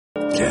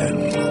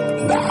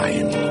10,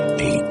 9,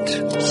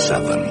 8,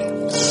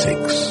 7,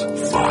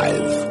 6,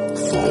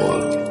 5,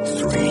 4,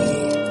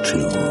 3,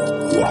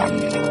 2,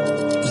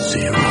 1,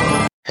 0.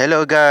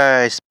 Hello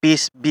guys,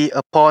 peace be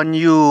upon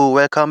you.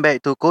 Welcome back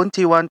to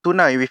Konti One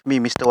Tonight with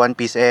me, Mr. One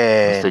Piece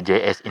and Mr.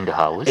 JS in the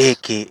house.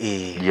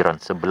 AKA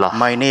Jiran sebelah.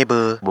 my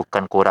neighbor.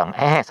 Bukan korang.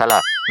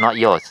 Salah. Not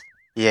yours.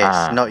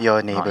 Yes, not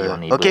your neighbor. Not your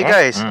neighbor, Okay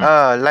guys,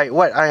 like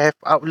what I have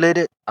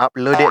uploaded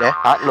upload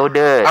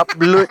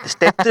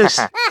status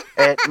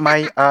at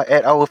my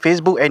at our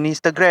Facebook and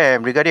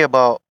Instagram regarding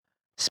about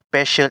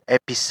special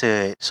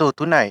episode. So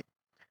tonight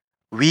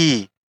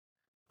we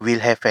will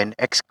have an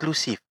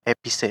exclusive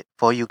episode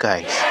for you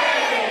guys.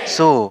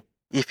 So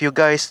if you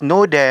guys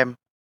know them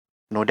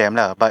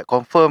lah, but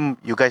confirm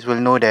you guys will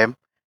know them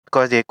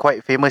because they're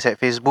quite famous at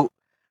Facebook.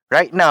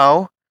 Right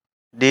now,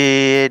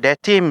 their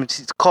team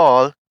is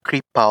called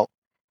Creep Out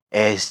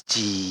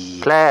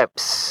SG.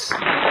 Claps.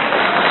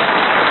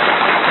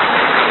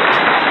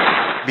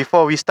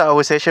 Before we start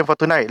our session for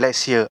tonight,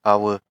 let's hear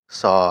our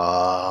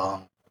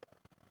song.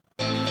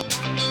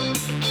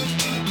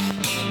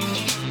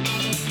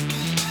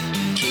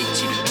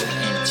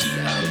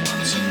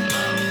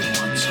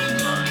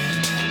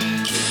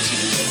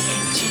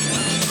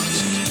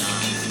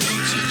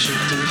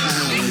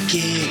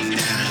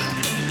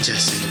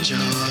 Just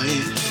enjoy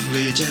it.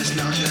 We're just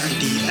not like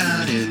the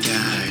other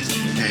guys,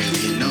 and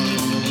we know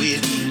it.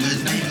 A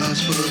night of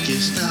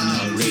spooky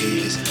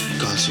stories,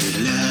 cause we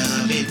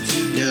love it.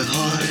 The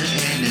horror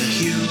and the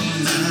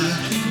humor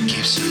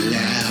keeps you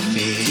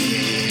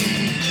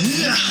laughing.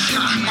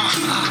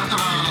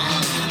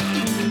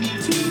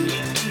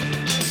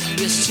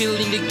 We're still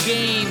in the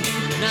game,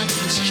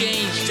 nothing's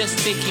changed,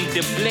 just taking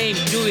the blame,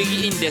 doing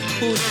it in the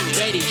hood,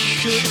 ready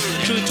shoot,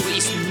 true to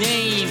his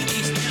name.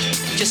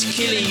 Just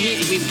killing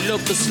it with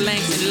local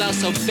slangs and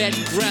lots of bad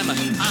grammar.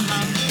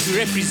 To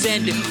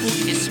represent the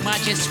hood as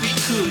much as we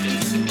could.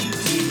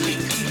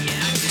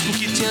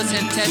 Spooky tales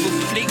and taboo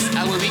flicks,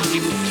 our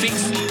weekly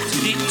fix to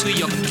read to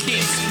your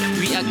kids.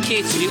 We are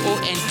K to the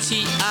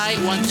ONTI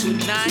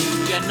 129.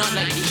 We are not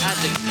like the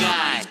other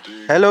guy.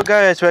 Hello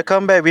guys,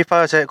 welcome back with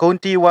us at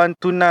Konti One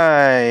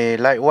Tonight.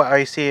 Like what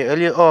I said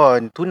earlier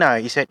on,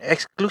 tonight is an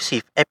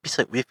exclusive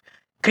episode with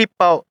Creep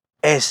Out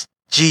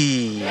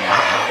SG.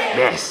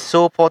 Yes.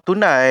 So for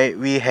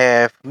tonight, we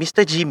have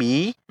Mr.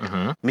 Jimmy,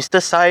 Mr.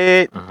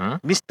 Syed,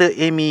 Mr.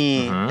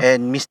 Amy,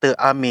 and Mr.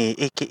 Ame,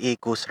 aka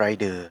Ghost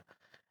Rider.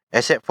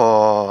 Except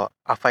for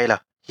Afai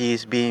lah.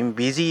 He's been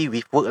busy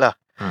with work lah.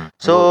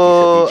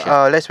 So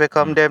let's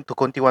welcome them to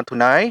Konti One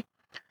Tonight.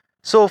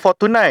 So for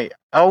tonight,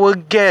 our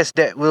guest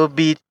that will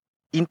be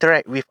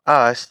interact with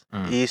us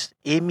is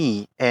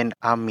Amy and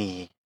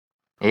Ame.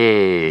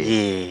 Hey.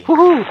 Yeah.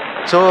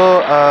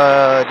 So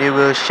they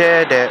will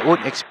share their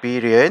own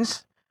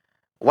experience.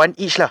 One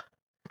each lah.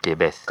 Okay,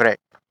 best. Correct.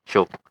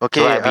 Sure.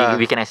 Okay. So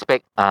we can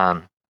expect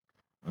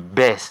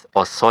best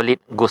or solid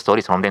ghost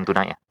stories from them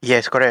tonight.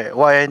 Yes, correct.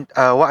 What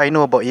I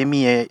know about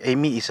Amy,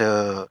 Amy is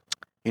a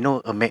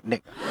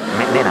magnet.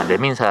 Magnet that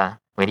means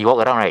when he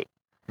walk around, right,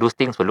 those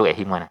things will look at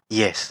him one.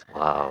 Yes.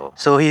 Wow.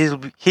 So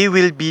he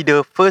will be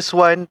the first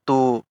one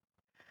to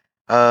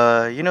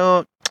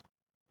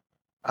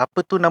apa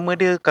tu nama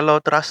dia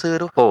kalau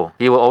terasa tu? Oh,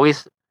 he will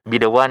always be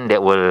the one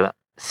that will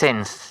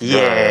sense.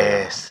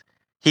 Yes.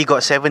 He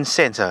got 7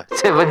 cents 7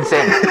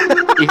 cents.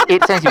 If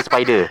 8 cents, you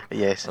spider.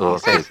 Yes. Oh,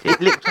 okay.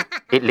 8 legs.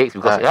 8 legs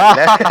because...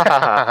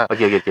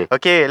 Okay.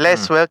 Okay,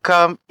 let's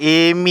welcome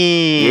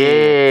Amy.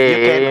 Yay. You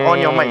can on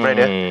your mic,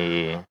 brother.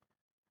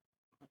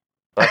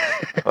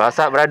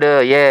 What's up,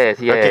 brother? Yes.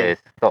 Okay.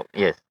 Talk,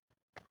 yes.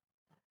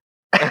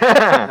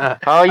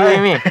 How are you,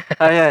 Amy?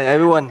 Hi,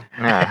 everyone.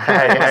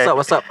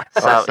 What's up?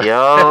 What's up,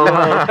 yo?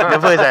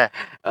 Nervous Yeah,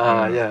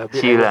 a bit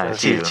Chill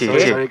nervous, chill.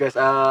 Sorry guys,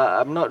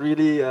 I'm not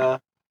really,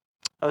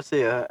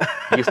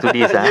 Used to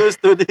this, used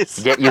to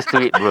this. Get used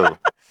to it, bro.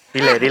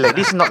 Relax.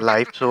 This is not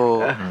live, so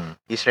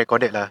it's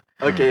recorded lah.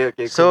 Okay.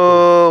 So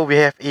cool. we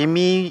have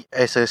Amy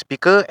as a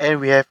speaker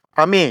and we have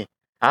Ame.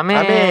 Ame,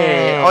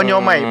 on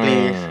your mic,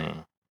 please.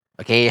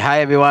 Okay,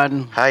 hi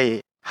everyone.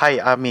 Hi,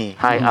 Ame.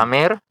 Hi,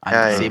 Amir. I'm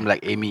Hi. the same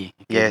like Amy.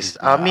 Yes, this is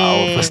our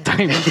Ame. first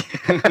time.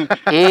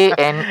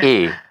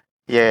 A&A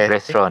Yeah.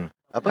 Restaurant.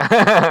 Apa?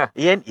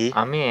 A&A?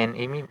 Ame and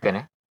Amy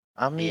bukan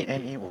Ame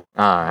and A-O.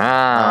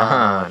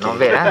 Not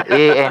okay. bad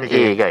A&A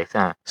Okay. guys.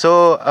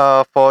 So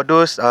for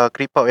those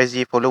Creep Out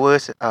SG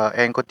followers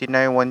and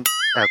Continue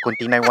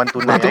 129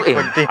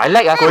 I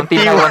like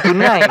Continue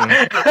 129.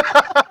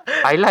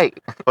 I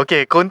like.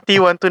 Okay, Konti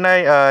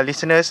 129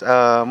 listeners,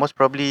 most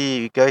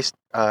probably you guys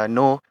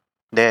know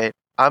that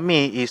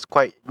Ame is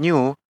quite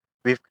new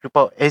with Creep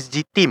Out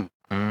SG team.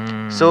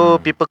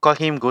 So people call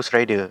him Ghost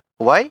Rider.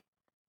 Why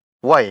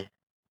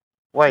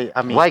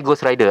Ame? Why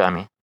Ghost Rider,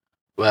 Ame?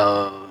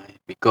 Well,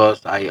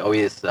 because I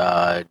always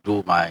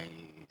do my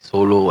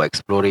solo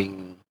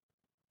exploring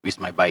with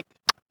my bike.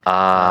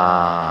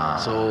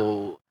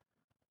 So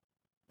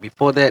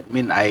before that,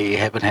 I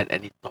haven't had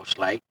any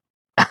torchlight.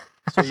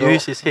 So you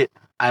use his head.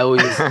 I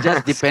always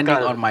just depending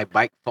Skull. on my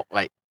bike fog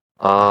light.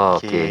 Oh,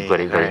 okay. Got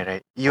it.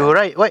 Right. You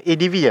ride what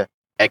ADV?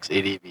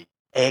 XADV.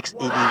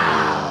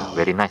 XADV.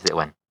 Very nice that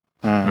one.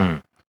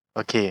 Hmm.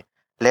 Okay,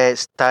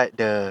 let's start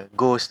the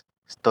ghost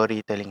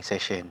storytelling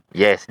session.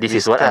 Yes, this We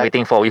is what I'm start-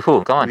 waiting for. With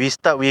who? Come on. We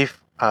start with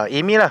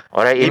Amy lah.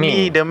 Alright,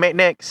 Amy. The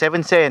Magnet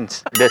 7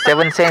 cents. The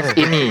 7 cents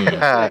Amy.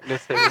 Ha, The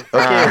seven.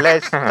 okay, Ah.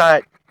 let's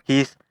start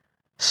his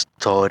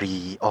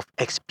story of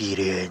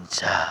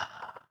experience.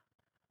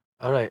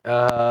 Alright.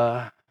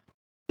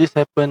 This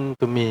happened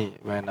to me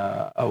when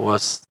I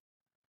was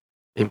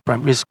in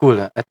primary school.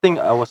 I think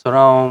I was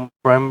around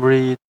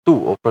primary 2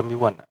 or primary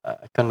 1.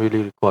 I can't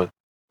really recall.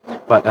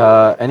 But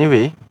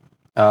anyway,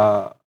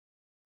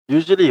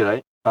 usually,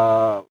 right,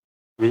 I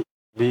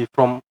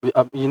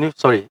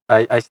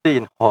stay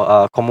in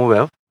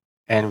Commonwealth,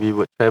 and we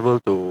would travel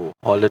to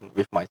Holland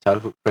with my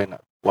childhood friend,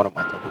 one of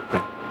my childhood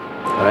friends.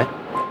 Alright.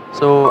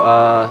 So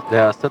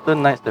there are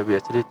certain nights that we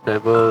actually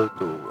travel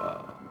to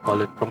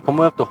Holland. From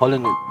Commonwealth to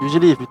Holland,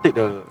 usually if you take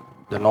the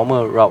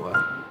normal route,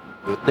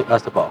 it will take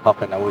us about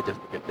half an hour just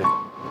to get there.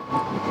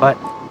 But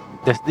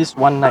there's this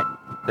one night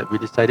that we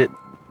decided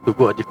to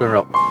go a different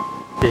route.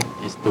 Okay,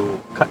 is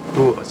to cut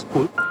through a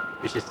school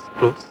which is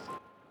close.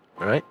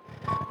 Alright.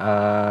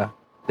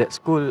 That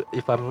school,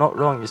 if I'm not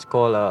wrong, is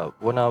called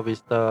Buona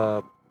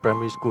Vista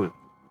Primary School.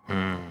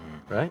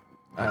 Right?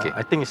 Okay.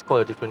 I think it's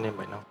called a different name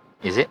right now.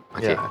 Is it?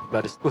 Okay. Yeah,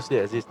 but the school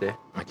still exists there.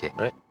 Okay.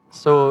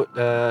 So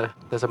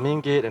there's a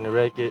main gate and a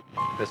rear gate.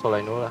 That's all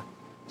I know lah.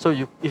 So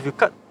if you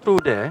cut through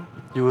there,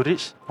 you will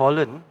reach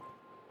Holland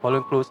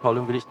Close,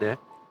 Holland Village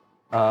there,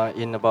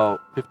 in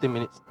about 15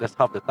 minutes. That's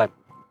half the time.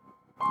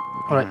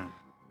 Alright.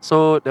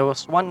 So there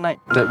was one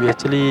night that we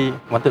actually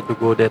wanted to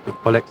go there to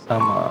collect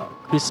some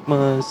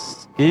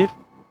Christmas gift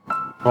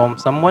from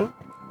someone.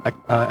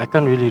 I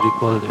can't really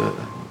recall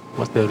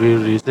what's the real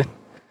reason.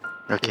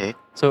 Okay.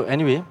 So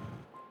anyway,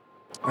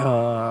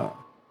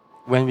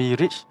 when we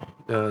reached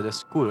the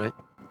school, right,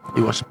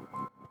 it was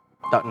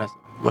darkness.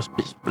 It was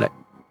pitch black.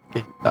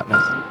 Okay,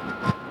 darkness.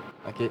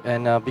 Okay,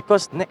 and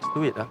because next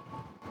to it,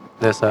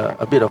 there's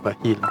a bit of a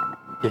hill.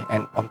 Okay,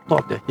 and on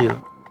top of the hill,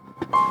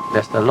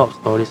 there's a lot of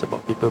stories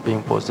about people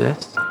being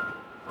possessed.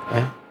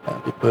 Okay,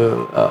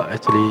 people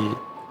actually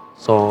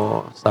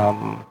saw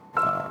some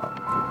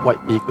white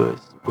figures,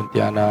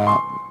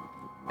 Pontianak,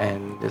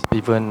 and there's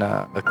even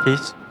a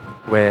case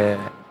where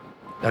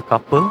a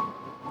couple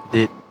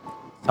did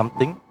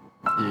something,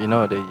 you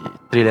know, the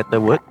 3-letter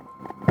word,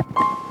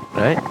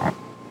 right?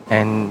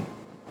 And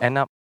end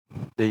up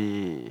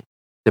the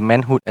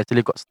manhood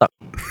actually got stuck.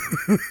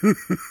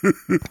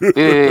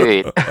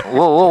 Wait.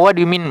 What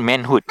do you mean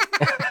manhood?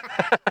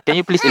 Can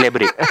you please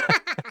elaborate?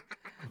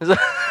 So-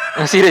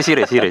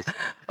 Serious.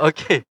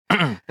 Okay.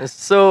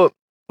 So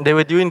they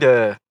were doing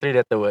the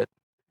 3-letter word,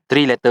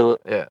 3-letter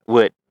Yeah.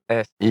 word.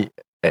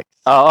 SEX,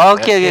 Oh,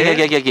 okay.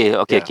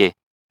 Yeah. Okay.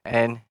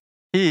 and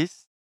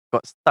his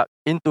got stuck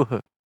into her.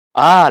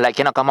 Ah, like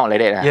cannot come out like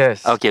that.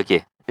 Yes.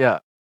 Okay. Yeah.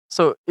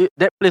 So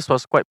that place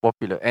was quite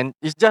popular, and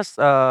it's just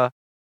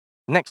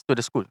next to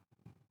the school,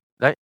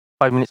 right?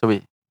 5 minutes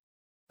away.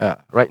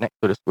 Right next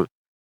to the school.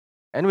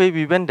 Anyway,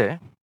 we went there.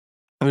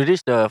 We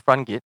reached the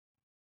front gate.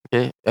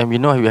 Okay, and we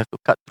know we have to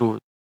cut through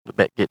the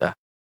back gate.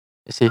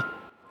 You see.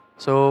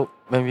 So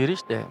when we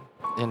reached there,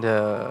 in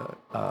the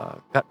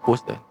guard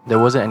post there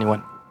wasn't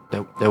anyone.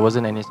 There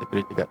wasn't any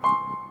security guard.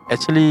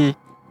 Actually,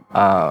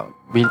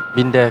 we've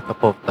been there a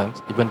couple of times,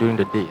 even during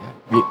the day.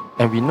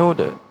 We know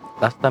that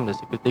last time the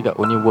security guard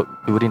only worked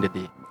during the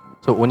day,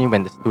 so only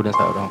when the students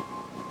are around.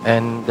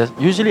 And there's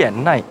usually at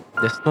night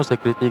there's no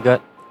security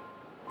guard,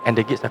 and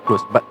the gates are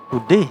closed. But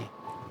today,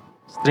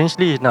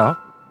 strangely enough,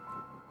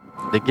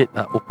 the gate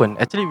are open.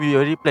 Actually, we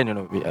already planned.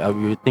 You know,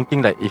 we were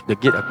thinking like if the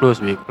gate are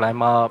closed, we climb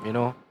up. You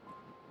know,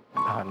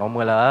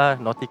 normal lah,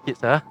 naughty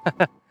kids .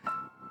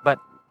 But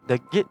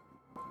the gate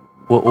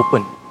were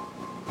open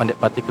on that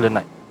particular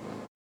night.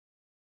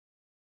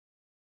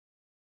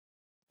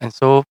 And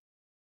so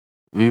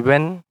we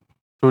went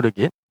through the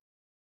gate.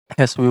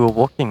 As we were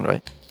walking,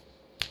 right,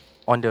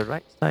 on the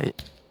right side,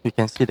 you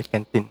can see the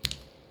canteen,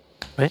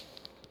 right?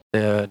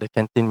 The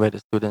canteen where the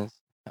students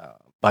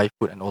buy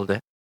food and all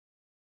that.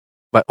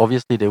 But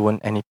obviously there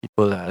weren't any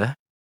people. It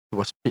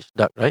was pitch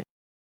dark, right?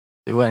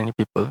 There weren't any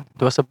people.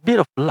 There was a bit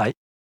of light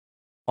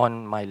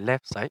on my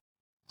left side,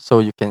 so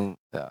you can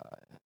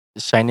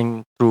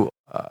shining through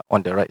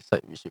on the right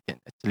side, which you can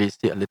actually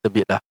see a little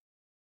bit .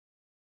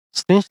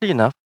 Strangely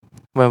enough,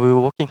 when we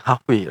were walking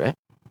halfway, right,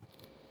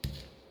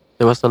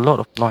 there was a lot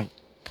of noise,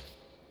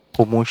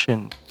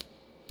 commotion.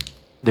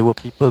 There were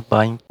people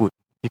buying food.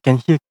 You can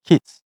hear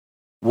kids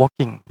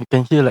walking. You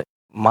can hear like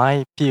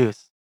my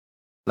peers,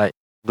 like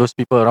those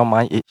people around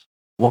my age,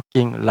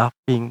 walking,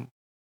 laughing,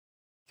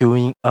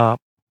 queuing up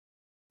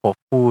for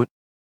food,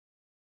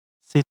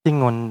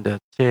 sitting on the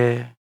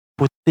chair,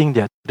 putting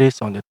their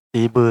trays on the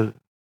table.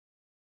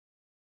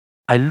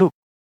 I looked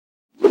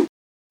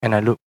and I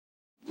looked,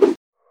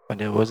 but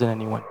there wasn't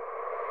anyone.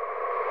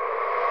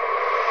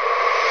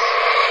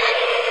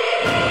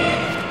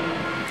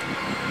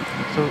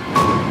 So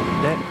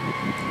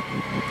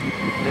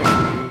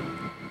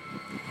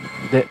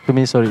that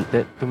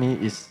to me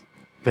is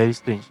very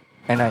strange.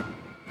 And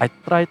I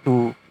try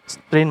to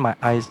strain my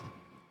eyes,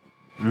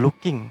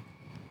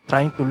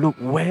 trying to look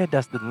where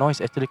does the noise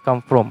actually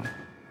come from,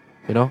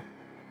 you know.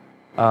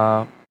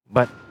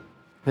 But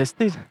there's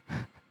still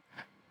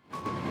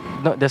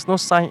there's no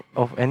sign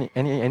of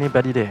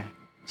anybody there.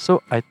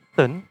 So I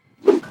turn,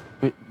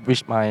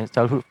 which my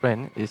childhood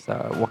friend is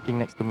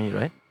walking next to me,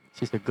 right?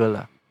 She's a girl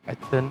lah. I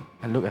turn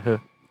and look at her.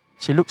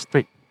 She looked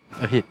straight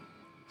ahead.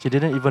 She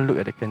didn't even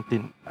look at the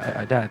canteen.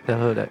 Then I tell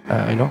her that,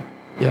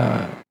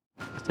 yeah.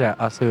 So I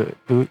ask her,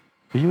 do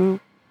you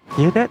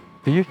hear that?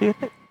 Do you hear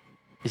that?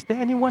 Is there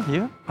anyone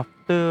here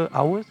after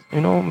hours?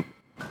 You know,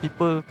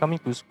 people coming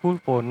to school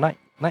for night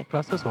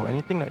classes or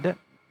anything like that?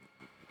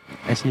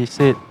 And she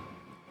said,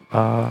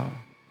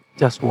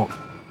 just walk.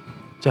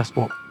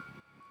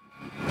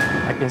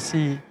 I can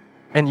see,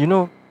 and you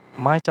know,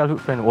 my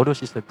childhood friend, although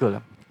she's a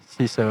girl,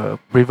 she's a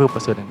braver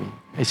person than me.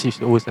 And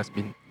she's always has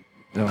been,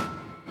 you know.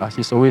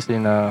 She's always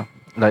in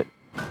like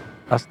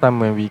last time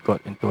when we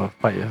got into a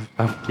fight with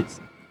some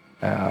kids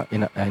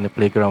in a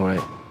playground,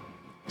 right?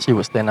 She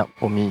would stand up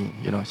for me,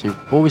 you know. She would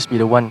always be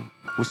the one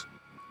who's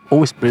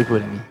always braver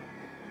than me.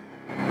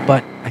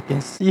 But I can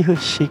see her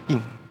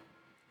shaking.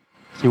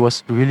 She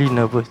was really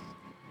nervous.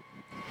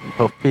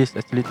 Her face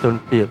actually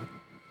turned pale,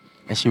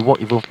 and she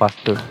walked even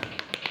faster.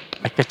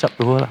 I catch up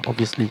to her,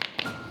 obviously.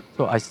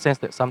 So I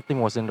sensed that something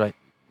wasn't right.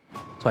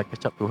 So I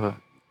catch up to her.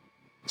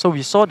 So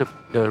we saw the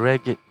rear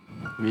gate.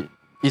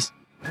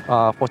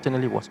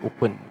 Fortunately was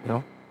open, you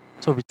know.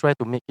 So we tried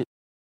to make it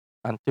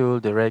until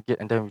the rear gate,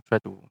 and then we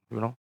tried to, you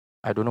know,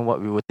 I don't know what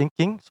we were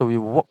thinking. So we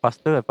walked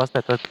faster and faster.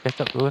 I tried to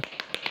catch up to her,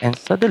 and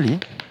suddenly,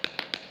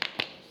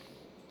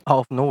 out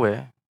of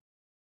nowhere,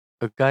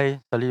 a guy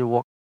suddenly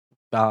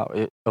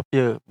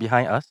appear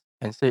behind us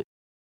and said,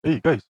 "Hey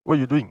guys, what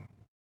are you doing?"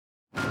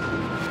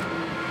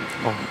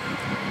 Oh,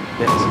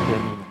 that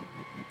scared me.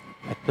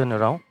 I turned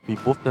around. We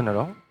both turned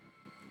around,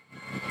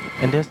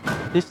 and there's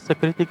this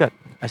security guard.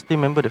 I still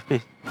remember the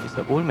face. It's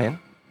an old man,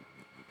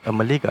 a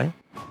Malay guy,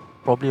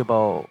 probably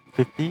about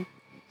 50,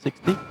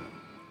 60,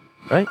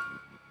 right?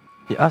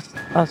 He asked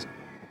us,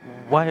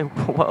 "Why?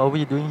 What are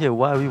we doing here?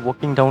 Why are we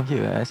walking down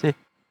here?" And I say,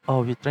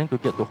 "Oh, we're trying to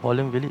get to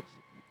Holland Village."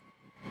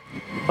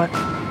 But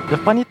the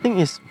funny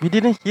thing is, we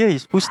didn't hear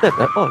his footsteps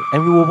at all,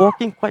 and we were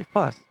walking quite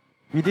fast.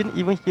 We didn't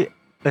even hear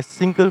a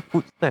single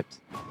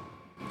footsteps.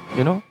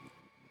 You know,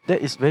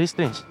 that is very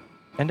strange.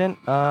 And then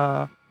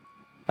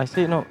I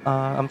say, "No,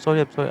 I'm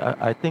sorry.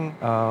 I think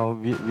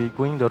we're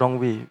going the wrong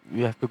way.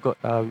 We have to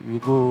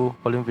go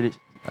Holland Village.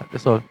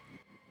 That's all."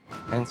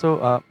 And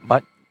so,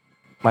 but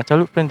my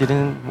childhood friend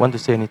didn't want to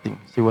say anything.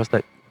 She was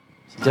like,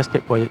 she just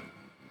kept quiet.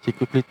 She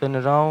quickly turned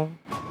around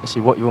and she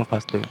walked even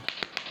faster.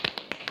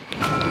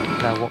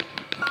 And I walked.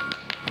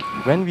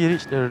 When we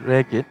reached the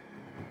rear gate,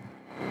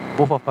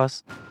 both of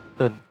us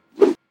turned.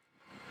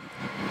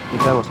 The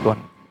guy was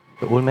gone.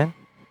 The old man,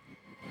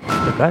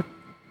 the guard,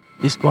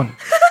 is gone.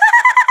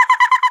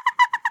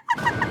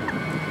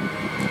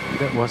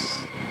 That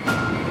was,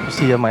 you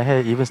see my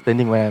hair even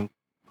standing when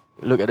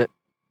I look at it.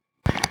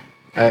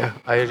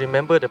 I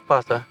remember the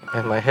past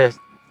and my hair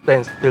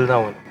stands still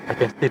now. I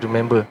can still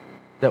remember.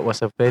 That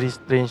was a very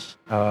strange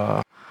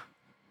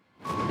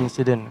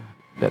incident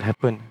that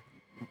happened.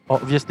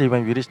 Obviously,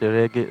 when we reached the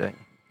rear gate,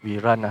 we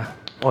ran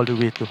all the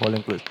way to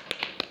Holland Close.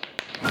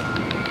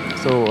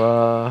 So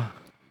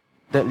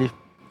that left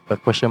a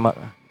question mark.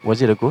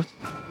 Was it a ghost?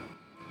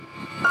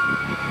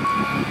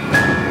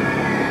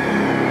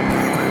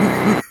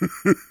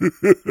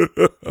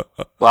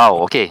 Wow,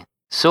 okay.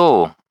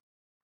 So,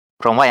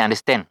 from what I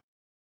understand,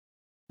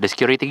 the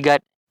security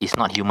guard is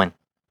not human.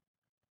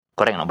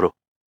 Correct or not, bro?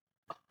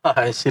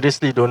 I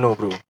seriously don't know,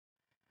 bro.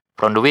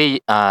 From the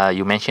way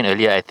you mentioned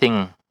earlier, I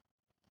think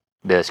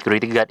the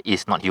security guard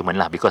is not human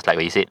lah, because like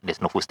what you said, there's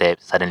no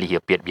footsteps. Suddenly he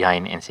appeared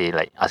behind and say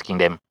like asking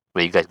them,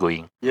 "Where you guys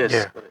going?" Yes.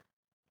 Yeah. Correct.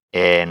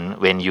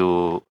 And when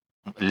you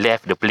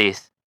left the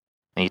place,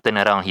 when you turn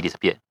around, he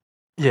disappeared.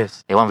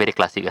 Yes. That one very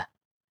classic ah.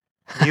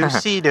 You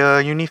see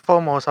the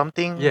uniform or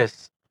something?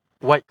 Yes.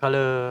 White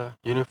color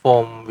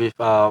uniform with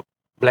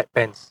black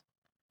pants.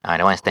 That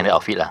one standard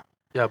outfit lah.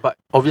 Yeah, but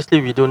obviously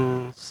we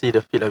don't see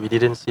the fit. We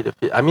didn't see the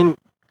fit. I mean,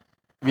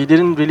 we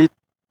didn't really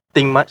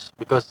think much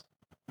because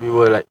we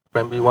were like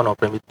primary 1 or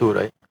primary 2,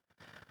 right?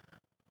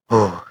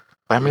 Oh,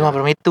 primary 1,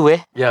 primary 2 eh?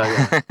 Yeah.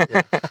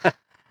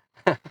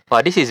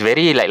 Wow, this is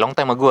very like long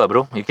time ago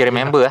bro. You can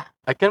remember ah.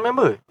 I can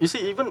remember. You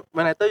see, even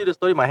when I tell you the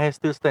story, my hair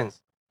still stands.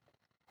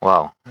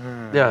 Wow.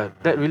 Yeah,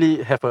 that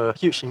really have a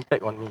huge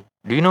impact on me.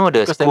 Do you know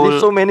the Because there leave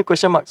school? so many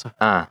question marks.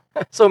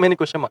 So many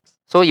question marks.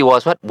 So it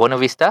was what? Buona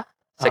Vista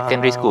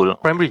Secondary School?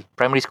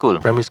 Primary school.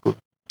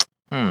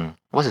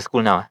 What's the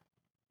school now?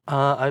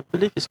 I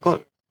believe it's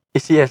called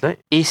ACS,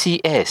 right?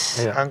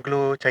 ACS. Yeah.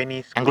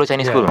 Anglo-Chinese.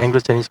 Anglo-Chinese School.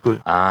 Anglo-Chinese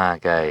school.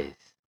 Guys.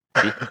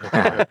 See?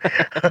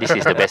 This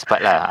is the best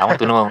part lah. I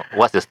want to know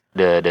what's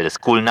the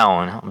school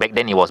now. Back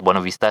then it was Buona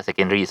Vista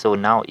Secondary, so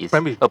now it's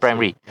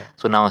primary. Yeah.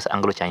 So now it's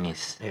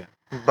Anglo-Chinese. Yeah.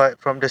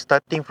 But from the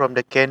starting from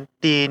the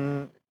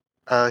canteen,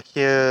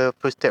 here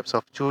footsteps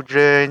of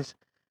children,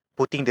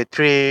 putting the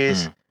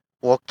trays,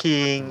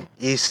 walking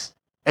is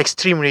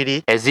extreme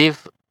already. As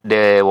if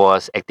there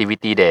was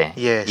activity there,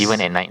 Yes.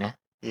 even at night.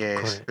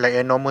 Yes, Correct. like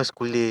a normal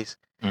school days.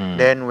 Mm.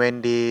 Then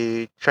when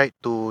they tried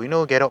to,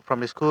 get out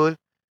from the school,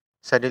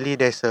 suddenly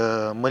there's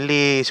a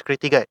Malay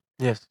security guard,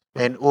 Yes.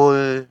 an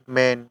old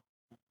man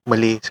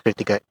Malay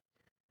security guard.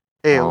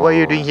 Hey, what are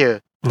you doing Oh. here?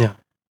 Yeah.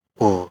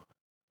 Oh.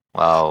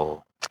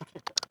 Wow.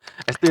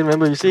 I still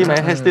remember. You see, my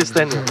hair still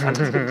stand.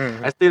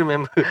 I still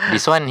remember.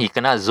 This one he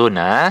kena zone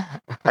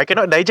I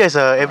cannot digest.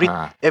 Ah.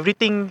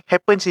 Everything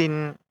happens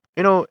in,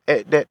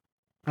 at that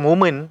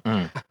moment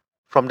Mm.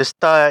 from the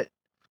start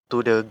to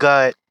the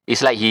guard.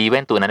 It's like he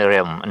went to another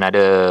realm,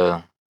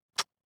 another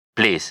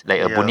place, like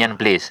a Yeah. bunyan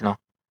place,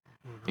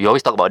 You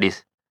always talk about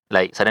this.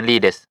 Like suddenly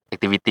there's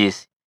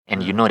activities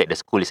and you know that the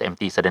school is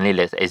empty. Suddenly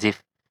it's as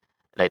if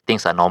like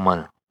things are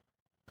normal,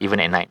 even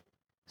at night.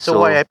 So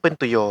what happened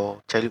to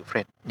your childhood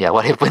friend? Yeah,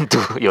 what happened to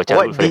your What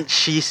childhood friend? did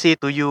she say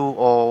to you,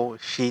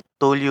 or she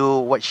told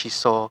you what she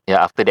saw?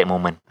 Yeah, after that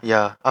moment.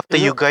 Yeah, after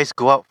You you guys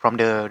go out from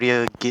the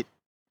rear gate.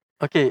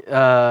 Okay.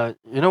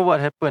 You know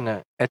what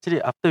happened? Actually,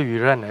 after we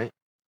run, right,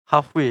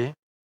 halfway,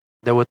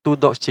 there were 2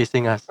 dogs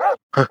chasing us.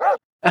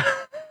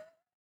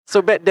 So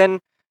back then,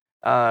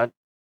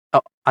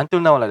 until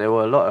now, there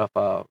were a lot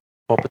of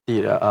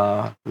property,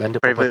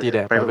 landed property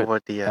there, Private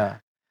property,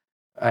 yeah.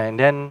 and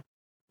then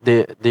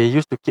they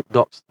used to keep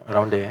dogs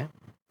around there,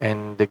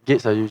 and the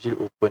gates are usually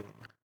open.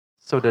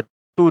 So the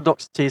 2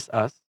 dogs chased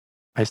us.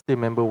 I still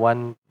remember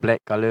one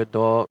black color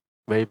dog,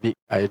 very big.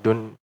 I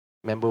don't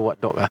remember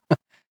what dog.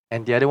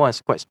 And the other one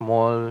is quite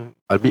small,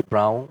 a bit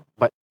brown.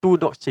 But 2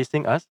 dogs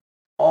chasing us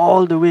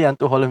all the way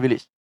until Holland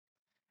Village,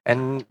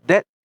 and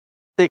that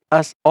take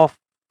us off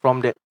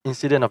from that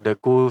incident of the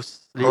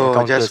ghostly Oh,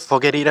 encounters. just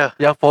forget it lah.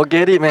 Yeah,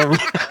 forget it, man. We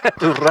had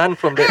to run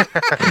from that.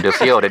 The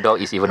fear of the dog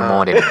is even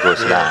more than the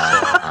ghost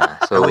lah.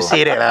 I So would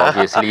say that lah.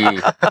 obviously,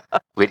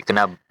 wait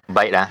kena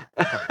bite lah.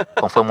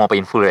 Confirm more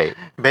painful, right?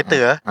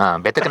 Better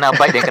Better kena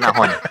bite than kena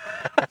horn.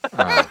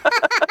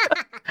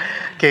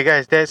 Okay,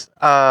 guys, that's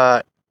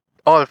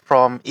all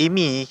from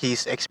Amy.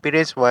 His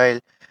experience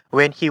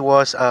when he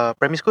was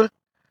primary school,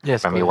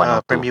 Yes, Primary correct. 1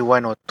 or 2. primary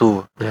 1 or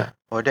 2. Yeah.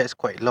 Oh, that's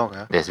quite long.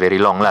 That's very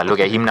long lah. Look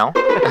at him now.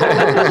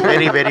 That's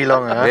very very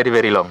long. Very,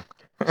 very long.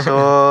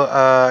 So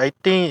I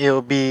think it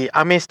will be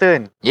Amir's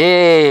turn.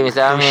 Yay,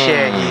 Mr. To Amir.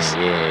 share his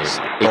Yes.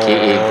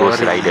 AKA Ghost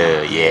story.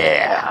 Rider.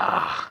 Yeah.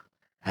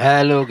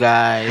 Hello,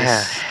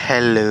 guys.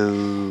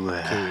 Hello.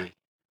 Okay.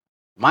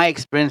 My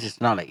experience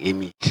is not like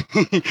Amy.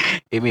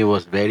 Amy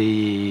was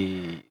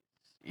very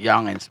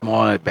young and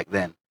small back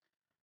then.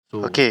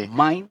 So Okay.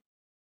 mine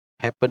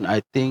happened,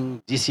 I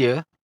think, this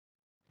year.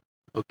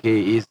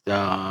 Okay, is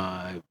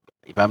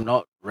if I'm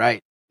not right,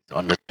 it's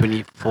on the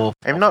 24th.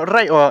 I'm not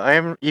right, or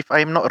if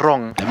I'm not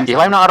wrong. That means, If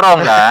I'm not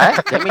wrong lah,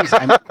 that means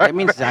I'm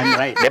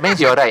right. that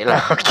means you're right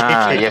lah.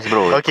 Okay. Yes,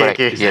 bro. Okay, Correct.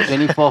 okay. Yes.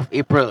 24th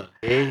April.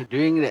 Okay,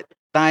 during that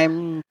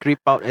time, Creep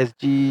Out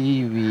SG,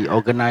 we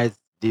organized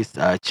this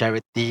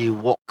charity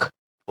walk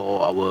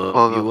for our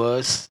Oh.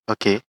 viewers.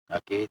 Okay.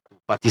 Okay, to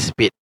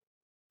participate.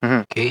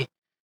 Mhm. Okay,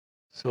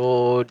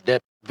 so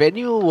that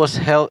venue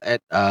was held at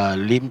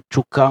Lim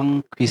Chu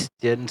Kang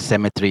Christian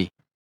Cemetery.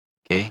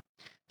 Okay,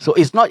 so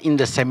it's not in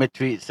the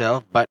cemetery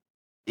itself, but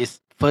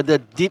it's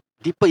further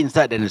deeper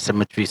inside than the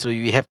cemetery. So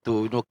you have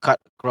to cut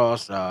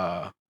across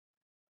a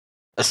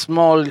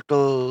small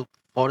little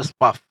forest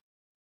path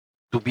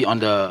to be on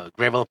the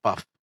gravel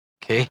path.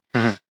 Okay,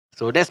 Mhm.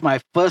 so that's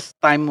my first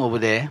time over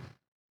there.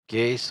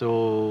 Okay,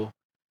 so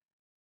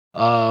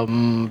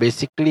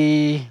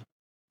basically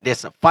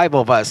there's 5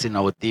 of us in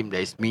our team. There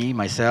is me,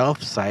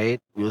 myself, Syed,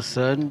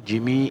 Wilson,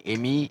 Jimmy,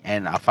 Amy,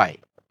 and Afai.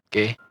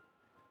 Okay.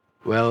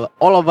 Well,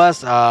 all of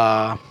us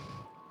are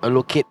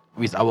allocated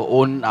with our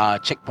own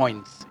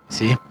checkpoints.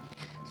 See,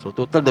 so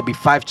total there'll be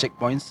 5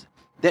 checkpoints.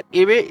 That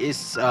area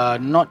is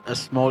not a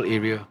small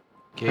area.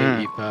 Okay,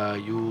 Mm. if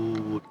you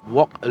would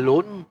walk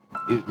alone,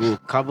 it will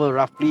cover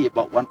roughly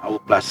about 1 hour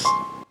plus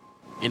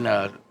in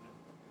a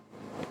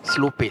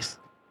slow pace.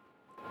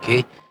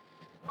 Okay,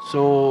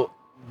 so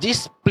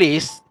this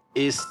place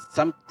is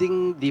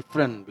something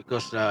different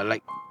because like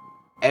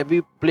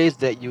every place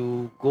that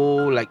you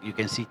go, like you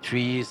can see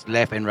trees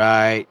left and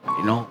right,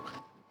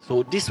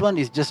 so this one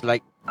is just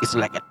like, it's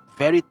like a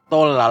very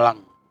tall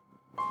lalang.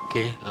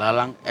 Okay,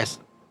 lalang as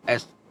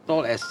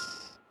tall as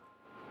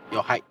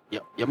your height.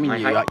 My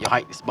Your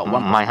height is about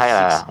 1.6. My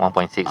height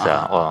 1.6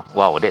 Oh,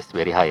 wow, that's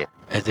very high.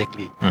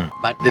 Exactly. Mm.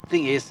 But the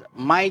thing is,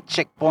 my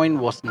checkpoint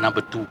was number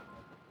 2.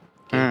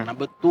 Okay, Mm.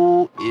 number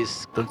 2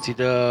 is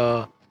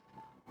consider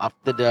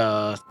after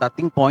the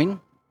starting point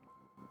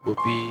would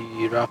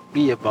be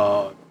roughly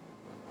about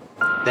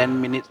 10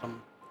 minutes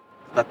from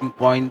starting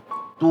point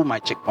to my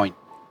checkpoint.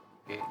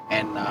 Okay,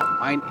 and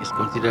mine is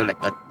considered like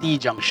a T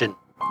junction.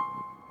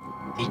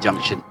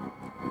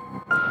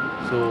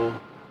 So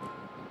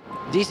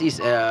this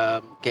is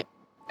okay.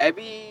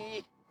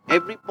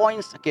 Every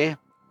points, okay,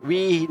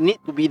 we need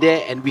to be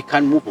there and we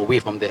can't move away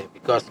from there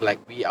because like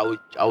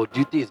our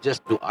duty is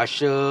just to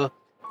usher,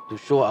 to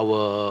show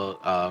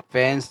our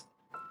fans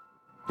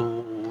to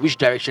which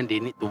direction they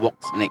need to walk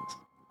next.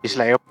 It's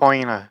like a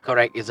point lah.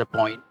 correct, is a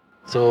point.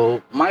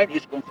 So mine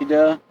is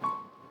considered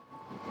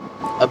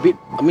a bit.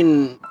 I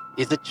mean,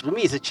 to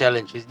me it's a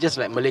challenge. It's just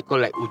like Malay call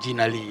like uji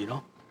nali,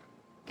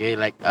 Okay,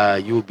 like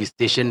you be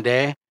stationed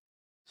there,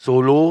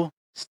 solo,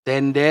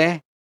 stand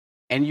there,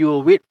 and you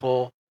will wait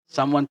for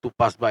someone to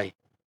pass by.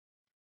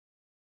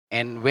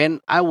 And when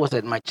I was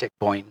at my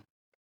checkpoint,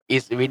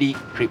 it's really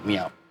creeped me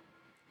out.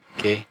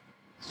 Okay,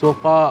 so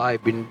far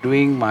I've been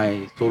doing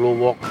my solo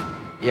walk.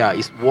 Yeah,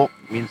 it's walk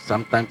means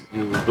sometimes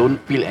you don't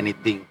feel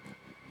anything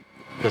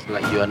because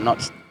like you are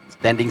not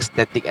standing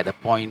static at a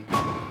point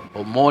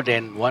for more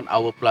than 1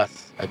 hour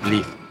plus, I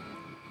believe.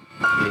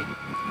 Okay.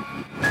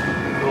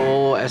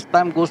 So as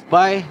time goes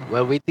by,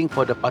 we're waiting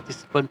for the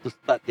participant to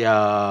start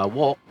their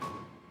walk.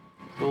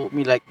 So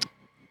me like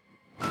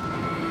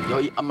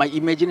my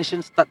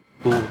imagination start.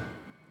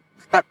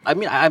 I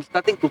mean, I'm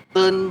starting to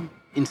turn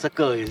in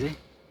circle. You see,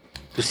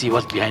 to see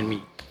what's behind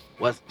me,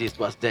 what's this,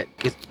 what's that.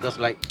 It's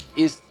because like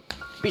it's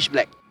pitch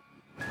black.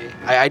 Okay,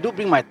 I do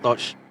bring my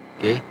torch.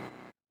 Okay,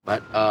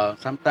 but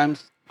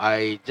sometimes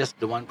I just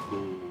don't want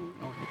to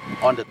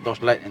on the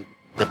torchlight and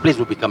the place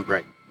will become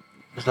bright.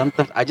 So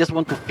sometimes I just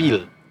want to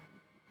feel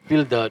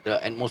the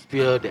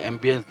atmosphere, the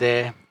ambience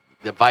there,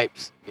 the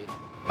vibes. Okay?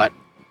 But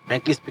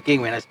frankly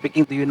speaking, when I'm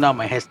speaking to you now,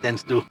 my hair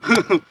stands too.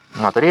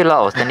 Today a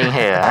lot of standing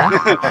here.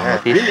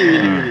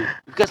 Really.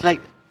 Because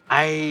like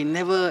I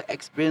never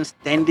experienced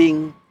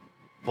standing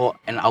for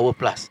an hour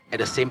plus at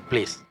the same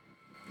place.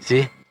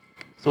 See?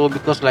 So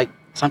because like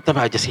sometimes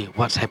I just say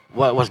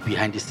what's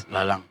behind this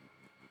lalang?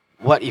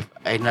 What if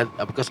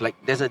another because like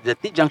the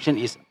T junction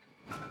is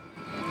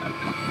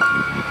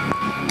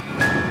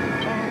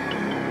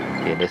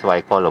Okay, that's why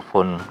I call a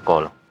phone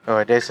call.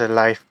 Oh, there's a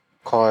live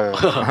call.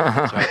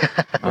 That's right.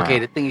 Okay,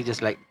 the thing is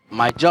just like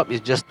my job is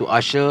just to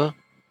usher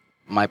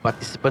my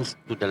participants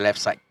to the left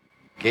side.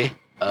 Okay,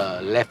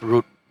 left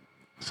route.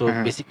 So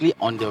Mhm. basically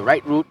on the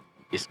right route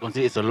is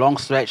considered it's a long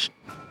stretch,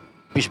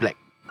 pitch black.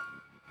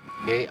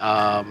 Okay,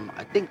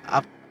 I think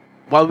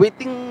while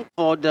waiting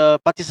for the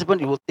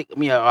participant, it will take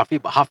me roughly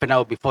about half an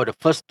hour before the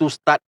first two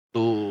start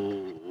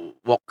to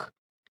walk.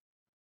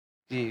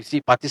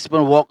 See,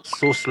 participant walk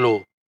so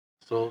slow,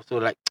 so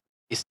like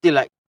it's still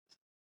like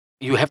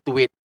you have to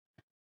wait.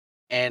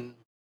 And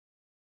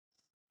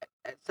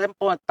at some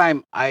point of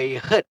time,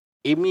 I heard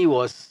Amy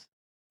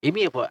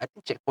about I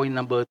think checkpoint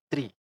number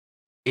 3.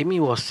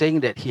 Amy was saying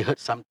that he heard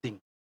something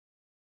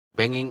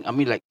banging. I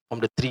mean, like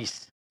from the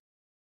trees.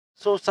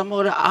 So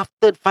somehow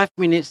after 5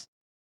 minutes,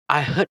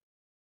 I heard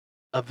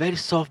a very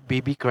soft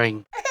baby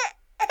crying.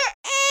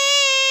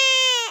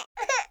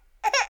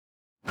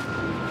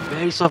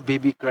 Very soft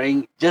baby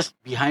crying just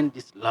behind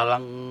this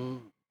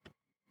lalang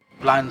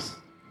plants.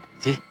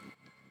 See?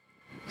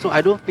 So I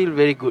don't feel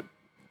very good.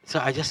 So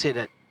I just said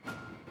that,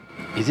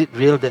 is it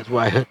real? That's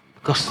what I heard.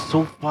 Because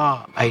so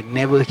far I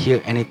never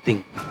hear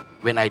anything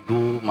when I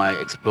do my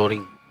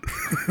exploring.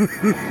 So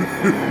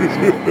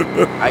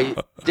I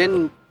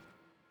then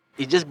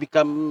it just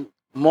become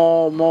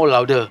more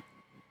louder.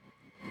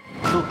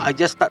 So I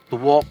just start to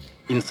walk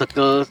in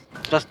circles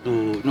just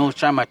to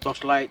shine my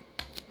torchlight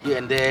here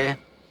and there.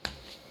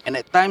 And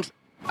at times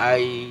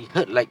I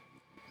heard like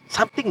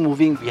something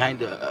moving behind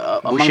the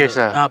among Bushes,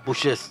 the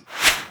bushes.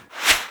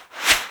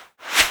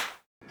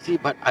 See,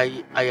 but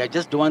I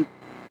just don't want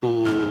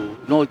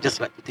to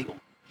just like to think, oh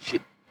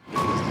shit,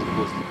 maybe this is a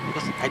ghost.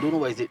 Because I don't know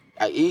what is it.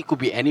 It could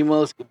be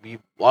animals, could be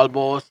wild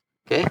boars,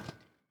 okay.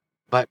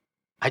 But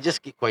I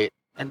just keep quiet.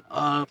 And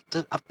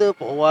after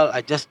for a while, I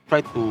just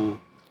try to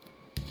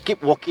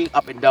keep walking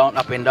up and down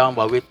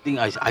while waiting.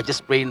 I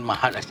just pray in my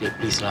heart. I say,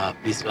 please lah,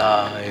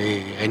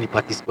 hey, any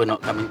participant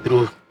not coming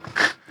through.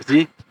 You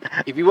see,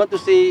 if you want to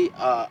say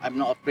I'm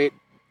not afraid,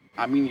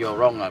 I mean you're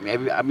wrong. I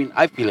mean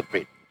I feel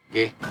afraid.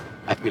 Okay,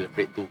 I feel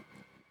afraid too.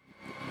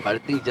 But the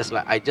thing is just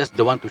like I just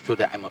don't want to show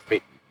that I'm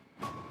afraid.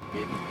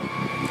 Okay.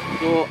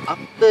 So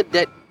after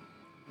that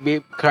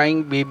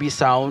crying baby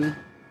sound,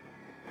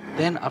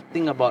 then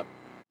after about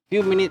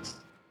few minutes,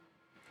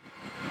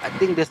 I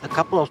think there's a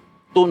couple of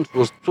stones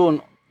was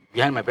thrown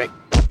behind my back.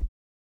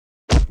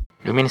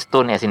 You mean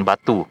stone as in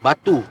batu?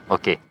 Batu,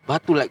 Okay.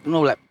 like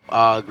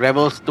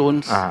gravel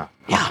stones. Yeah.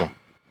 Okay.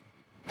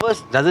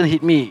 First doesn't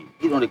hit me,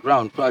 hit on the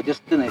ground. So I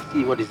just turn and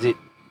see what is it.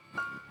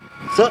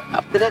 So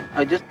after that,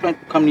 I just try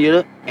to come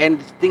nearer, and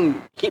this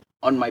thing hit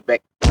on my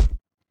back.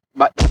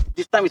 But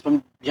this time it's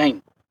from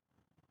behind.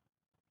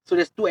 So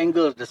there's two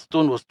angles the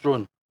stone was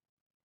thrown.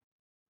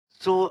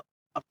 So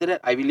after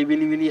that, I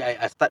really,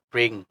 I start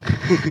praying.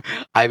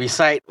 I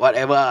recite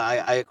whatever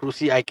I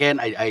cruci I can.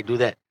 I do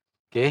that.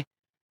 Okay.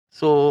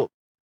 So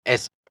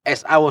as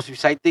I was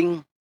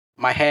reciting,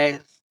 my hair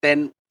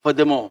stand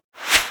furthermore.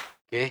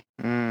 Okay.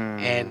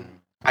 And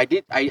I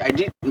did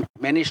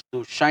manage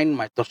to shine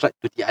my torchlight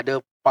to the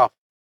other path.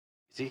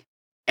 You see,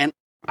 and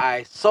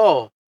I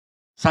saw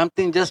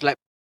something just like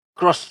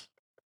cross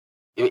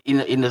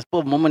in the spur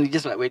of moment. It's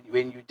just like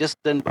when you just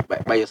turn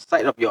by your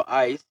side of your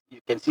eyes,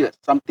 you can see that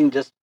something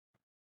just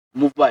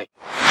move by.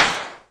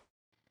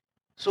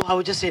 So I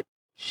would just say,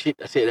 shit,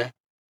 I said that.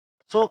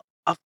 So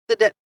after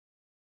that,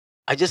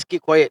 I just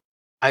keep quiet.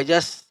 I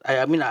just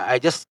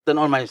turn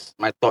on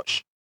my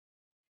torch,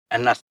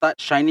 and I start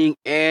shining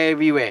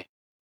everywhere.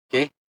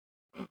 Okay.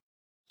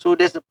 So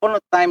there's a point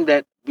of time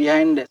that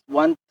behind there's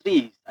one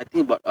tree. I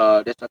think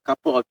about there's a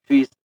couple of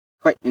trees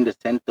quite in the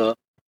center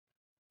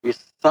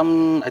with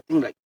some, I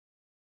think, like,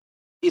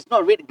 it's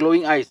not red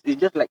glowing eyes. It's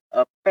just like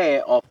a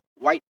pair of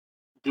white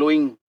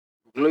glowing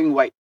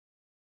white.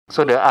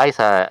 So the eyes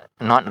are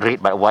not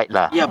red but white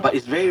lah. Yeah, but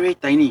it's very very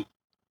tiny.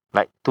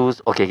 Like two.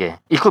 Okay, okay.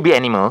 It could be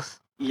animals.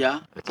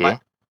 Yeah. Okay.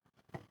 But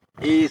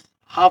it's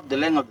half the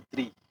length of the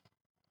tree.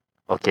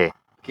 Okay.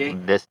 Okay.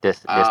 That's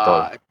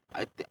tall.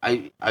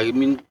 I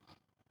mean,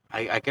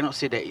 I cannot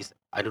say that is,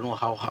 I don't know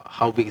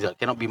how big is that.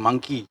 Cannot be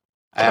monkey.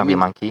 Cannot be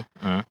monkey.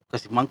 Mm,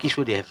 Because monkey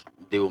sure they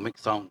will make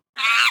sound.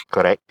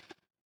 correct.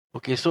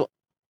 Okay, so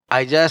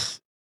I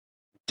just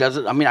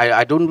doesn't. I mean,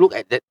 I don't look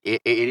at that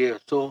area.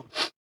 So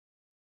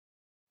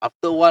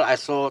after a while, I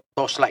saw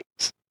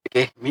torchlights.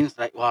 Okay, means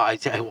like, wow. I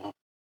said, wow,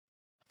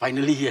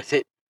 finally, I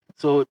said.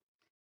 So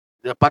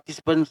the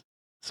participants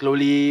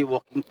slowly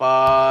walking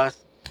past,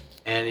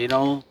 and they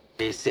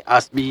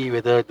ask me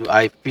whether do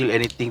I feel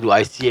anything, do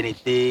I see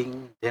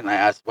anything. Then I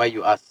ask, why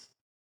you ask?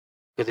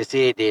 Because they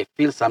say they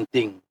feel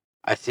something.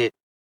 I said,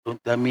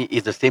 don't tell me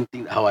it's the same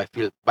thing how I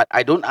feel. But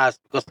I don't ask,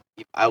 because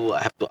if I will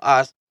have to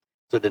ask,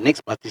 so the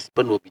next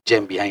participant will be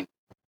jammed behind.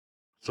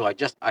 So I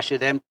just usher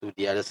them to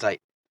the other side.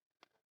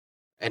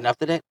 And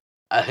after that,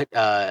 I heard,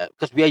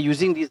 because we are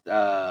using these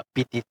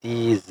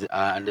PTTs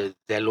and the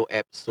Zello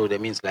apps. So that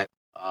means like,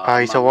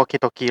 It's a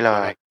walkie-talkie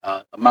lah. correct,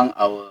 among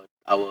our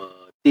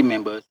team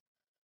members,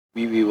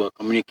 we will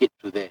communicate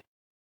through there.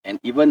 And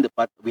even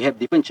we have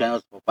different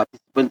channels for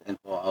participants and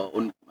for our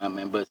own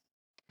members.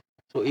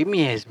 So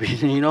Amy has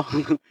been,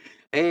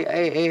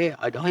 hey,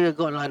 I don't hear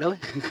God lah,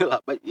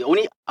 but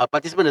only our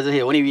participant doesn't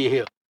hear, only we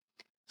hear.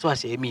 So I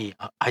say, Amy,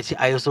 I say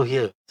I also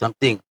hear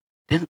something.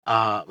 Then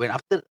when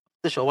after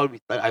a short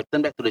while I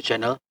turn back to the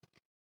channel,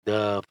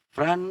 the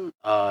front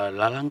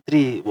lalang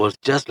tree was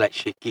just like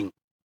shaking,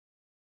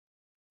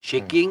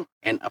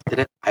 and after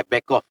that I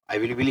back off. I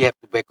really have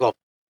to back off.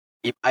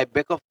 If I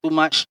back off too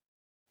much,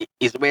 it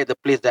is where the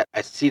place that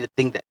I see the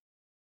thing that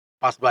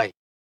pass by.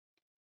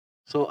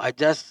 So I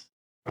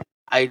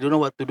don't know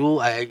what to do.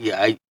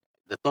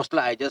 The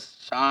torchlight, I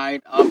just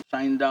shine up,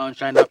 shine down,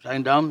 shine up,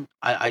 shine down.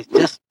 I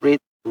just prayed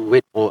to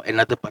wait for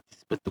another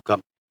participant to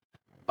come.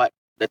 But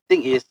the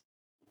thing is,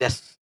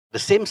 there's the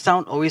same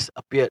sound always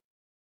appeared.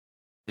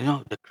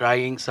 The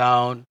crying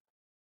sound.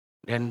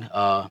 Then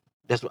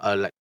there's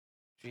like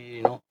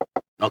tree,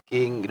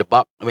 knocking the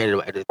bark, I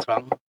mean at the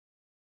trunk.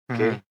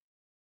 Okay. Mhm.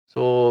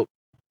 So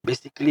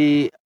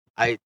basically,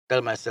 I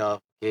tell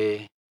myself,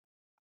 okay,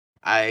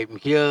 I'm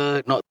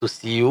here not to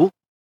see you.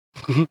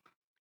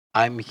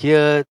 I'm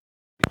here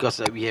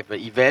because we have an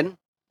event,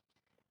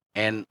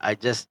 and I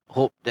just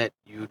hope that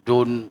you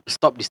don't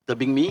stop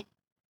disturbing me,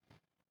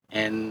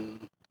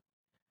 and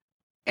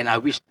I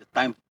wish the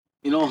time,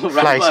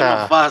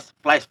 Flies,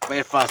 flies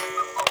very fast.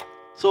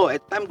 So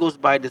as time goes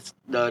by,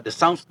 the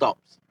sound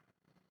stops.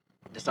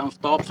 The sound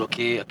stops.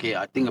 Okay.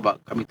 I think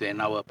about coming to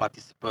an hour.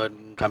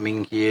 Participant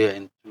coming here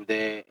and through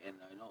there, and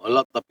a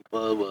lot of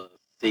people were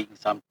saying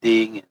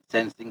something and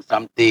sensing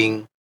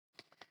something,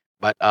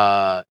 but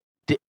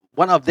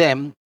one of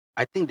them,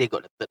 I think they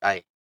got the third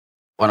eye.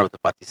 One of the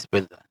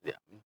participants,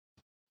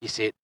 he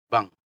said,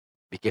 "Bang,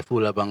 be careful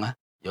lah, bang.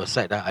 Your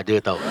side ada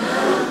tau."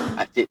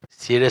 I said,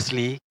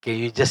 "Seriously, can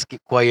you just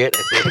keep quiet?"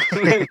 I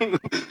said,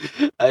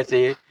 I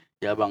say,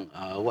 "Yeah, bang.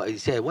 What he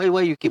said? Why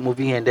you keep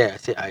moving here and there?" I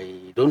said,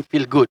 "I don't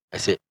feel good." I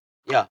said,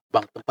 "Yeah,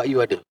 bang, tempat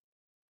you ada."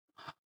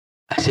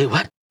 I said,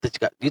 "What?" Dia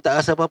cakap, "You tak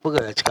rasa apa-apa ke?"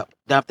 I cakap.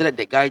 Then after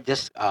that guy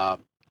just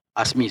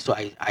asked me. So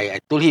I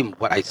told him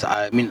what I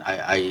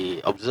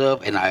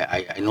observed and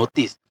I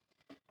noticed.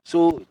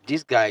 So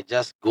this guy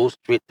just goes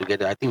straight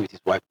together, I think with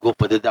his wife, go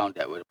further down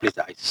that way, the place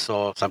that I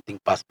saw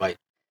something pass by.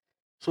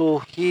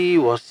 So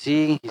he was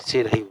seeing, he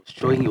said he was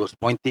showing, he was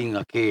pointing,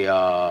 okay,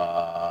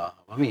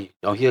 mommy,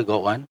 down here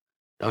got one,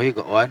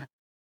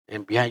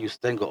 and behind you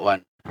stand got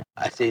one.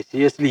 I say,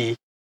 seriously?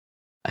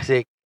 I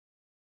say,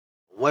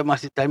 why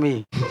must you tell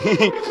me?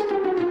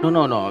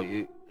 No.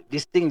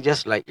 This thing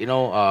just like, it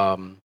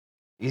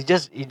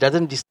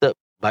doesn't disturb,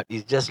 but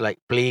it's just like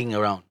playing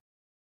around.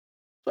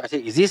 So I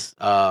said, is this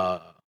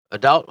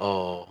adult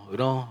or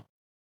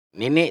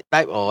nenek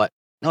type or what?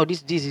 No,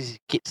 this is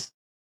kids.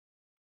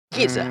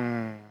 Kids ah.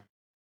 Mm.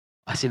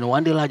 I said, no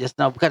wonder lah just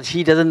now, because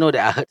he doesn't know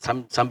that I heard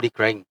somebody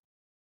crying.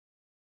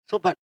 So,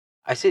 but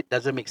I said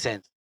doesn't make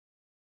sense.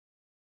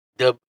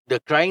 The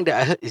crying that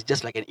I heard is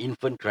just like an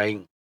infant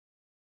crying.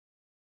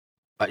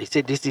 But he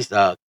said this is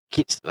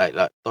kids like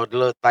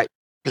toddler type.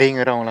 Playing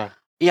around lah.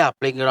 Yeah,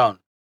 playing around.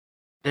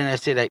 Then I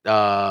said like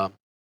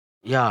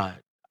yeah,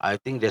 I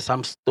think there's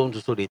some stones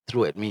also they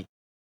threw at me.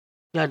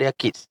 Yeah, they are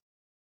kids.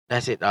 Then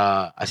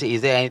I said,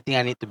 is there anything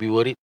I need to be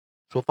worried?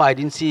 So far I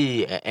didn't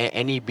see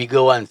any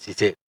bigger ones, he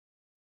said.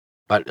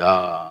 But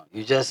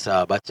you just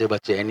baca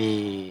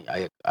any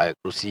ayat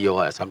kursi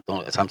or some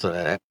sort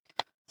like that.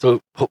 So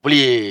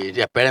hopefully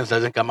their parents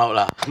doesn't come out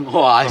lah.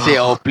 Oh, I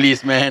say, oh please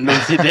man, don't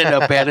see that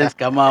the parents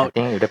come I out.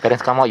 think if the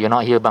parents come out, you're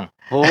not here, bang.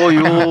 Oh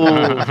you.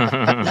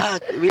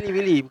 Yeah,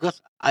 really, because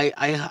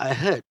I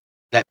heard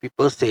that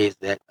people says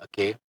that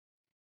okay,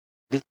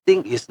 this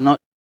thing is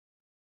not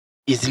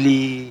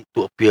easily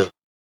to appear.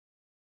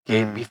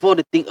 Okay, before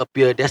the thing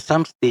appear, there's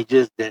some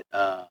stages that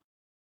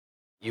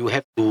you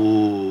have to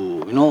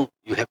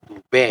you have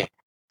to bear.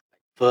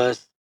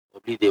 First,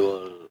 probably they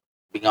will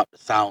bring out the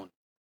sound.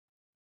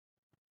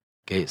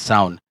 Okay,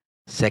 sound.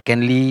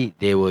 Secondly,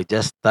 they will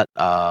just start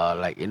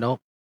like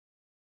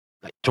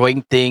like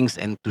throwing things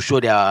and to show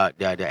their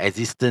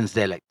existence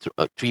there, like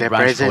tree Their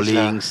branch presence lah.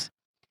 fallings.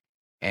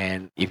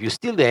 And if you're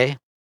still there,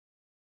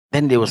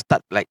 then they will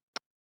start like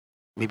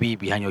maybe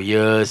behind your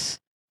ears,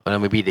 or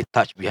maybe they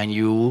touch behind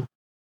you.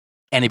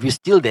 And if you're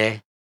still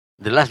there,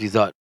 the last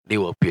resort, they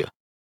will appear.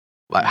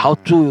 But how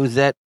true is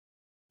that?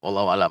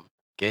 Allahu alam.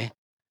 Okay,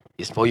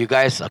 it's for you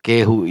guys.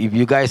 Okay, who if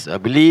you guys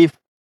believe,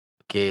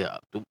 okay,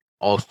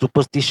 or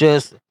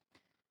superstitious,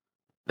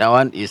 that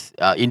one is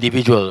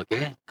individual.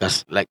 Okay,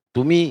 because like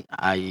to me,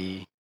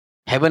 I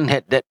haven't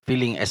had that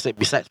feeling except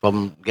besides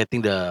from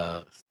getting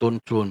the stone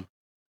thrown.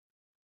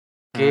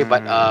 Okay,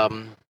 but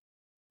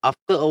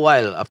after a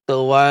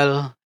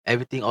while,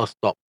 everything all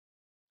stopped.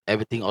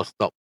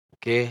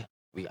 Okay,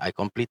 I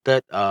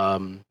completed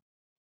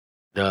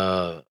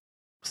the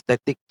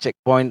static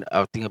checkpoint.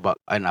 I think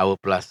about an hour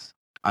plus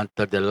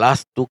until the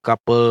last two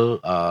couple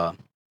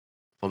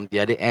from the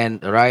other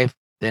end arrived.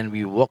 Then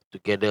we walked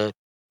together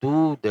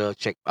to the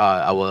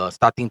our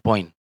starting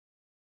point.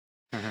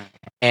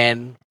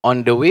 And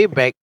on the way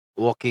back,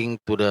 walking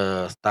to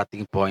the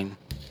starting point,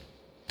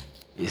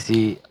 you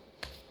see,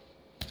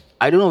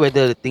 I don't know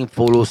whether the thing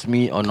follows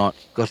me or not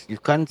because you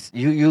can't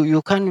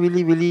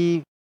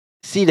really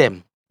see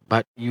them,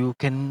 but you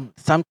can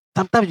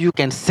sometimes you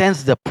can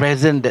sense the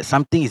presence that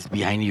something is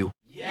behind you.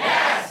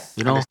 Yes.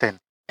 You know,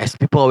 Understand. as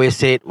people always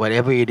say,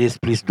 whatever it is,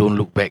 please don't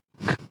look back.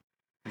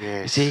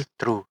 Yes. see?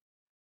 True.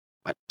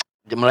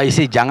 The Melayu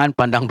say jangan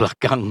pandang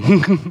belakang.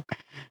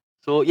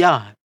 So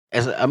yeah,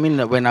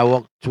 when I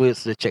walk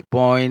towards the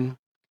checkpoint,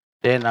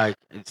 then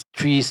it's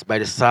trees by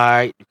the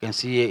side. You can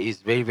see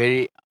it's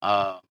very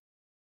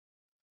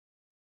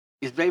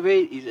it's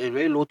a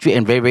very low tree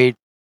and very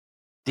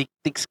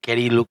thick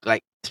scary look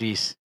like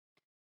trees.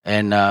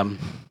 And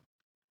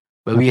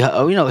but we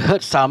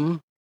heard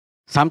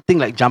something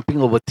like jumping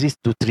over trees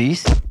to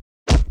trees.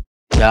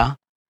 Yeah,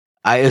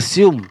 I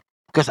assume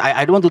because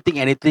I don't want to think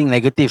anything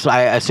negative, so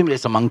I assume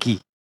it's a monkey.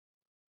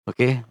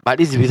 Okay, but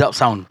this is without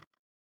sound,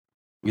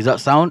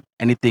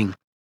 anything.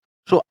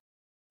 So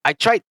I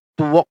tried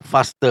to walk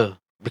faster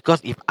because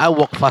if I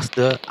walk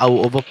faster, I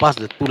will overpass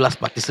the two last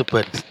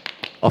participants.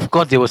 Of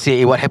course, they will say,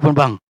 "Hey, what happened,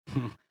 bang?"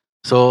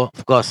 So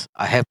of course,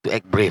 I have to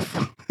act brave.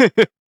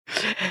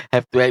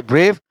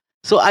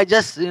 So I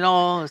just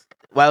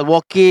while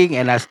walking,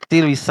 and I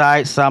still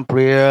recite some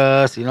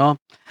prayers,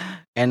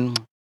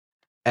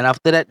 and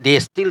after that,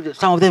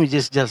 some of them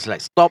just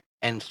like stop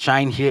and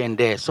shine here and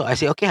there. So I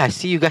say, okay, I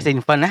see you guys in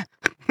fun,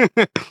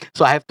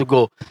 so I have to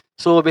go.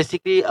 So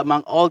basically,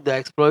 among all the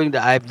exploring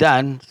that I've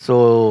done,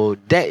 so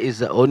that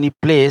is the only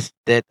place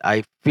that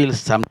I feel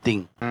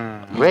something.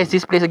 Where is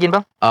this place again,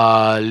 bang?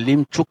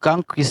 Lim Chu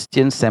Kang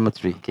Christian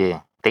Cemetery.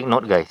 Okay, take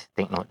note, guys.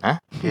 Take note, huh?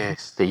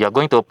 Yes. So you're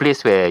going to a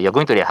place where you're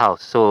going to their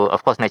house. So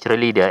of course,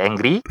 naturally they're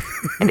angry,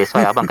 and that's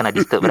why abang kena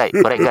disturb, right?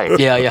 Correct, guys?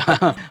 Yeah.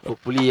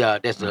 Hopefully,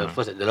 that's the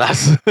first and the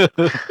last.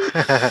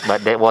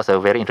 But that was a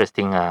very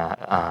interesting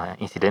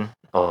incident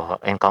or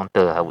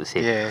encounter, I would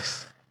say.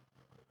 Yes.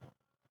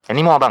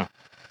 Any more, abang?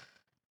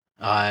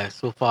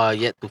 So far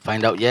yet to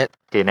find out yet.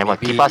 Okay, never.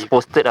 Maybe Keep us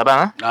posted,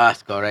 abang.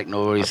 That's correct.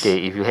 No worries. Okay,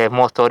 if you have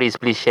more stories,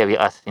 please share with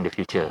us in the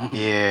future.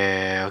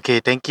 Yeah. Okay.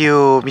 Thank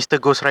you, Mr.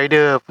 Ghost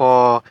Rider,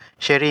 for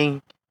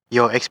sharing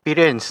your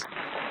experience.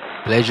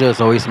 Pleasure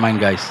is always mine,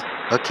 guys.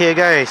 Okay,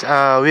 guys.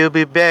 We'll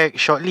be back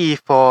shortly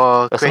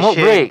for A smoke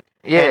question break.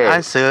 and Yeah.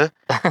 answer.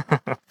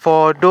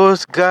 For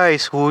those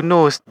guys who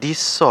knows this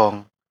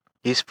song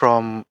is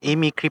from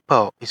Amy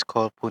Kripau. It's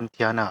called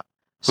Pontianak.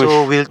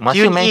 So we'll Must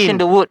you tune mention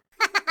in. the word?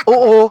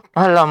 Oh,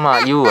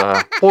 Alamak, you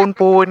ah.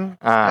 pon.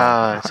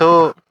 Ah.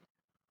 So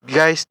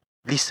guys,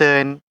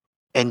 listen,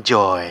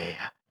 enjoy.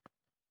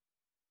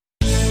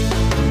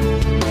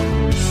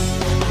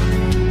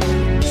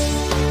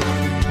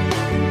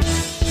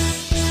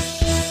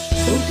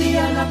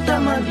 Pontianak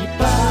taman di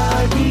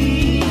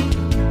pagi,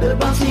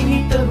 terbang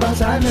sini terbang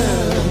sana.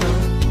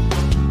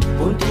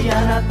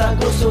 Pontianak tak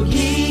gosok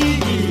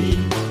gigi,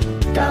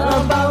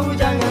 kalau bau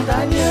jangan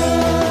tanya.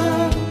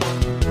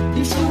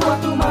 Di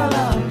suatu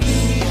malam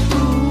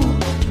itu,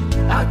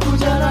 aku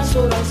jalan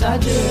seorang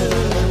saja.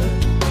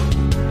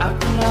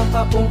 Aku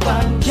nampak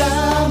umpan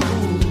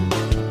jambu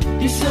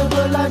di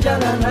sebelah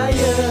jalan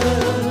raya.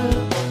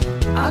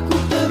 Aku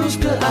terus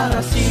ke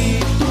arah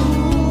situ,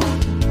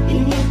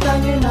 ingin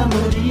tanya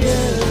nama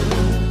dia.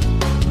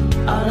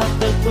 Alat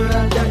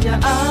terperanjatnya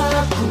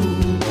aku,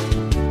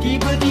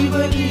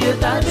 tiba-tiba dia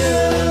tak ada.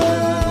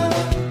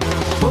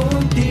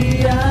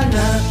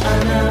 Pontianak,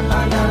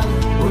 anak-anak,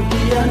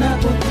 Pontianak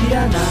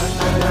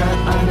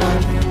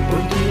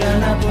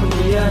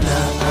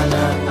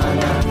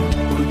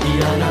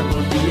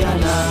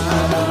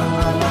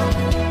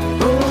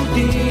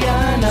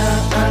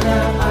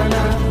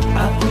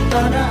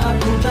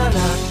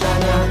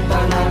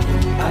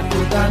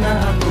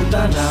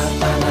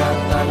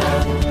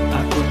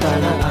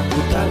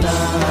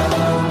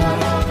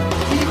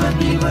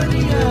Tapi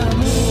dia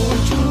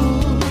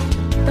muncul,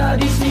 tak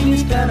di sini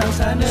sekarang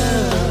sana.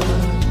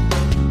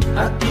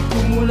 Hatiku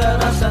mula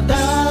rasa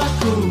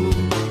takut,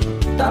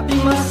 tapi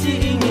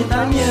masih ingin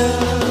tanya.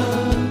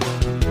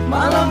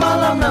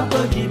 Malam-malam nak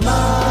pergi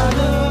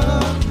mana?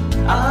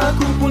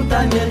 Aku pun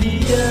tanya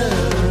dia.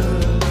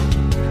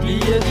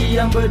 Dia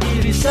diam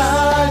berdiri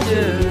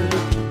saja.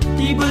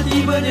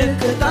 Tiba-tiba dia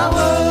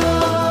ketawa.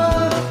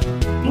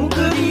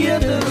 Muka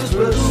dia terus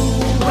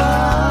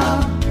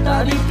berubah.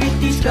 Tadi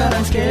pretty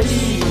sekarang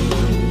scary.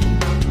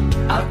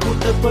 Aku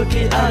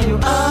terpekik ayo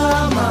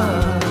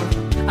amat.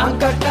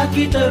 Angkat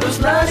kaki terus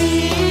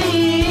lari.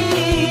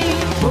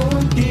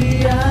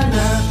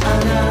 Pontianak,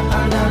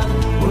 anak-anak.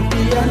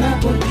 Pontianak,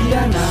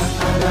 Pontianak,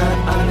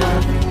 anak-anak.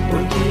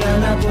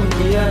 Pontianak,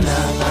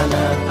 Pontianak,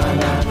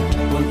 anak-anak.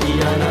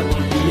 Pontianak,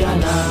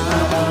 Pontianak,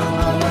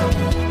 anak-anak.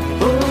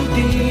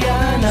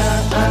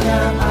 Pontianak,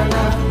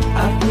 anak-anak.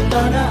 Aku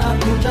tanah, tanah.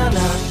 Aku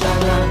tanah,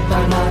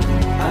 tanah.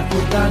 Aku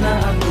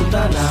tanah.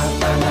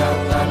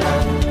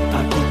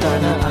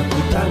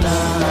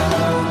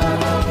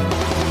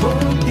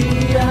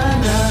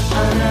 Pontianak,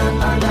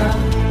 anak-anak.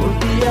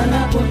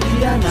 Pontianak,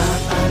 Pontianak,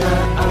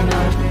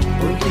 anak-anak.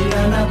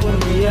 Pontianak,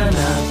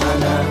 Pontianak,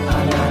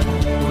 anak-anak.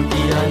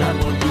 Pontianak,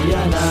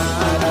 Pontianak,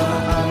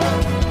 anak-anak.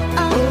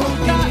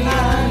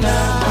 Pontianak,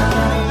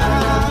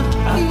 anak-anak.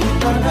 Aku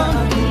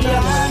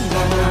tanah,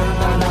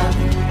 tanah.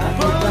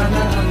 Aku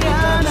tanah,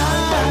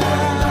 tanah.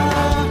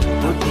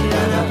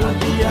 Pontianak,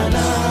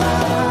 Pontianak.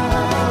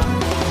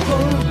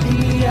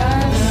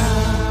 Pontianak.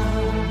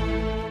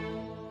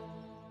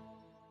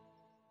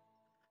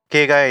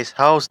 Okay guys,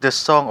 how's the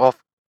song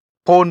of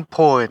Pon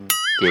Pon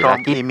Okay,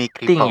 from lucky Amy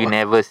thing Kripau? you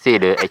never say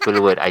the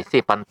actual word. I say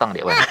pantang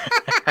that one.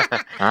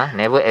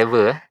 Never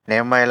ever.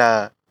 Never mind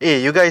lah.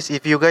 You guys,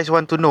 if you guys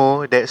want to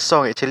know, that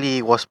song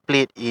actually was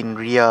played in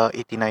Ria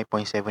 89.7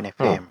 Oh,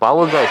 FM.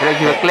 power guys. Let's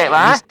give a clap,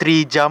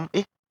 Mystery Jam.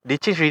 They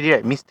changed already,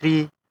 right?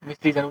 Mystery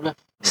Jam 12.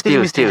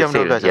 Still Mystery Jam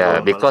 12. Yeah,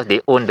 Oh, because they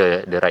own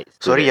the rights.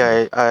 to sorry,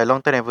 that. I long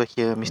time never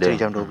hear Mystery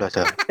The- Jam 12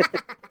 lah.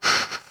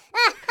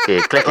 Okay,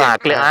 clap lah,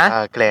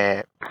 clap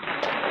Clap.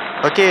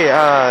 Okay,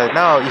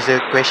 now is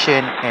a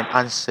question and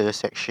answer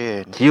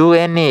section.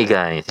 Q&A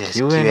guys. Yes,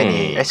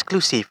 Q&A.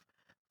 exclusive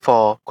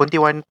for Konti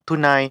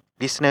 129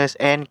 listeners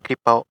and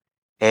Kripau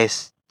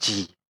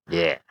SG.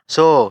 Yeah.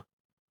 So,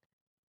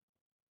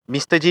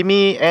 Mr.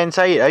 Jimmy and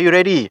Syed, are you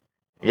ready?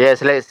 Yes,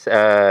 let's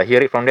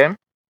hear it from them.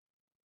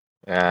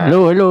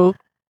 Hello.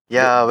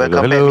 Yeah,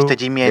 welcome hello. back, Mr.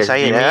 Jimmy and Yes,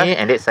 Syed. Jimmy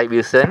and that's Syed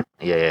Wilson.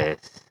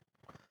 Yes.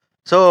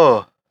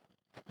 So,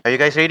 are you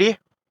guys ready?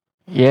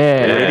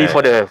 Yeah. Ready for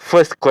the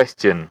first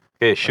question.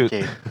 Okay, shoot.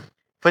 Okay.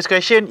 First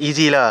question,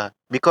 easy lah.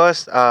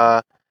 Because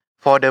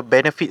for the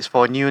benefits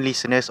for new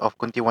listeners of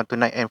Konti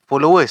 129 and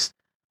followers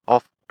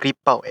of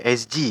Kripau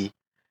SG,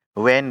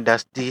 when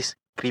does this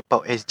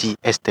Kripau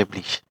SG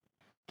establish?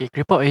 Okay,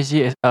 Kripau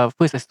SG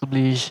first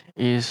established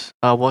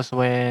was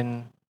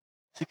when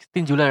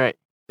 16 July, right?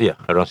 Yeah,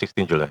 around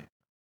 16 July.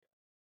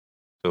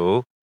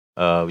 So,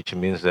 which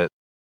means that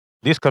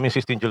this coming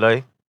 16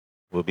 July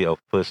will be our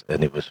first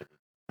anniversary.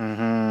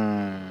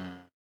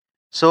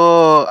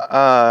 So,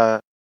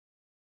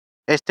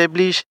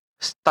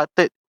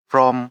 started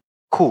from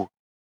who?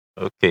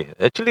 Okay,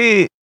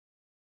 actually,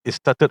 it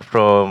started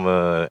from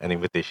an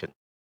invitation.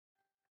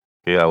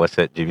 Okay, I was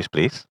at Jimmy's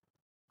place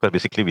because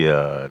basically we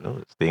are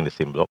staying in the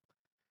same block,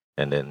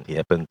 and then he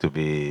happened to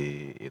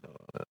be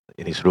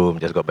in his room,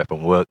 just got back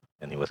from work,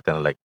 and he was kind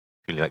of like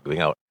feeling like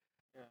going out.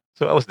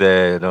 So I was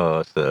there,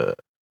 I was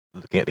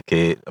looking at the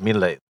kid. I mean,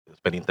 like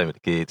spending time with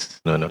the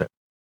kids, that.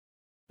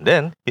 And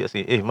then he asked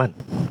me, "Hey man,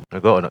 I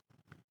go out or not?"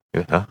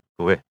 Huh?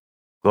 Go where?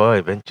 Go out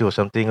adventure or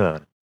something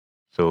lah.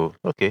 So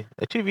okay,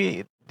 actually we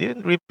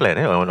didn't really plan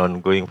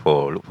on going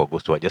look for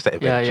ghost tour, just like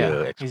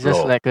adventure, It's explore,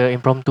 just like an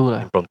impromptu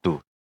lah. impromptu.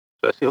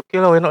 So I said, okay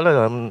lah, why not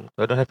lah?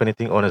 I don't have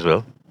anything on as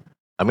well.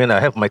 I mean, I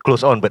have my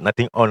clothes on, but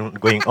nothing on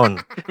going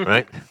on,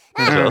 right?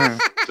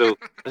 So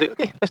I said,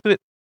 okay, let's do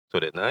it. So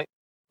that night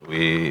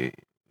we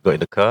got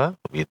in the car,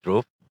 we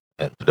drove,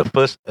 and to the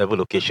first ever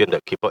location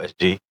that Kripau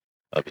SG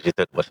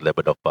visited was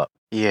Labrador Park.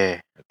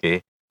 Yeah.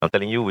 Okay, I'm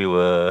telling you, we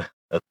were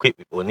equipped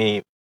with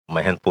only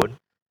my handphone,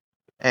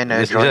 And a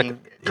Yes, drawing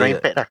yeah.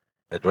 pad lah.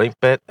 a drawing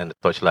pad, and a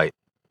torchlight.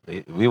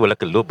 We were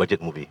like a low budget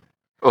movie.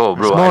 Oh,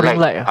 bro, Small I ring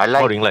light, I Small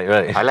like ring light,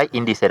 right? I like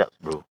indie setups,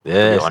 bro. To be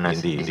Yes,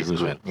 honest, indie this is good,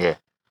 good. man. Yeah.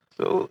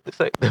 So it's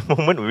like the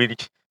moment we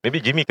reach. Maybe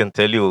Jimmy can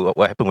tell you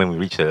what happened when we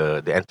reached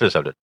the entrance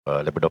of the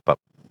Labrador Park.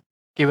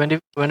 Okay, when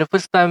the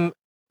first time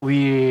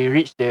we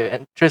reached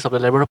the entrance of the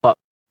Labrador Park,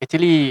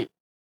 actually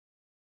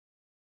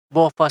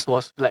both of us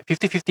was like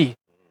 50-50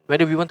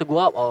 whether we want to go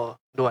up or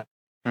don't want.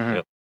 Mhm.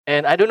 Yep.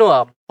 And I don't know,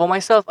 for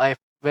myself, I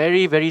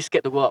very very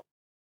scared to go up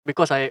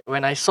because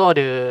when I saw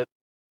the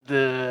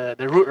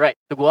route right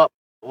to go up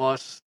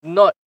was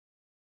not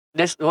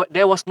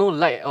there was no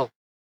light at all.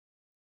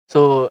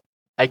 So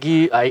I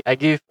give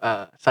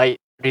Syed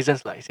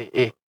reasons like I say,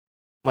 hey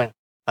man,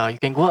 you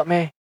can go up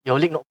meh? Your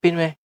leg not pain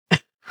meh?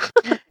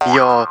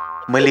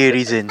 Malay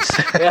reasons.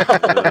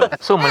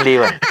 So Malay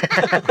one.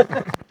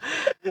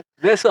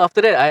 Then so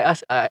after that,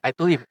 I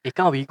told him,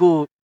 come we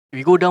go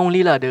down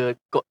only lah.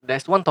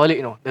 There's one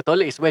toilet, the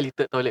toilet is well lit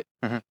toilet.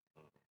 Mhm.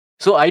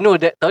 So I know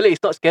that toilet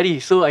is not scary.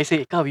 So I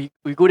say, come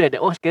we go there.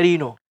 That one scary,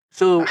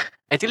 So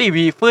actually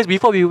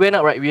before we went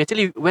up, right, we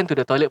actually went to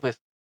the toilet first.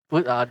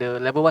 The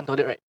level 1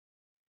 toilet, right.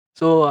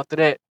 So after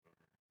that,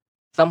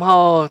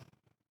 somehow,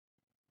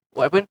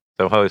 what happened?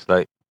 Somehow it's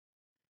like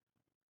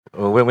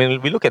when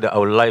we look at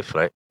our life,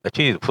 right?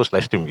 Actually, the first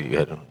live stream we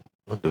had,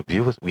 the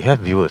viewers, we have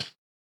viewers.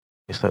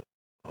 It's like,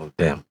 oh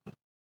damn,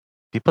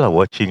 people are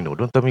watching. No,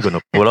 don't tell me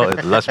gonna pull out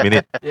at the last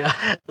minute. Yeah.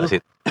 I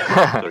said,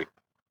 sorry.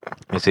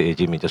 I said, hey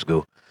Jimmy, just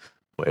go.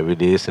 Whatever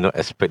it is,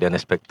 expect the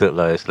unexpected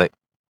lah. It's like,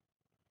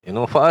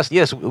 for us,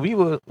 yes, we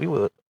were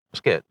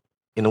scared.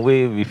 In a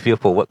way, we fear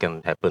for what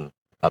can happen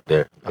up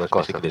there. Because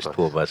basically there's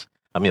two of us.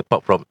 I mean,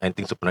 apart from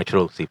anything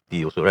supernatural,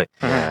 safety also, right?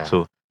 Yeah.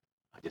 So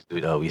I just do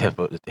it. We have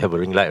a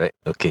ring light, right?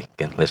 Okay,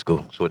 let's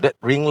go. So that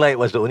ring light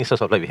was the only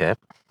source of light we have.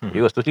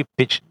 It was totally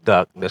pitch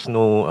dark. There's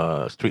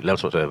no street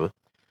lamps whatsoever.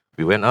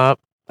 We went up,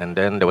 and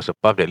then there was a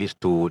path that leads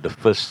to the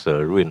first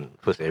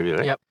first area,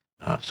 right?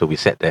 Yep. So we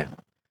sat there.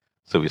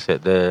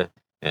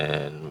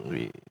 And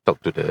we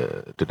talked to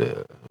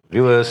the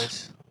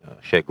viewers,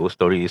 share ghost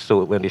stories.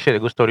 So when they share a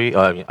ghost story,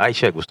 I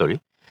share a ghost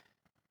story.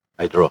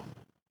 I draw.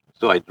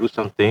 So I drew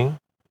something,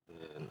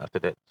 and after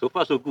that, so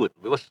far so good.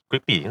 It was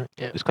creepy.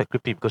 Yeah. It's quite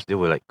creepy because they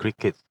were like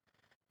crickets,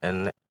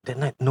 and that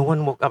night no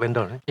one woke up and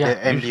down. Right? Yeah.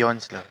 The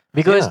ambience lah.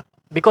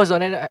 Because on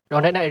that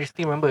night, I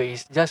still remember,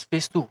 it's just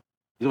phase 2.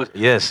 It was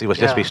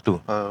just Yeah. phase 2.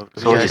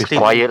 So it's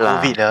still quiet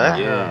lah. COVID lah.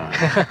 Yeah.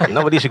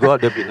 Nowadays you go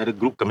out, there'll be another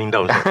group coming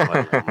down. So,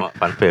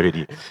 funfair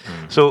already.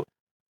 So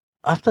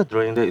after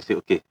drawing that, you say,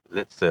 okay,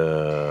 let's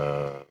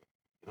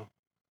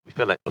we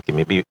felt like, okay,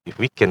 maybe if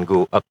we can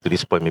go up to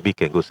this point, maybe we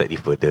can go slightly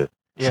further.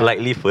 Yeah.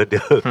 Slightly further.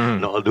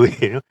 Not all the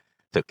way,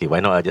 So okay, why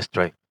not I just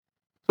try.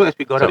 So as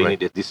we got up,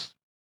 there's this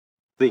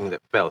thing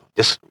that fell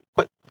just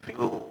quite a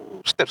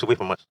few steps away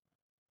from us.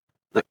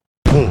 Like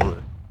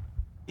boom.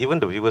 Even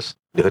the viewers,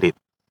 they heard it.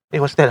 Hey,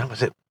 what's that?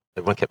 What's that?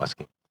 Everyone kept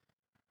asking.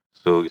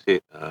 So we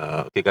said,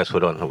 okay guys,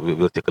 hold on,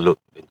 we'll take a look.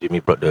 Then Jimmy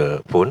brought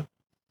the phone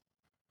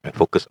and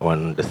focused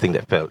on the thing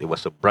that fell. It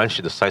was a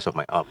branch the size of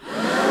my arm.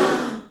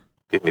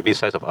 Okay, maybe the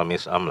size of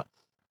Amir's arm lah.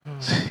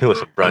 It was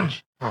a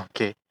branch.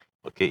 Okay.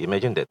 Okay,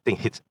 imagine that thing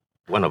hits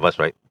one of us,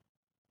 right?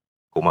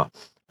 Coma.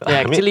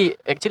 Yeah, I mean,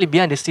 actually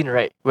behind the scene,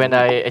 right, when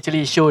I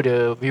actually show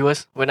the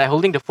viewers, when I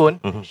holding the phone,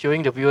 Mhm.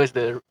 showing the viewers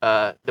the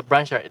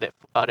branch, right,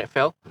 that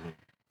fell. Mhm.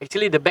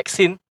 Actually, the back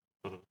scene,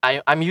 Mhm.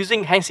 I'm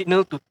using hand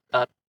signal to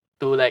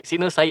like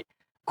signal Syed,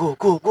 go,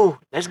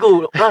 let's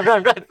go,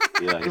 run.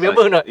 yeah, it's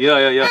Remember or not?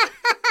 Yeah.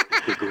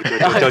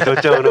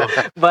 No.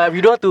 But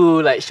we don't want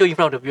to like show in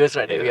front of the viewers,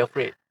 right, that we're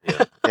afraid.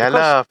 Yeah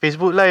lah,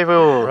 Facebook Live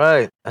bro.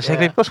 Right.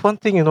 Exactly. Yeah. Because one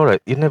thing,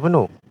 right, you never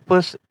know.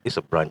 First, it's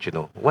a branch,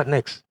 What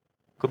next?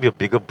 Could be a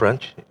bigger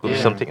branch. It could be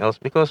Yeah. something else.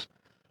 Because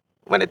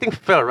when the thing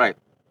fell, right,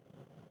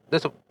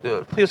 there's a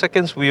few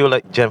seconds we were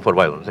like jammed for a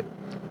while. It's like,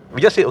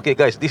 we just said, okay,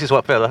 guys, this is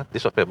what fell.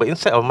 This is what fell. But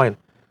inside our mind,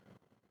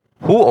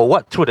 who or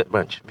what threw that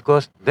branch?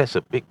 Because that's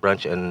a big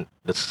branch and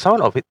the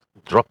sound of it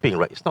dropping,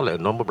 right? It's not like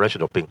a normal branch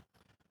dropping.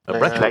 A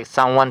branch Like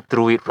someone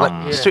threw it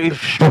from like straight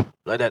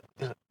like that.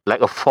 like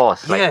a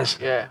force. Like, Yes.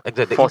 Yeah.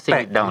 Exactly. Forcing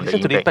Impact. it down, You the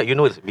listen to the impact.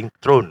 impact, it's being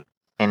thrown.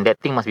 And that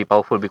thing must be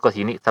powerful because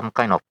you need some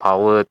kind of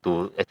power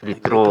to actually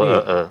throw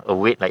Exactly. a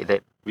weight like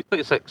that. We thought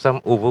it's like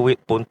some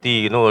overweight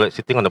ponty, like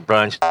sitting on the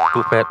branch,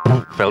 too fat,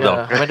 fell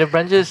down. When the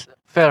branches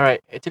fell,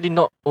 right, actually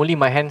not only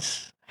my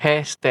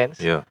hair stands,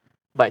 Yeah.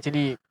 but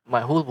actually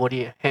my whole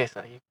body hairs.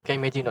 You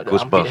can imagine, not the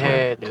Goosebumps, armpit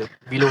hair, the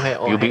below hair,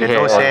 all Pubic hair. hair,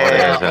 nose all hair.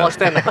 that. Yeah. All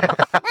stand.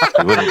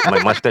 Even my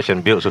mustache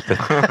and beard also.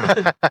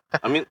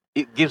 I mean,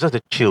 it gives us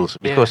the chills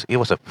because it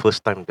was the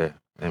first time there,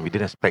 and we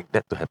didn't expect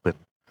that to happen.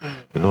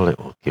 Like,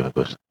 okay, my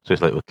gosh. So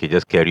it's like, okay,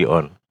 just carry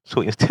on.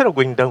 So instead of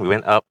going down, we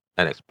went up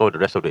and explored the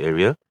rest of the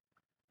area,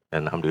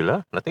 and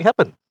alhamdulillah, nothing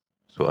happened.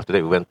 So after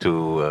that, we went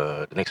to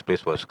the next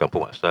place was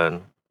Kampung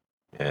Aksan,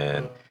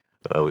 and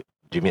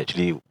Jimmy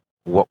actually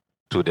walked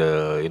to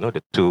the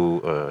the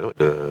two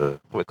the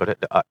what we call it,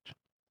 the arch.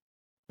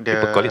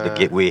 People call it the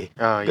gateway,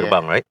 Oh, yeah.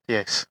 gerbang, right?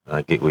 Yes.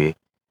 Gateway.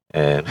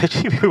 And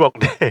actually we walked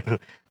there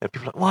and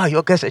people like, wow,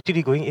 you guys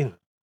actually going in.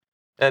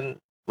 And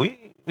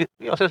we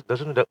ourselves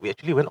doesn't know that we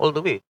actually went all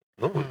the way.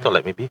 No, we thought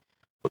like maybe,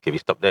 okay, we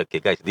stopped there. Okay,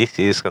 guys, this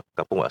is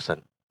Kampung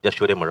Waksan. Just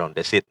show them around.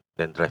 That's it.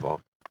 Then drive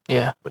off.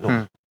 Yeah. But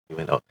no, we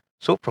went out.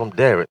 So from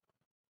there,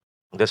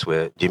 that's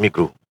where Jimmy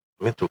grew.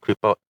 Went to creep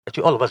out.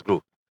 Actually, all of us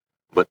grew.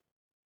 But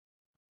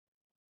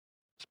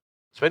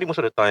spending most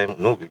of the time,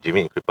 with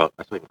Jimmy in creep out,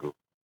 I saw him grow.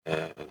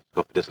 And his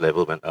confidence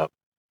level went up.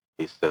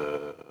 His,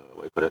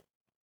 what you call it?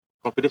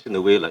 Confidence in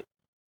a way like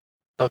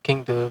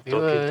Talking to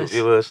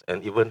viewers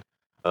and even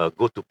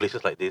go to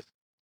places like this.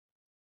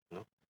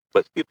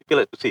 But still people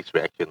like to see his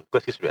reaction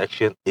because his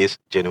reaction is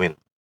genuine.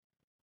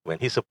 When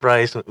he's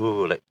surprised,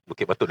 like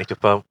Bukit Batok Nature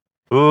Farm,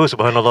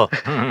 subhanallah.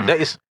 That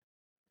is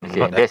Okay,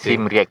 not that's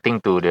acting. him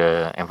reacting to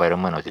the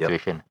environment or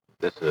situation.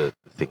 That's the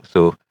thing.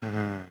 So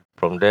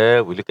from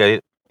there, we look at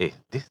it. hey,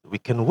 this we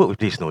can work with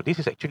this. No, this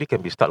is actually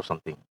can be start of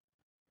something.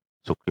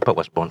 So Creep Out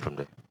was born from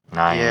there.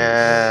 Nice.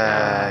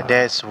 Yeah,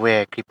 that's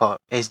where Creep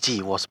Out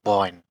SG was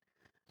born.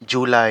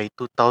 July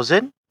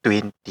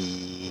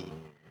 2020.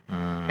 Kan?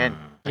 Mm.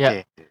 Yeah.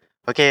 Okay.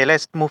 Okay,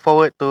 let's move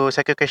forward to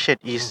second question.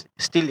 Is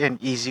still an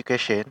easy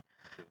question.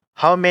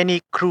 How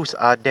many crews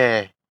are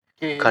there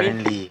Okay,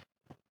 currently?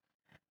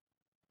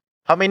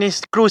 How many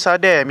crews are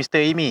there, Mr.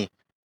 Amy?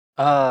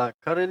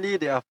 currently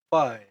there are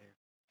 5.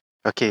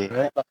 Okay.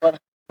 Right?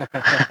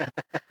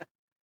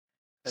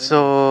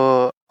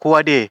 So, who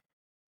are they?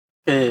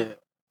 Okay,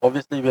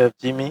 obviously we have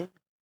Jimmy,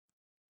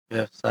 we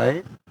have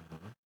Sai,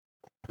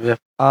 we have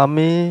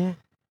Ami,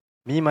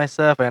 me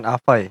myself and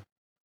Afai.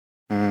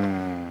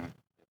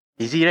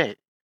 Easy, right?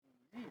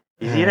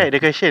 Easy, Yeah. right,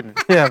 the question?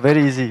 Yeah,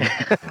 very easy.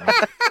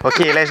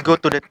 Okay, let's go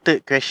to the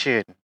third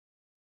question.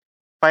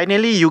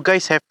 Finally, you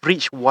guys have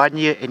reached 1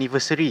 year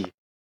anniversary.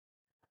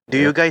 Do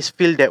you guys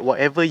feel that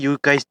whatever you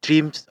guys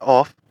dreamed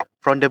of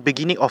from the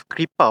beginning of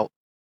Creep Out,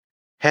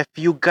 have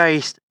you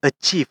guys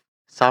achieved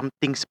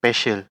something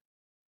special?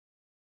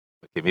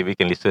 Okay, maybe we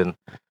can listen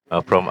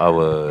from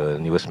our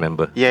newest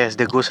member. Yes,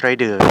 the Ghost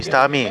Rider,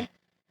 Mr. Amir.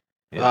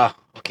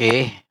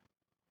 Okay.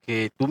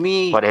 Okay, to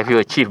me, What have you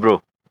achieved,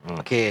 bro?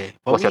 okay,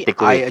 for What's your me,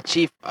 takeaway? I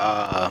achieve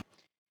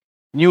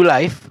new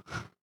life.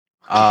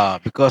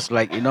 Because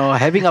like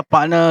having a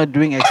partner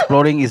doing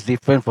exploring is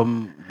different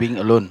from being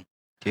alone.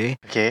 Okay,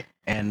 Okay.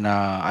 and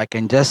I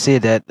can just say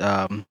that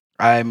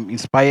I'm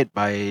inspired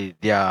by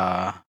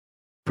their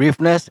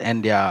braveness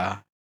and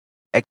their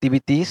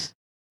activities.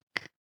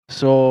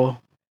 So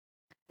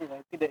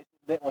no,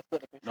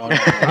 no, no.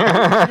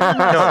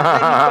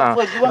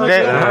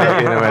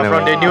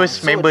 From the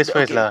newest members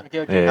first lah.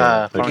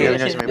 Yeah. From Okay, the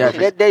newest yeah, members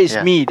first. that is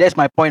Yeah. me. That's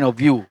my point of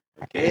view.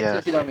 Okay. Yeah.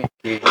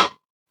 Okay.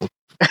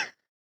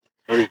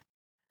 Sorry.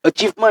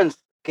 Achievements.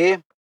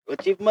 Okay.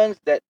 Achievements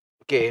that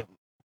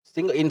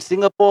in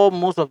Singapore,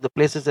 most of the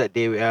places that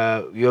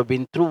we have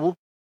been through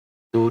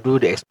to do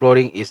the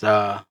exploring is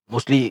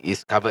mostly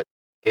is covered.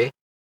 Okay.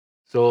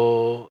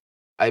 So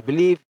I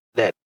believe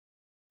that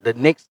the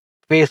next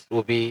phase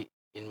will be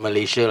in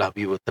Malaysia lah.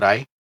 We will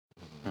try.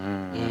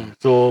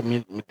 So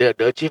the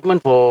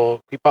achievement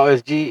for Creep Out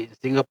SG in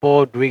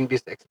Singapore doing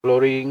this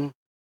exploring,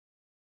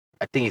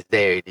 I think it's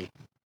there already.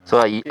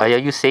 So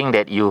are you saying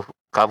that you've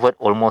covered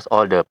almost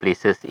all the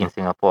places in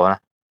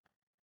Singapore?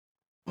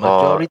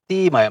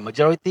 My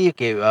majority.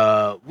 Okay,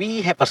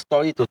 we have a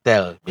story to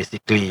tell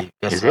basically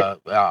because Is it?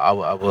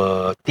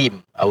 our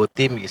team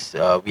is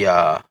we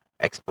are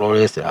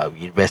explorers,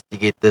 we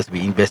investigators,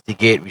 we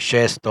investigate, we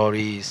share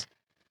stories.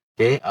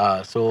 Okay,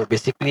 so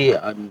basically,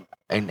 and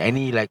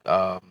any like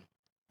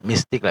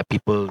mistake like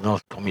people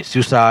commit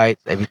suicide,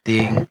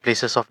 everything,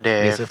 Places of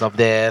death. places of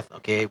death.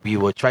 Okay, we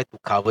will try to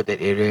cover that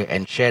area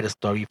and share the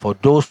story for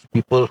those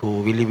people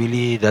who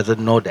really doesn't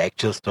know the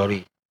actual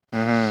story.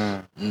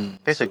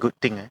 That's a good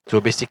thing. So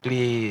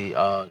basically,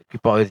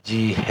 Creep Out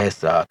SG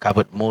has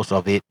covered most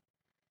of it.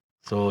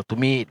 So to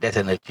me, that's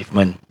an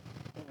achievement.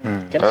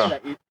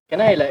 Can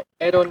I like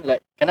add on,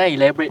 like, can I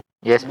elaborate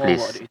Yes, more about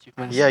please. the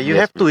achievements? Yeah, you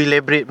Yes, have to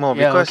elaborate more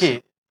Yeah, because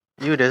okay.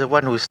 you the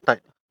one who start.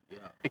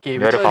 Okay,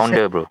 You're the because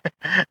founder, bro.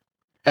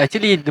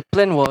 actually the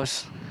plan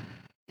was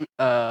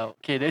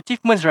okay, the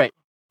achievements, right?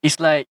 It's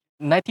like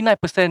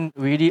 99%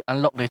 we already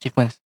unlock the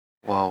achievements.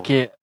 Wow.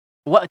 Okay,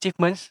 what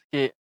achievements?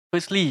 Okay,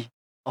 firstly,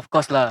 of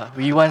course lah,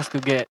 we want to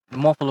get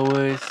more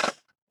followers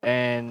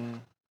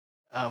and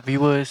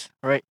viewers,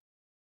 right?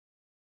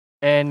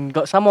 And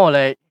got some more,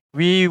 like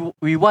we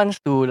want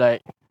to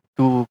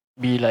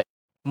be like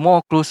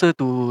more closer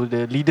to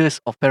the leaders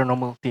of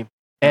paranormal team,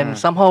 and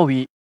somehow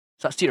we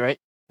succeed,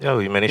 right? Yeah,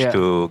 we managed Yeah.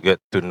 to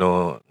get to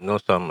know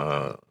some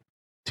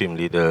team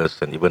leaders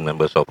and even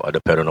members of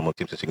other paranormal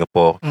teams in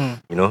Singapore.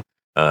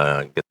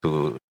 Get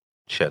to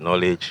share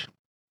knowledge,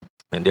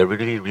 and they're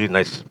really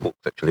nice folks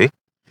actually,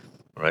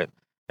 right?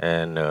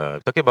 And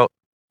talking about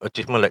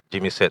achievement, like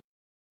Jimmy said,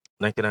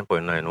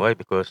 99.9. Why?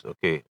 Because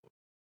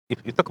if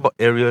you talk about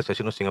areas, as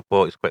you know,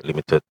 Singapore is quite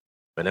limited.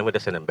 Whenever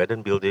there's an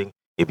abandoned building,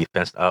 it'll be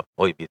fenced up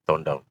or it'll be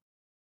torn down.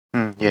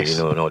 Yes.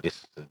 You know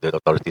this, the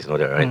authorities know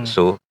that, right? Mm.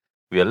 So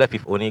we are left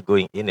with only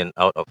going in and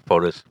out of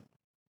forest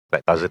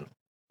like Tarzan.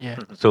 Yeah.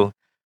 So,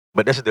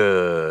 but that's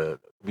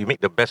we make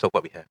the best of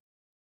what we have,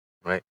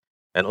 right?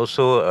 And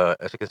also,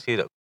 as you can see,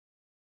 our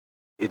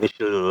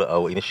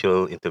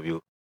initial interview,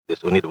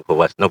 there's only the both of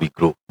us. Now we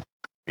grow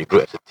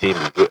as a team,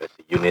 we grow as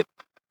a unit,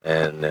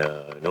 and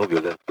we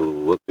learn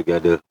to work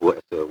together, work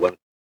as a one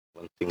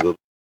single,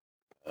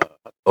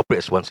 operate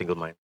as one single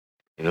mind,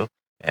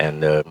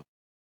 and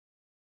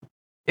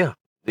yeah,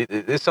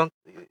 there's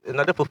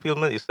another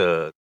fulfillment is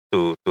to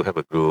have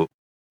a group.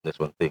 That's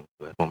one thing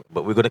to have more,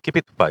 but we're gonna keep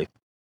it to 5,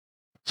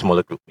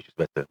 smaller group, which is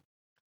better.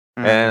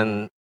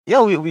 And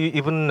yeah, we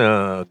even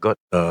got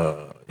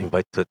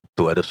invited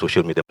to other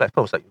social media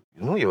platforms like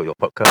your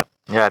podcast.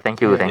 Yeah,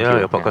 thank you.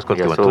 Your podcast called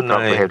We are Tuan so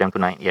proud to Tunai. have them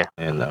tonight. Yeah.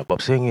 And Bob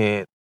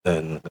Singit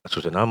and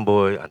Susan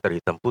Amboy, Antara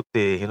Hitam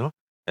Putih,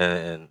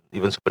 and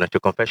even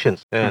Supernatural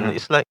Confessions. And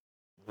it's like,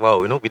 wow,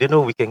 we didn't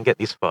know we can get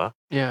this far.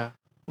 Yeah.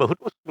 But who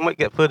knows? We might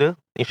get further,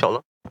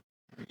 inshallah.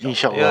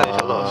 Inshallah. Yeah,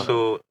 inshallah.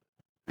 So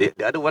the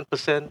other 1%,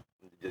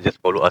 just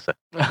follow us.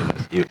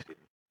 You,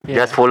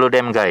 Just follow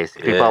them, guys.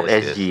 Creepout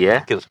yes, SG,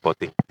 yeah. Keep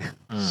supporting.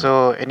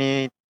 So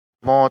any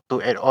more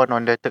to add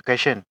on the third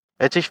question?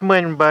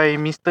 Achievement by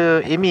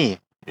Mr. Amy.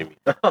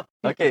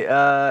 Okay,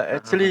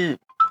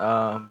 actually,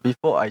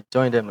 before I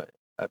joined them,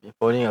 I've been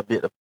following a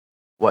bit of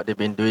what they've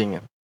been doing,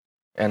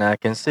 and I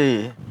can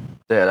say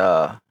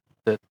that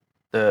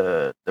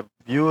the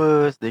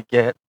viewers they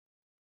get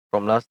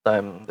from last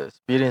time, the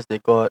experience they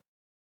got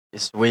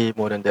is way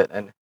more than that.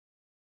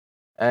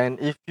 And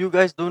if you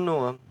guys don't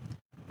know,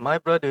 my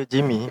brother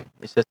Jimmy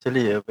is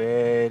actually a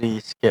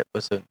very scared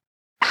person.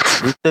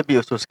 Little bit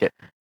also scared.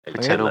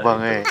 Pecah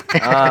lubang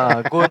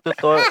Go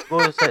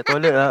inside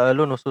toilet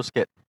alone also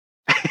scared.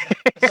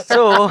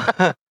 So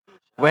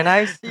when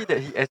I see that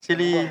he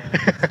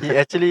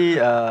actually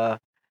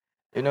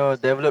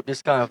develop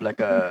this kind of like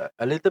a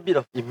little bit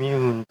of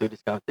immune to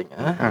this kind of thing,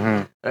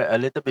 right, a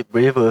little bit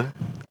braver,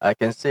 I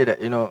can say that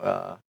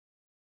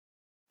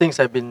things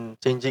have been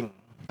changing,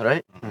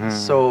 right?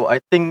 So I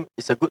think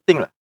it's a good thing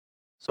lah.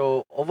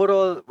 So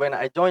overall, when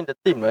I joined the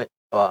team, right,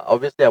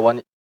 obviously I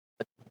wanted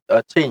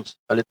a change,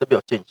 a little bit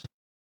of change,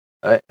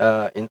 right?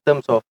 In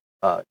terms of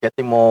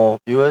getting more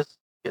viewers,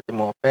 getting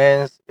more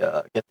fans,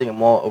 getting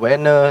more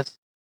awareness.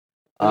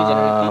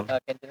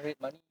 Can generate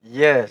money.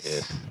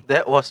 Yes,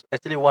 that was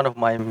actually one of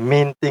my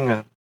main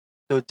thing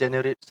to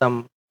generate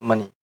some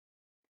money.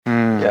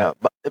 Yeah,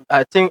 but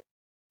I think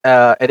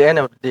at the end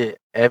of the day,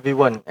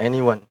 anyone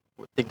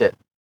would think that,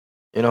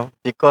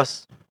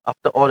 because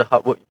after all the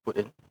hard work you put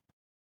in,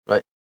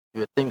 right, you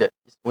would think that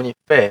it's only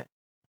fair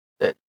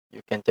that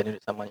you can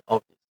generate some money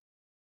out of it.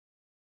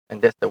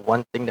 And that's the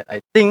one thing that I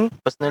think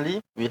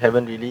personally we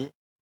haven't really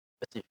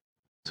achieved.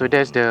 So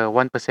that's the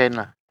 1%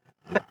 lah.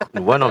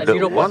 One of the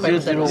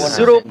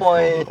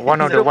 0.1%. One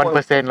of the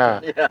 1%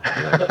 lah.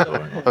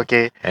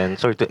 Okay. And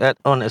sorry to add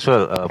on as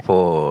well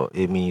for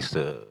Amy's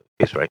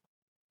case, right?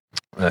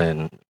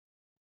 And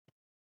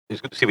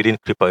it's good to see within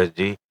Creepout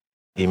SG,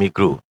 Amy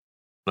grew.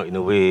 No, in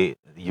a way,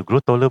 you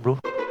grew taller, bro.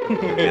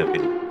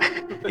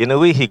 In a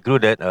way, he grew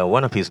that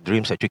one of his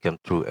dreams actually came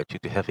true, actually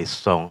to have his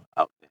song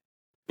out there,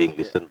 being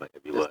listened by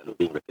everyone,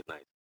 being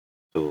recognized.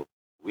 So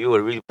we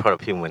were really proud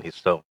of him when his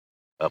song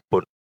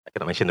put. I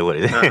cannot mention the word.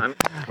 Is it?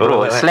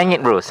 Bro, slang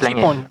it, bro. Slang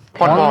it.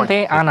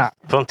 Ponte Anak.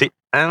 Ponte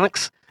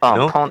Alex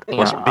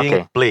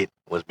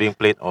was being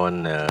played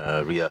on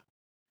RIA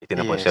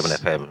 89.7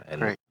 FM,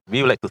 and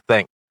we would like to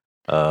thank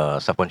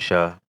Safwan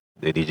Shah,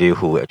 the DJ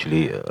who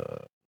actually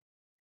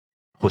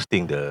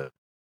hosting the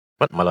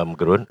Malam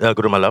Gurun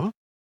Malam,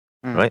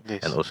 right?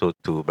 Yes. And also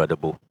to Brother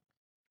Bo,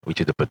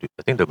 which is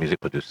the music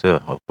producer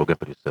or program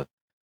producer,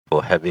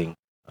 for having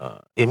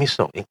Amy's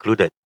song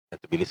included and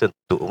to be listened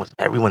to almost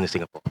everyone in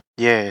Singapore.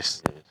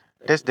 Yes.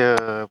 That's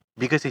the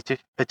biggest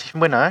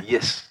achievement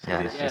Yes.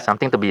 Yeah, it's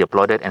something to be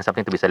applauded and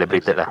something to be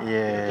celebrated lah.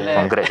 Yeah.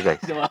 Congrats,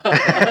 guys.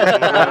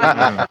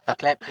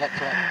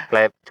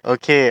 Clap.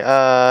 Okay,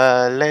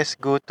 let's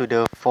go to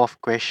the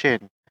fourth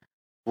question.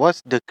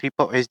 What's the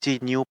Creepout SG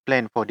new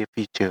plan for the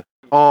future?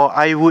 Or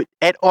I would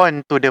add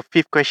on to the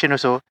fifth question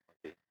also.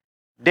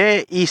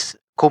 There is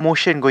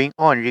commotion going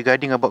on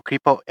regarding about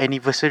Creepout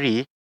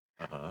anniversary.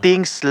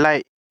 Things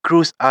like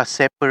crews are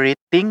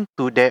separating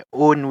to their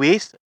own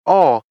ways,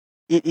 or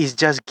it is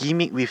just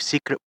gimmick with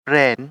secret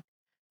plan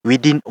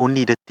within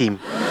only the team.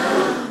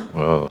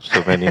 Wow,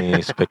 so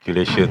many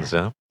speculations,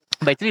 huh?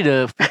 But actually,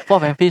 the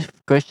fourth and fifth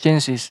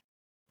questions is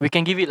we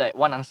can give it like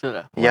one answer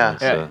lah.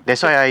 Yeah,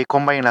 that's why I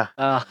combine lah.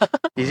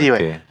 Easy,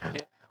 right?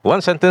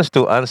 One sentence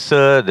to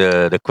answer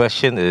the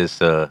question is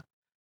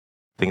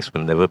things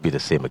will never be the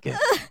same again.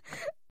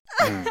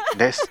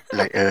 That's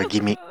like a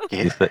gimmick.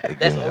 Okay. It's like a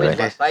gimmick,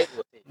 right?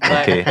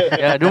 Okay.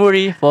 Yeah, don't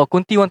worry. For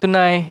Kunti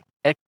 129,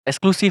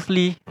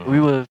 exclusively, we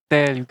will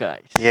tell you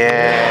guys.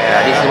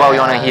 Yeah, this is what we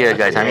want to hear,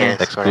 guys. I mean,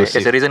 Exclusive.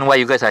 there's a reason why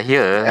you guys are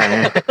here. I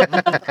mean,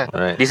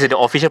 Right. this is the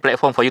official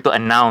platform for you to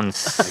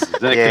announce.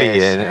 Exactly,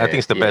 and I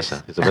think it's the best.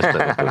 Yes. It's the best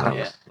time to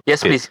announce.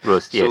 Yes, please,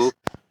 bros. Yes. So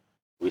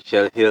we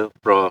shall hear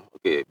from.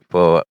 Okay,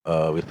 before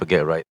we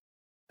forget, right?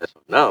 As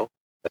of now,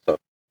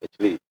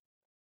 actually,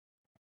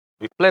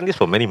 we planned this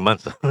for many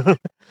months.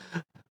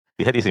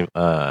 We had this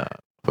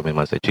for many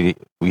months. Actually,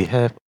 we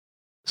have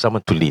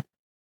someone to lead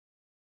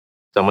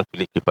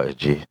Creepout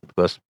SG,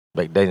 because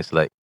back then it's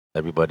like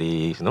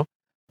everybody,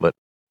 but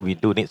we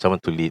do need someone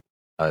to lead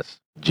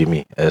us,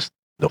 Jimmy, as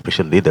the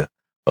official leader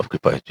of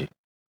Creepout SG.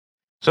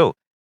 So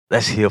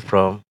let's hear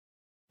from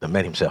the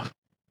man himself.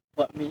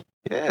 What, me?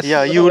 Yes.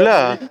 Yeah, you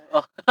lah.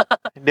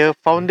 The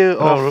founder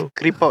of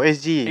Creepout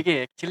SG.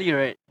 Okay, actually,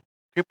 right,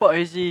 Creepout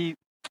SG,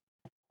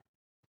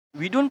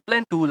 we don't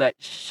plan to like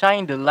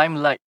shine the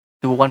limelight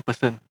to one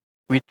person.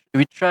 We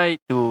try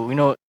to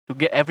to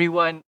get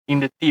everyone in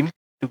the team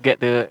to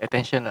get the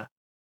attention lah.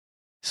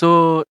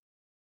 So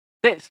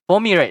that's for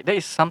me, right? That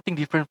is something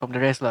different from the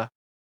rest lah.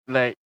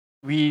 Like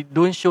we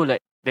don't show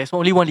like there's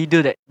only one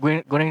leader that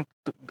gonna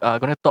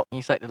talk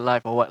inside the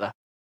live or what lah.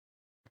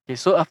 Okay,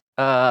 so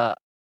after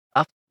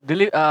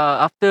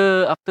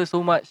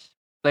so much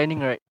planning,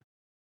 right?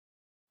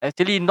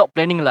 Actually, not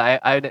planning lah.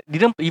 I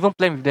didn't even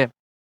plan with them.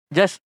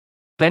 Just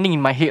planning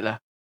in my head lah.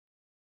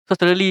 So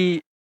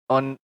suddenly,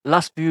 on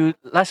last few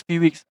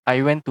weeks,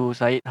 I went to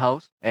Syed's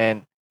house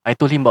and I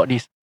told him about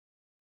this.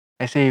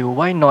 I say,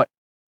 why not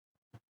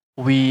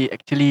we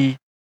actually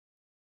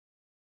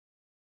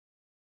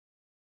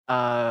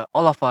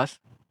all of us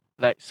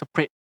like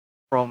separate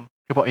from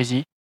K-pop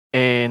AG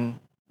and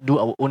do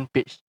our own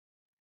page,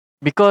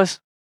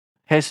 because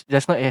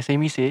just not as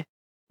Amy say,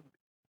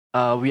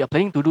 we are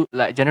planning to do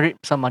like generate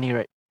some money,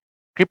 right?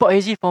 K-pop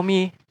AG for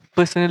me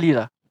personally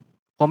lah,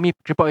 for me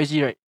K-pop AG,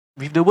 right,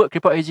 with the word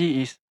K-pop AG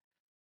is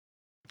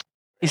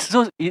it's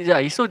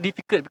so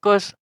difficult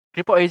because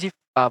K-pop AG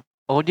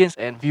audience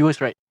and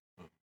viewers, right,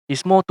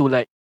 is more to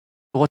like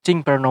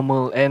watching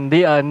paranormal and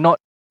they are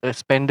not a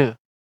spender.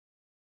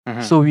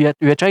 So we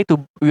are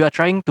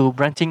trying to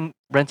branching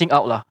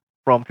out lah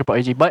from K-pop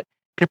AG, but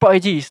K-pop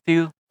AG is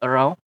still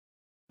around,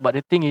 but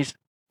the thing is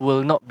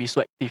will not be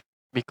so active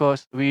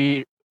because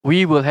we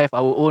will have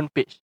our own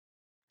page.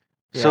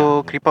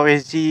 So K-pop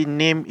SG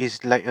name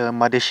is like a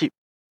mothership.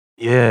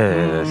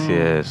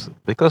 Yes.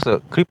 Because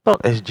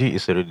Creepout SG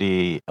is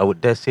already, I would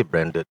dare say,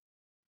 branded,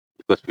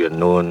 because we are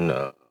known,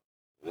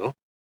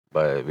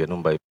 by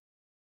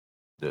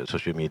the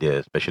social media,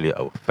 especially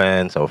our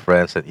fans, our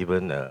friends, and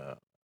even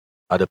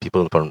other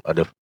people from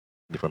other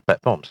different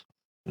platforms.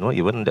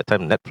 Even that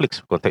time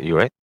Netflix contact you,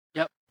 right?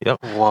 Yep.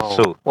 Wow.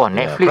 So Wow,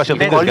 yeah, Netflix, Crush of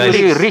you Fingers,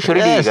 already guys. rich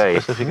already, Yes, guys.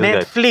 Crush of Fingers,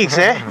 guys. Netflix,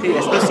 eh?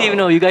 Exclusive,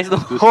 you guys know.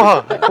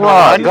 Wah,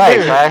 Wow,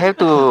 guys, I have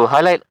to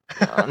highlight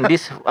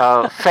this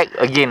fact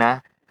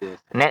again. Yes.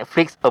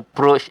 Netflix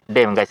approached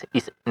them, guys.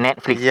 It's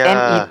Netflix.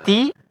 Yeah.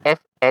 Netflix.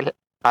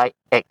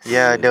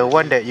 Yeah, the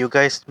one that you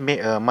guys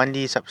make a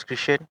monthly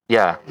subscription.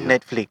 Yeah.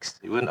 Netflix.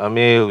 Even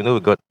Amir, we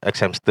got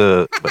X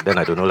Hamster, but then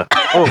I don't know lah.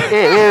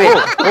 Wait.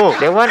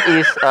 That one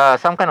is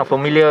some kind of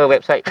familiar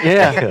website.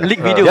 Yeah,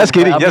 leak video. Just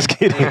kidding.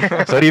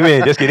 Sorry,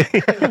 man. Just kidding.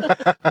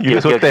 You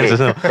look so tense.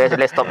 Also.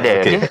 Let's stop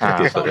there. Okay,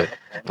 stop that.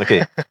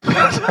 Okay.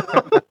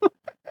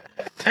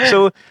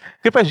 So,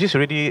 K-pop is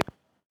already,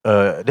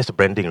 there's a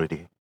branding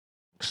already.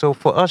 So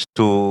for us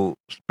to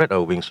spread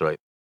our wings, right,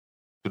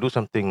 to do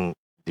something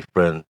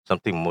different,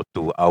 something more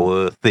to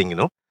our thing,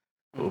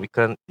 we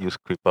can't use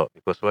creep out,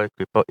 because why?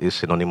 Creep out is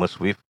synonymous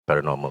with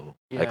paranormal,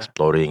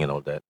 exploring and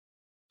all that.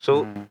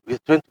 So we're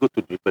trying to go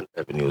to different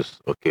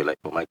avenues. Okay, like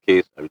for my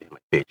case, I already have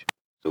my page,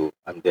 so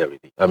I'm there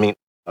already. I mean,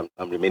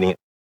 I'm remaining,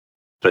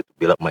 try to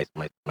build up my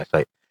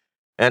site.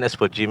 And as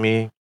for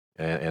Jimmy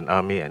and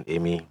Ami and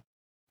Amy,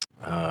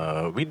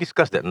 we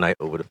discussed that night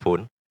over the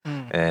phone.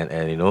 And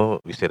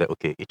we said that,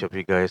 okay, each of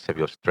you guys have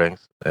your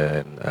strengths,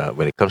 and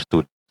when it comes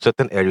to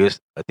certain areas,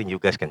 I think you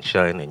guys can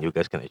shine and you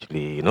guys can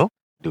actually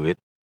do it.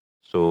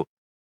 So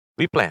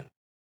we plan,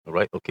 all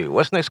right? Okay,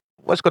 what's next?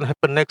 What's going to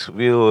happen next?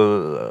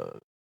 We'll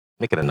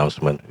make an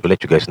announcement. We'll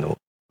let you guys know,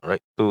 all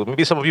right? So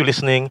maybe some of you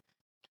listening,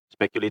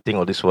 speculating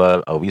all this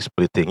while, are we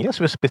splitting? Yes,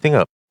 we're splitting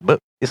up, but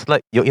it's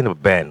like you're in a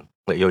band,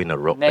 like you're in a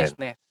rock band.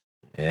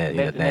 Yeah, in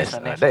a nest.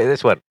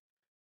 That's one.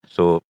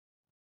 So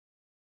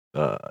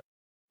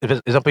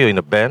if example, you're in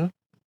a band,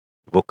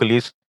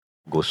 vocalist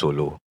go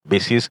solo,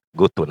 bassist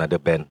go to another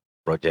band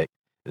project,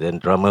 then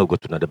drummer go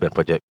to another band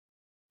project,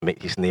 make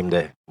his name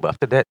there. But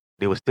after that,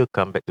 they will still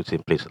come back to the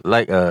same place.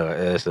 Like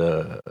as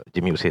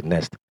Jimmy would say,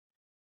 nest.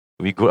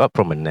 We grew up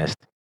from a nest.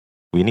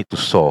 We need to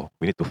soar,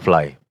 we need to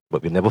fly,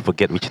 but we never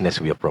forget which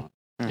nest we are from.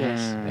 Yes.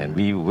 And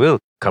we will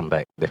come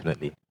back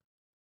definitely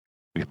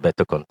with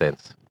better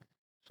contents.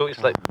 So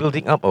it's like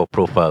building up our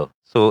profile.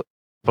 So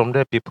from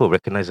there, people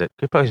recognize that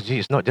K-pop SG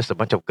is not just a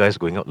bunch of guys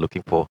going out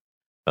looking for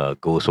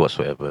goals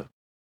whatsoever.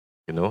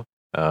 K-pop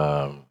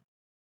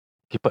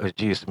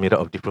SG is made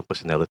up of different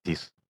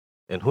personalities.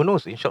 And who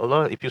knows,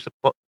 inshallah, if you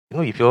support,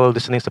 if you're all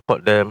listening,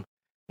 support them,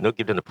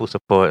 give them the full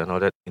support and all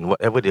that in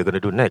whatever they're going to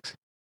do next.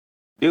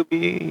 They'll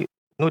be,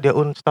 their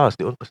own stars,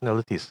 their own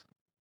personalities.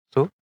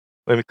 So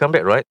when we come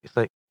back, right, it's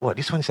like, wow,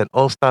 this one is an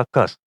all-star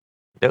cast.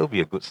 That would be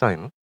a good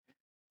sign.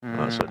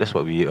 So that's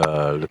what we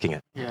are looking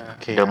at. Yeah.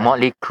 Okay. The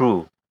Motley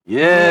Crew.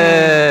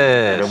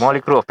 Yes. The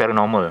Motley Crew of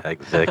Paranormal.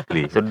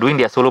 Exactly. So doing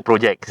their solo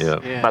projects,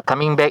 Yeah. but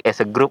coming back as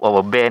a group or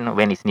a band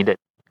when it's needed,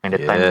 when the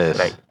time is Yes.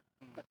 right.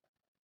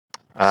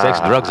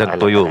 Sex, drugs, and I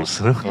love toyos.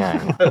 that.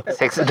 Yeah.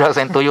 Sex, drugs,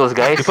 and toyos,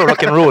 guys. People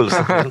rock and rolls.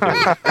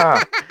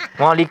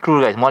 Motley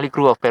Crew, guys. Motley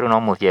Crew of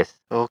Paranormal, yes.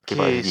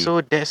 Okay, SG.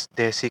 so that's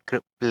the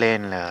secret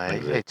plan lah,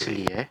 Exactly.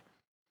 actually.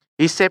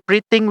 It's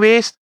separating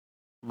ways,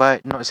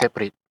 but not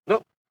separate.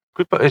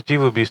 K-pop SG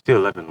will be still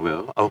alive and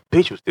well. Our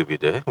page will still be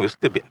there. We'll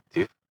still be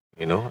active,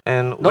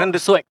 And Not when the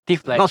so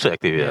active like. not so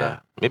active,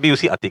 yeah. Maybe you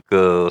see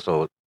articles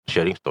or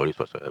sharing stories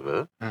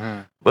whatsoever.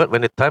 But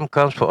when the time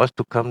comes for us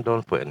to come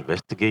down for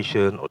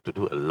investigation or to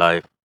do a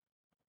live,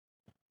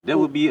 there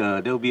will be a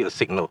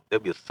signal. There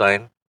will be a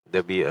sign. There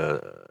will be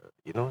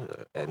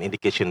an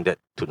indication that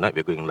tonight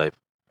we're going live,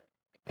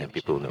 and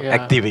people know Yeah.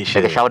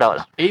 activation. Like a shout out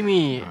lah.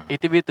 Amy,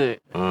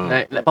 activated.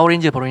 Mm. Like Power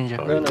Ranger.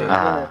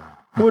 Ah.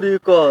 Who do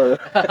you call?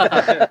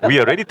 We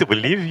are ready to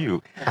believe you.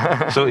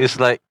 So it's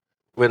like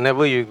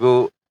whenever you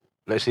go,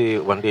 let's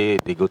say one day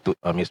they go to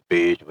Amir's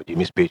page or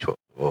Jimmy's page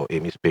or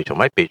Amy's page or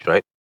my page,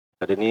 right?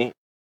 Suddenly,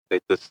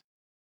 status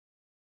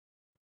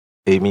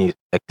Amy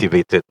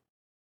activated.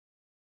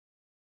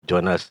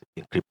 Join us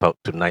in trip out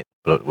tonight.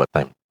 What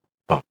time?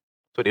 Oh.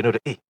 So they know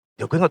that, hey,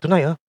 you're going out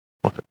tonight, huh?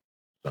 Oh,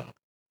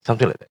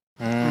 something like that.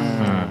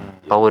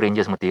 Power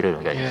Rangers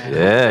material, guys.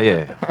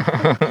 Yeah.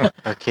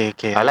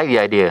 Okay. I like the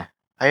idea.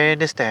 I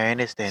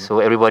understand. So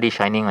everybody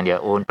shining on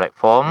their own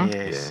platform.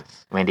 Yes.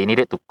 When they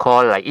needed to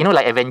call, like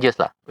like Avengers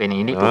lah. When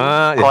you need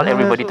to call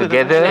everybody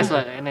together. NS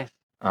lah, NS.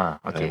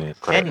 Okay. NS.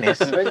 Correct.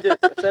 NS.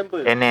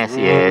 NS,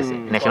 yes.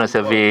 National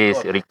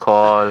Service,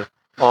 Recall,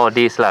 all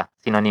these lah,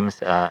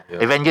 synonyms.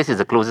 Avengers is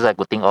the closest I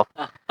could think of.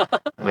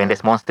 When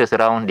there's monsters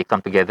around, they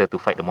come together to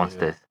fight the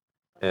monsters.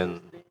 And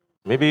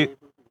maybe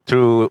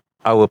through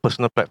our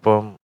personal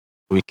platform,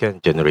 we can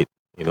generate,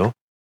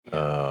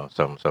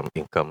 some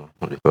income,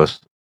 because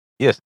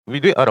yes, we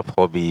do it out of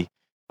hobby,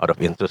 out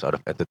of interest, out of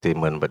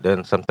entertainment. But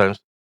then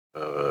sometimes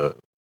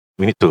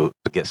we need to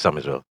get some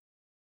as well.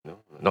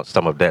 Not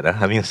some of that.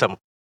 I mean some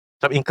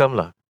income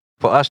lah,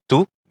 for us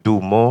to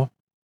do more,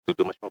 to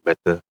do much more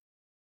better.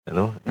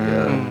 Yeah.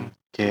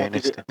 Okay,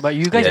 understand. But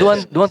you guys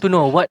don't want to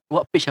know what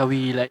page are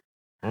we like?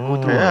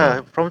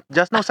 Yeah, from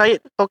just now Syed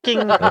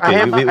talking,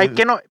 Okay, I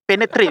cannot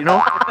penetrate,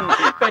 no?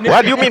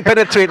 What do you mean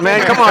penetrate,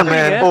 man? Come on,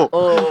 man.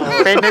 Oh,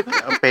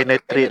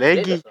 penetrate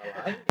lagi.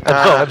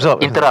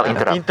 Absorb.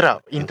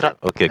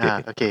 Interrupt.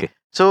 Okay.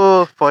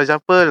 So, for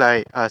example,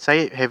 like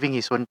Syed having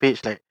his own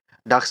page, like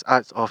Dark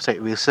Arts of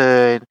Syed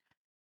Wilson.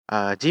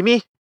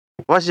 Jimmy,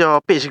 what's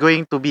your page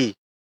going to be?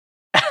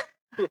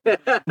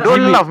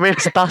 Don't laugh, man.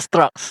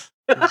 Starstrucks.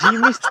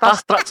 Jimmy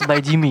Starstrucks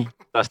by Jimmy.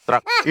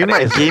 Struck. You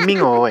might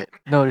gaming or what?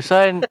 No, this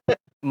one,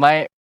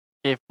 my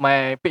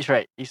page,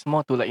 right, is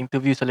more to like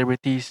interview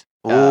celebrities.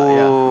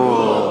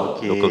 Oh,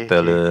 okay. Local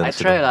talent. I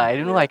try lah. I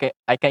don't know I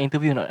can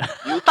interview or not.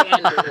 You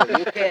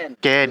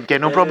can.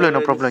 Can, no problem,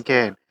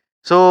 can.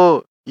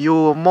 So,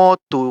 you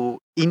more to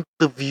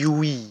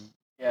interviewee.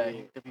 Yeah,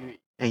 interview.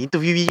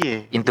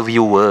 Interviewee.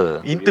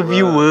 Interviewer.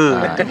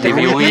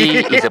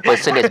 Interviewee is a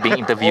person that's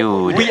being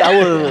interviewed.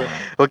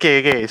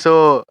 Okay.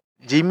 So,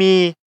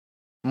 Jimmy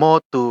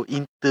more to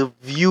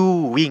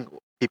interviewing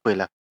people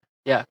lah.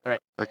 Yeah,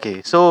 correct.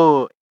 Okay.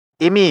 So,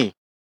 Amy.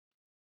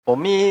 For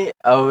me,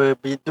 I will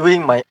be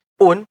doing my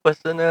own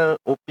personal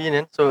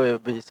opinion, so it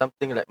will be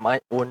something like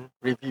my own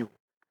review.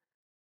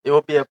 It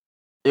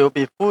will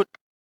be food,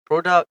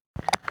 product,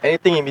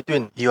 anything in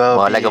between. You are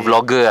Like a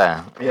vlogger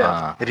lah.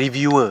 Yeah.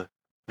 Reviewer,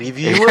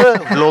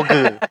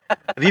 vlogger.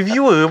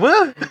 Reviewer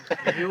apa?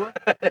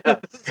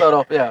 Sort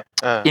of, yeah.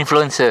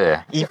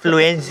 Influencer.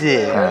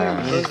 Influencer.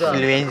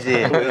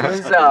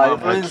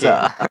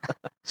 Influencer.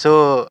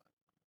 So,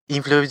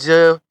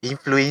 influencer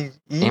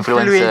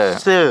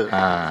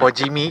for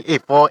Jimmy,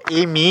 for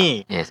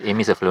Amy. Yes,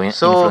 Amy's a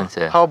So,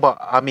 influencer. how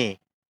about Ami?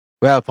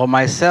 Well, for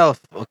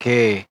myself,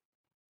 okay,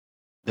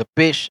 the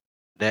page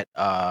that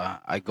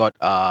I got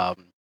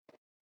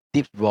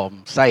tips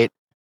from site,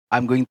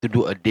 I'm going to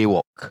do a day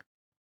walk.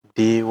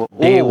 Day walk.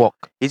 Day walk.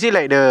 Is it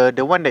like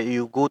the one that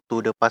you go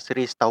to the Pasir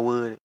Ris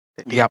Tower?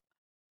 that thing? Yep.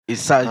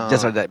 It's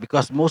just like that,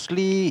 because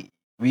mostly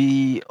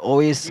we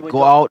always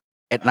go out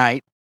at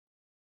night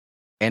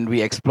and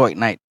we explore at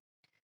night.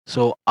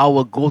 So I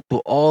will go to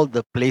all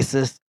the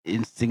places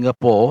in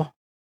Singapore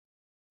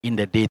in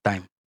the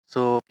daytime.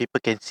 So people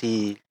can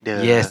see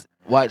the... Yes,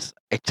 what's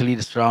actually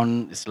the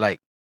surround is like.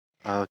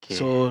 Okay.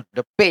 So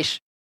the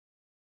page,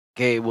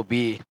 okay, will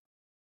be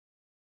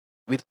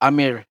with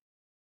Amir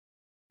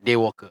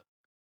Daywalker.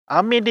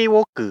 Ami Day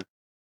Walker.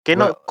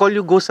 Cannot call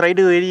you Ghost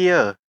Rider already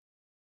lah.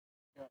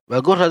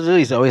 Well, Ghost Rider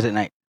is always at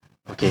night.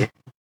 Okay.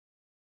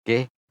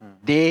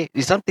 Day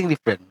is something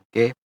different.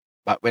 Okay,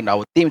 but when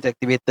our team is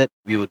activated,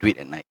 we will do it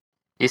at night.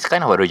 It's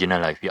kind of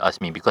original lah, if you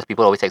ask me, because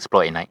people always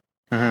explore at night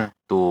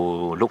to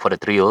look for the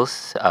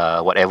thrills,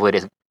 whatever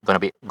that's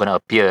gonna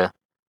appear,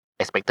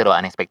 expected or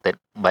unexpected.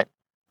 But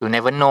you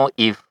never know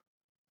if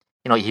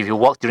you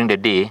walk during the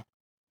day.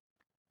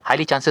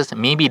 Highly chances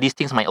maybe these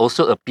things might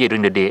also appear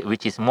during the day,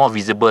 which is more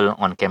visible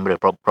on camera,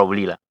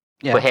 probably lah.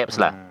 Yeah. Perhaps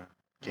lah.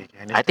 Okay,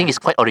 I think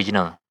it's quite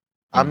original.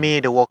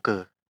 Ami the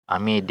Walker.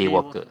 Ami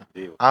Daywalker.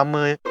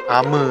 Ami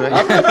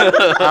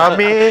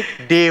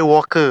Day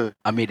Walker.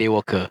 Amir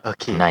Daywalker.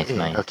 Okay. Nice.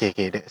 Okay.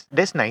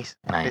 That's nice.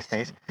 Nice. That's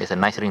nice. There's a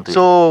nice ring to it.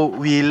 So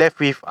we left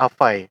with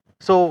Afai.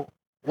 So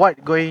what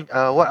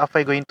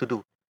Afai going to do?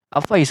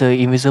 Afai is a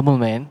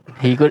invisible man.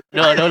 He got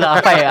no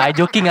lah Afai. I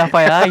joking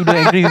Afai lah. You don't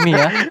agree with me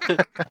ah.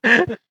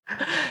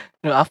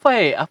 No,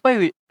 Afai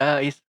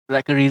is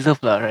like a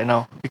reserve lah right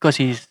now because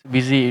he's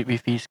busy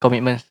with his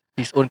commitments,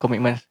 his own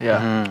commitments.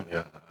 Yeah.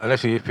 Yeah.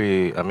 Unless if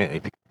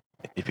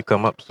you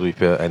come up with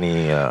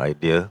any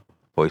idea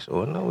for his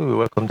own, we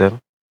will welcome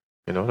them.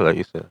 Like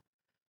you said.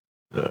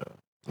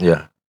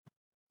 Yeah.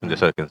 And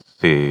that's all I can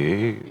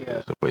say.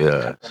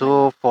 Yeah.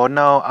 So for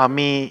now,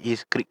 Ami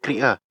is Creek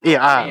lah.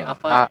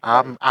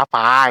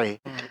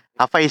 Afai.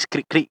 Afai is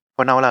Creek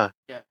for now lah.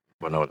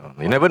 For now,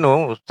 you never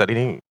know.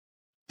 Suddenly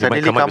he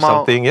might Suddenly come up with come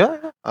out, something.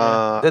 Yeah.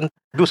 Then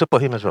do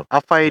support him as well.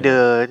 Afai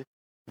the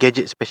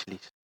gadget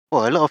specialist.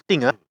 Oh, a lot of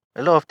thing A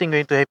lot of thing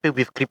going to happen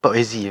with Creep Out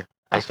SZ.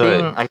 I That's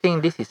right.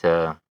 think this is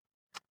a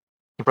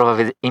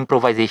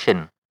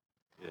improvisation.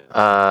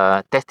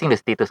 Testing the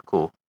status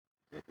quo.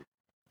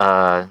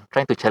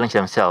 Trying to challenge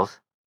themselves.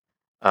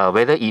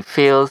 Whether it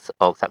fails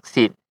or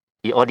succeed,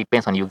 it all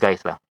depends on you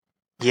guys lah.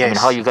 Yes. I mean,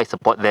 how you guys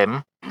support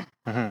them,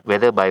 Mhm.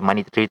 whether by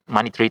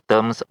monetary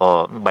terms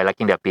or by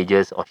liking their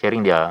pages or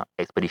sharing their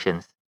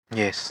expeditions.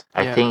 Yes.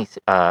 I Yeah. think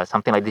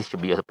something like this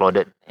should be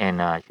applauded and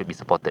should be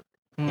supported.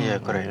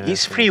 Yeah, correct. Yeah,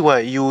 It's free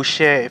what? You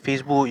share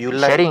Facebook, you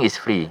like, Sharing is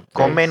free.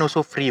 comment guys.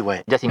 also free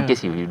what? Just in Yeah.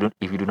 case if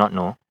you do not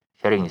know,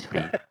 sharing is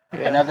free.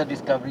 Another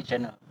discovery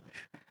channel.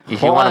 If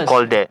For you want to us-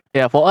 call that,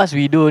 Yeah, for us,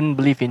 we don't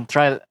believe in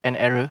trial and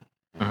error.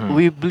 mhm,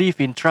 We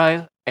believe in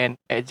trial and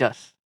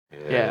adjust.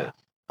 Yeah.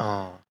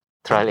 Oh.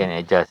 trial and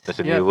adjust. That's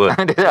a Yeah. new word.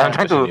 That's what I'm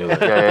trying That's a to. new word.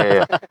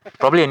 Yeah.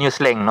 Probably a new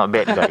slang, not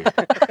bad, guys.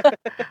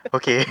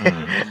 Okay.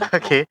 Mm.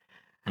 Okay.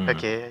 Mm.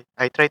 Okay.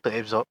 I try to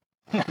absorb.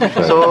 Right.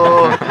 So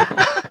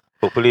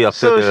Hopefully, So-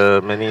 after the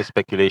many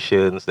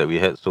speculations that we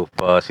had so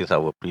far since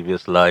our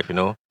previous life, we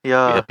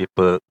yeah. have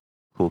people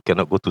who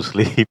cannot go to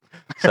sleep.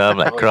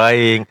 Some like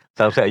crying.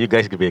 Some say, "You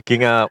guys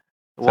waking up."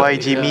 Why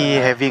Jimmy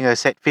Yeah. having a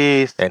sad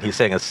face? And he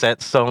sang a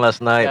sad song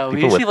last night. Yeah, we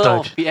People were receive a lot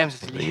of touched. PMs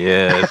actually.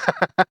 Yes.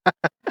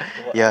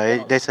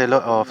 There's a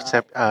lot of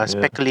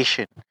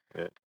speculation.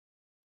 Yeah.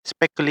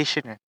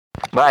 Speculation.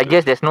 But I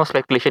guess there's no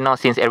speculation now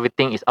since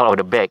everything is out of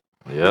the bag.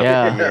 Yep.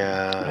 Yeah.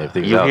 Yeah.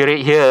 Everything's You out. hear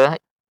it here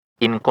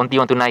in Conti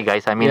 129,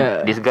 guys. I mean,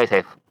 Yeah. these guys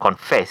have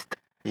confessed.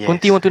 Yes.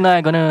 Conti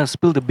 129 gonna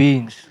spill the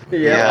beans.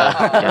 Yeah.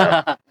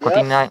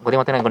 Conti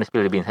 129 going to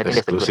spill the beans. I think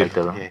that's a good Exclusive.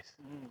 title. Yes.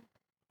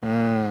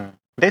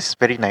 That's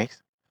very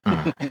nice.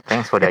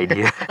 Thanks for the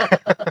idea.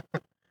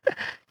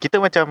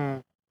 Kita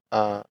macam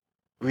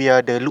we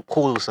are the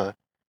loopholes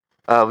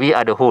We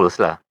are the holes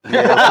lah.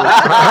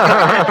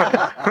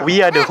 We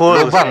are the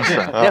holes. Lubangs.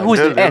 Then who's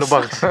the S?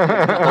 lubangs?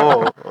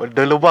 Oh,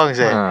 the lubangs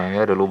We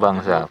are the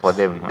lubangs lah for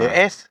them. The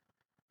S?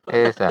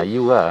 Yes,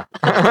 you are.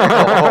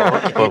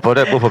 For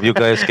that, both of you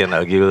guys can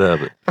argue lah.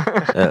 But,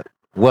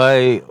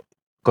 why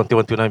Conti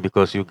 129?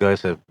 Because you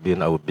guys have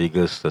been our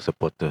biggest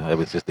supporter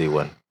ever since day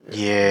one.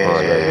 Yeah.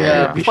 Oh, yeah.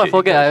 Yeah, before I appreciate you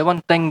forget, guys. I want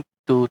to thank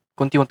to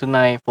Conti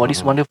 129 for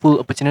this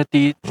wonderful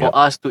opportunity for Yep.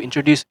 us to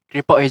introduce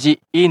Report AG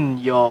in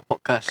your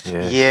podcast.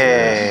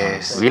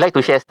 Yes. We like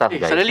to share stuff,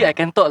 Eh, guys. suddenly I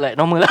can talk like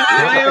normal lah.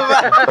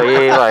 Oh,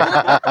 yeah, right.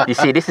 You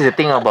see, this is the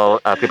thing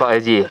about people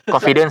LG.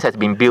 Confidence has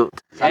been built.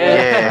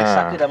 Yes.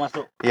 Saka dah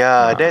masuk.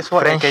 Yeah, that's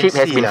what I can Friendship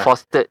has see been lah.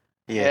 fostered.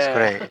 Yes, Yeah.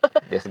 correct.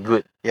 That's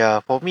good. Yeah,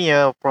 for me,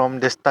 from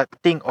the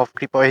starting of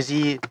Creeper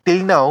SG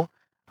till now,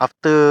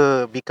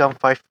 after become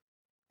 5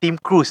 team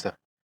crews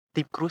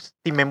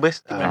team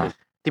members,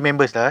 team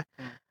members lah.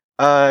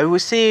 I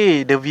would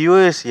say the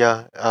viewers,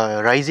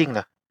 rising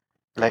lah,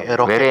 like a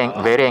rocket.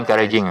 Very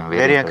encouraging.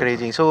 Very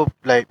encouraging. So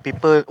like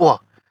people,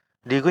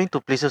 they're going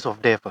to places of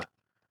death.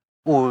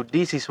 Oh,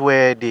 this is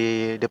where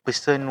the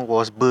person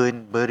was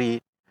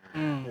buried,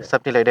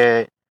 something like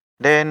that.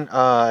 Then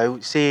I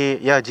would say,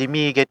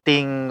 Jimmy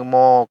getting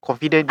more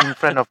confident in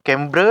front of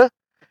camera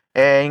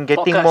and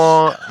getting Podcast.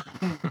 more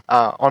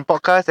on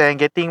podcast and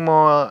getting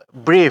more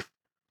brave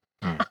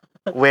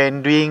when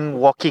doing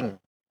walking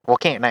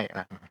at night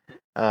lah.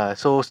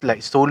 So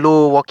like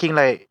solo walking,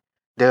 like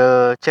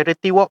the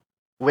charity walk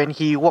when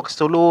he walks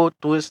solo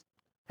towards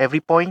every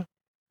point.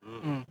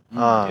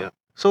 Yeah.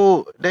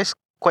 So that's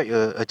quite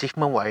a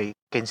achievement what I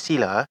can see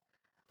lah.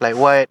 Like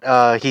what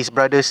his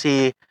brother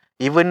say,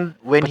 even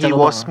when he Pecah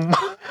was lubang,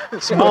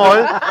 small,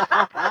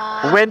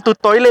 went to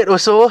toilet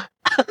also.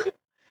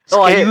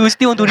 Oh, Scared. you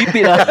still want to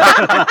repeat lah?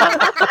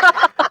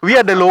 We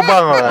are the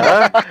lobang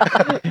lah.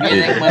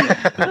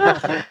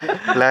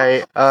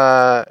 Like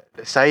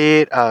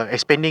Syed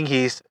expanding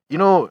his,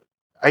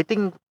 I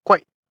think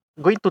quite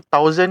going to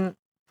 1,000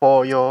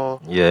 for your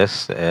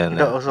Yes, and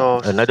that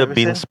also another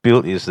bean services.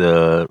 spill is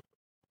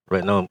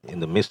right now in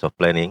the midst of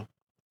planning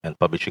and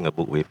publishing a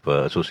book with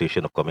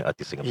Association of Comic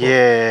Artists Singapore.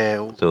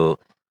 Yeah. So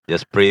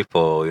just pray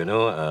for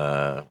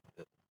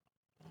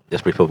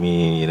just pray for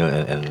me,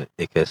 and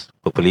ACAS.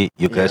 Hopefully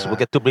you guys will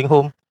Yeah. get to bring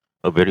home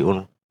a very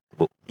own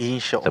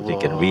Inshallah. something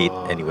you can read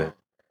anywhere.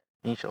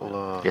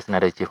 Inshallah. Just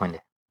another achievement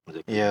there.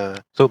 Yeah.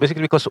 So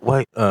basically, because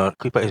why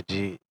Creeper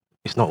SG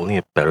is not only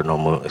a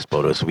paranormal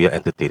explorers, we are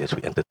entertainers.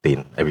 We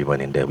entertain everyone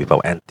in there with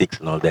our antics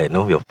and all that.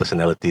 We have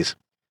personalities.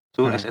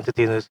 So as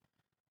entertainers,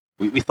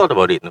 we thought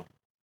about it.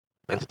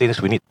 Entertainers,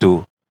 we need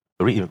to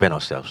reinvent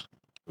ourselves.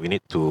 We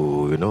need to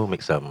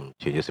make some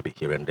changes a bit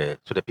here and there,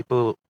 so that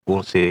people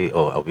won't say,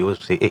 or our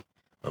viewers say, "Hey,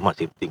 much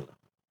same thing."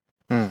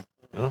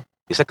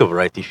 It's like a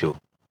variety show.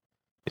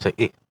 It's like,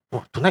 hey,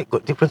 tonight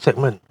got different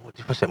segment.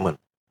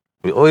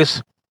 We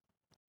always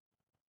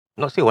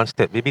not say one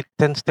step, maybe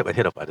 10 steps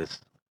ahead of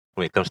others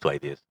when it comes to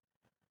ideas.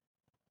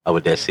 I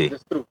would dare say.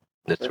 That's true.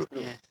 That's true.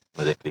 Yes.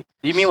 Exactly.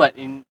 You mean what?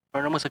 In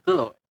Paranormal Circle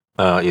or?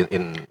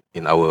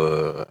 In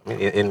our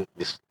in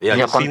this In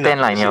your the scene content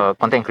lah, line, the your scene,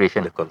 content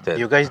creation. the content.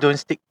 You guys don't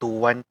stick to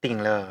one thing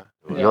lah.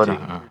 You're thing.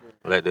 not.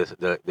 Like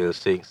the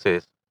saying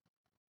says,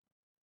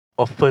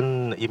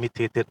 often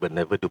imitated but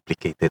never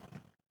duplicated.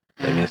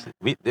 That means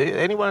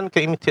anyone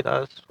can imitate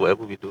us,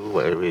 whatever we do,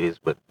 whatever it is,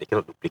 but they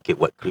cannot duplicate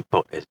what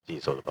Creepout SG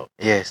is all about.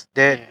 Yes,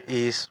 that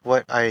is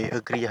what I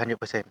agree 100%.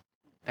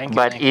 Thank you.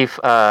 But thank you. if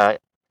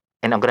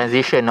an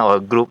organization or a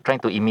group trying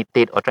to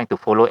imitate or trying to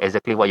follow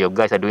exactly what your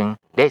guys are doing,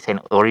 that's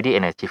already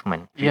an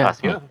achievement. If you Yeah.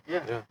 ask me.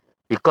 Yeah.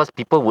 Because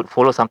people would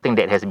follow something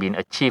that has been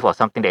achieved or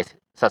something that's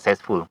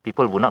successful.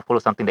 People would not follow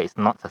something that is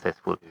not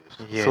successful.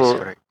 Yes, So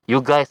correct. you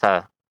guys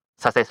are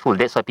successful.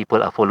 That's why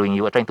people are following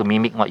you, are trying to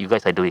mimic what you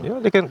guys are doing. You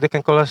know, they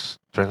can call us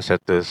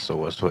trendsetters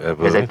or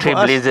whatsoever. There's like For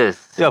us- trailblazers.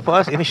 Yeah, for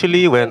us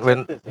initially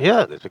when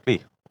yeah,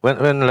 exactly.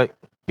 When like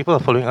people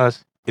are following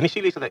us,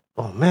 initially it's like,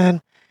 oh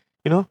man,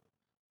 you know,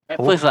 At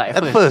first lah.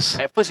 At first.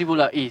 At first people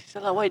like,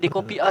 salah, why they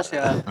copy us?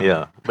 Yeah.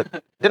 yeah. But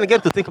then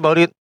again, to think about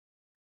it,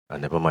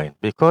 never mind,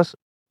 because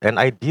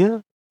an idea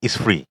is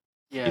free.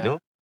 Yeah. You know,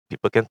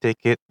 people can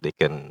take it, they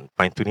can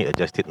fine tune it,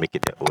 adjust it, make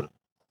it their own.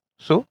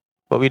 So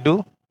what we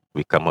do,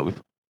 we come up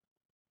with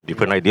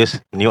different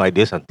ideas, new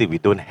ideas until we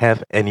don't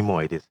have any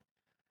more ideas.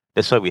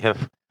 That's why we have,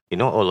 you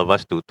know, all of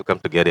us to come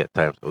together at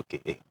times.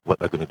 Okay,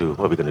 what are we gonna do?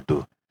 What are we gonna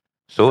do?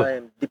 So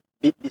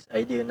Beat this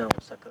idea now,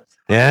 suckers.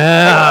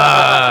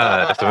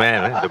 yeah, that's the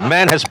man. The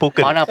man has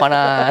spoken.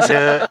 Panas.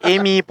 The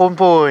Amy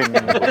Pompon.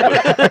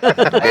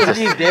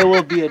 Actually, there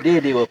will be a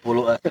day they will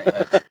follow us.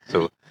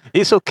 So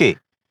it's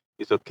okay.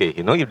 It's okay.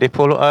 You know, if they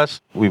follow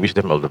us, we wish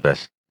them all the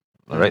best.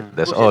 All right,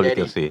 that's Who's all your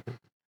you can say.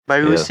 But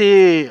I will Yeah. say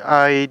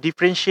I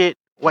differentiate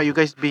what you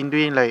guys been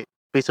doing, like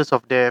Faces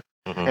of Death,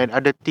 Mhm. and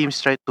other teams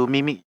try to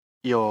mimic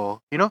your,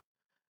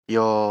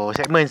 your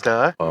segments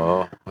lah.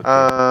 Oh,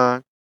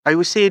 okay. I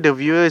would say the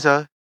viewers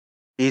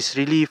is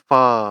really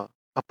far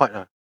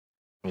apart.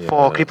 Yeah.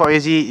 For Creepout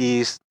AZ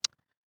is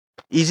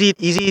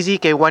easy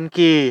can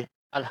 1K.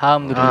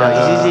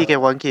 Alhamdulillah. Easy can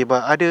 1K.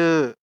 But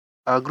other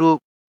group,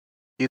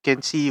 you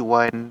can see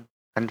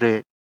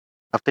 100.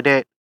 After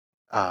that,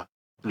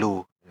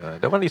 low. Yeah,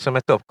 that one is a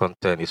matter of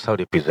content. It's how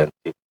they present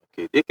it.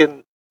 Okay, they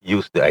can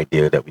use the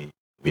idea that we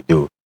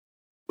do,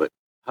 but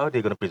how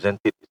they're gonna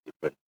present it is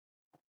different.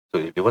 So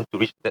if they want to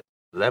reach that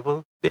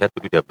level, they have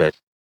to do their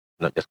best,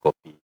 not just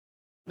copy.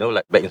 You know,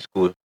 like back in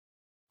school,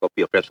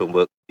 copy a friend's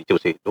homework. Teacher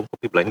will say, "Don't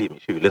copy blindly.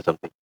 Make sure you learn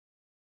something."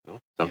 You know,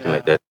 something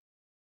like that.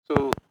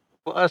 So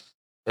for us,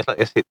 as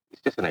like I said,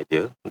 it's just an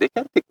idea. They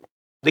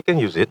can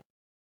use it,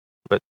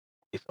 but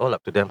it's all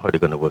up to them how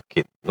they're gonna work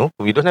it. No,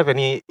 we don't have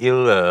any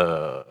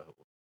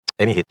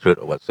any hatred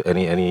or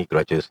any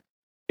grudges.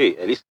 Hey,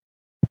 at least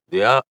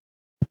they are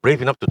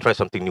brave enough to try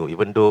something new,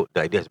 even though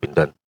the idea has been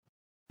done.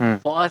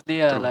 For us,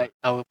 they are like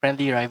our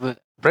friendly rival.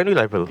 Friendly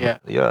rival.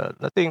 Yeah.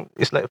 Nothing.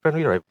 It's like a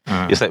friendly rival.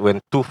 Mm. It's like when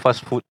two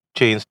fast food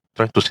chains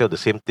trying to sell the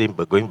same thing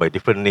but going by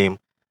different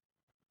name.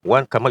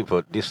 One come up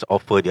with this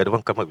offer, the other one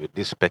come up with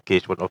this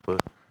package, one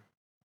offer.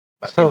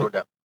 So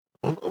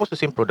almost the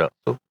same product.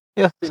 So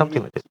yeah,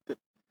 something like that.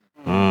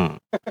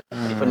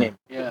 Different name.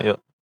 Yeah.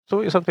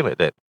 So it's something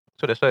like that.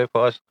 So that's why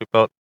for us,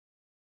 Creepout,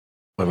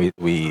 when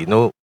we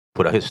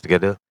put our heads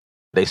together,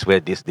 that is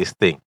where this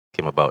thing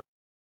came about.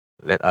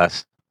 Let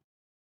us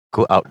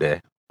go out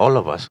there, all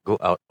of us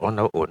go out on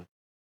our own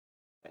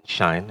and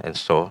shine and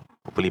soar,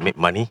 hopefully make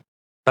money,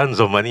 tons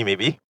of money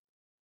maybe,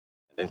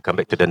 and then come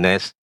back to the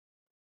nest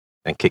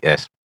and kick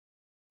ass.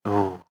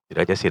 Oh, Did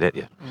I just say that?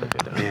 Yeah.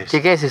 Something like that. yes.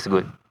 KKS is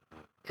good.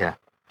 Yeah.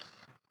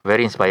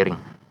 Very inspiring.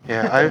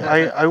 Yeah,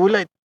 I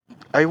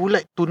would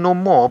like to know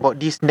more about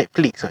this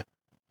Netflix.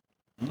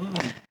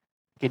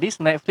 Okay, this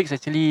Netflix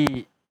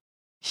actually,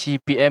 she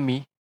PM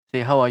me,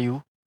 say, how are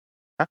you?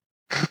 Huh?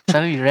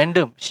 Suddenly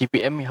random, she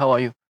PM me, how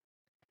are you?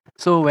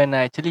 So when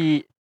I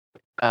actually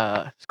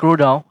scroll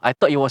down, I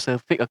thought it was a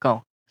fake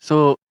account.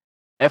 So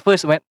at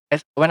first when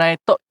I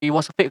thought it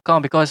was a fake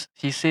account because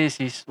she says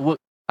she's work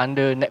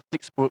under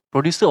Netflix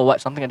producer or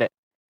what, something like that.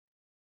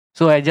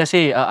 So I just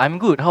say, I'm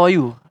good, how are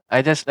you?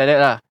 I just like that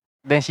lah.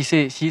 Then she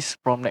said she's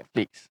from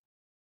Netflix.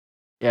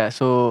 Yeah,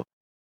 so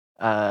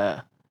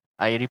I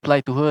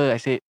replied to her, I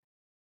said,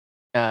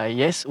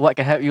 yes, what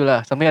can help you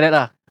lah? Something like that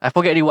lah. I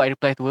forget already what I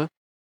replied to her.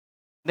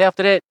 Then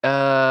after that,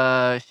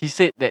 she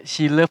said that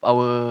she loved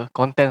our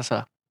contents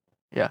lah.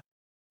 Yeah.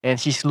 And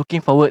she's looking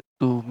forward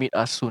to meet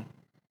us soon.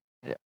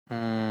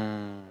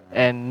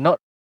 And not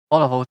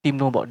all of our team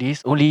know about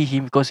this. Only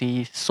him because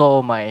he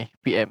saw my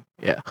PM.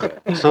 Yeah.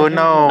 So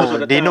now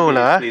they know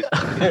lah.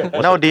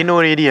 Now they know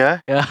already.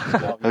 Yeah.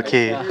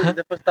 Okay. This is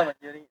the first time I'm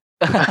hearing it.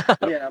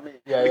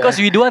 Because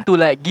we don't want to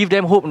like give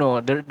them hope, no.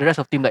 The rest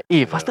of team like,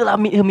 faster lah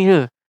meet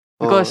her.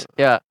 Because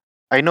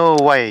I know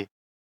why.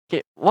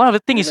 okay, one of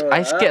the thing is You know,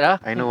 I scared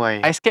I know why.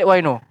 I scared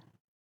why no.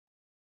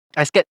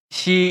 I scared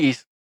she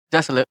is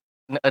just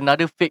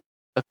another fake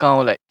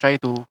account like try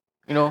to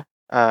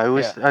I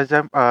was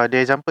the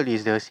example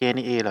is the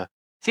CNA lah.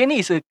 CNA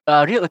is a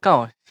real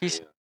account. She's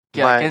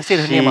I But can say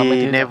her she name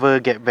material. never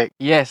get back.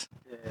 Yes.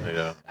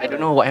 Yeah. I don't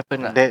know what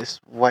happened lah.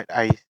 That's what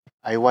I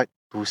want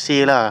to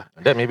say lah.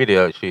 That maybe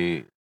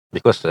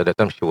because at that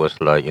time she was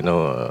like,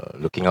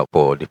 looking out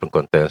for different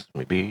contents.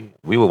 Maybe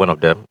we were one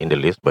of them in the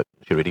list, but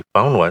she already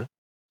found one.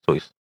 So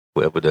it's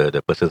whoever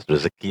the person's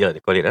rezeki, they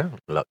call it,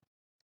 luck.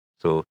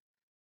 So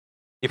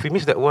if we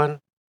miss that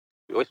one,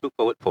 we always look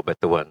forward for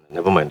better one.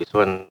 Never mind, this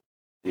one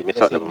we miss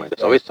out. Never mind.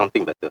 There's always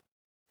something better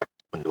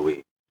on the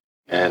way.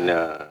 And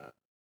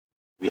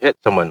we had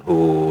someone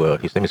who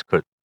his name is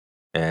Kurt,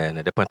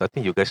 and at that point I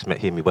think you guys met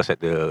him. He was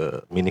at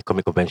the mini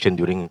comic convention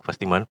during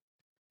fasting month.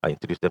 I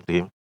introduced them to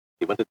him.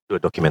 He wanted to do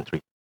a documentary.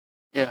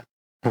 Yeah.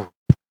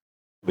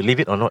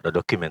 Believe it or not, a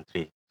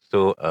documentary.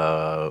 So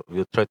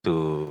we'll try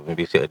to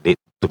maybe set a date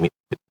to meet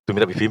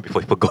up with him before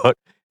he forgot,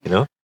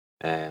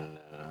 and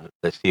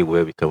let's see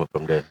where we come up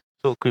from there.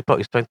 So Creep Out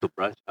is trying to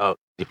branch out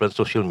different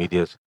social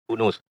medias. Who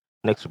knows?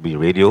 Next will be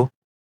radio.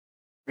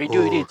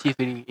 Radio already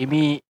achieved already.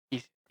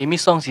 Amy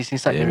songs is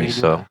inside the Amy radio.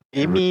 song.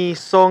 Amy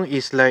song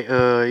is like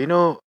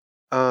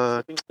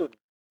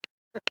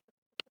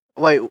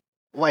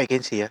what I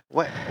can say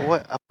what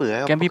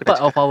apa Can apa be aku nak part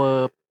cakap? of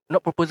our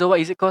not proposal. What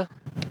is it called?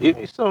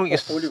 Amy song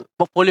is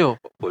Portfolio.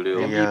 portfolio.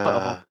 Can be part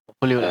of our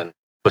portfolio. And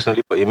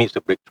personally for Amy, it's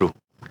a breakthrough.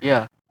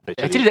 Yeah.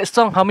 Actually, that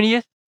song how many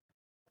years?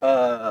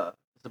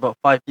 It's about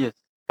 5 years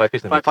 5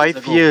 years.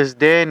 5 years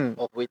then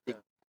of waiting.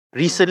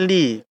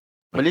 recently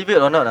Believe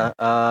it or not,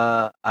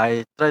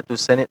 I tried to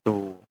send it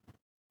to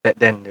back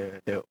then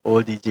the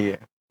old DJ,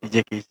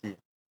 DJ KC.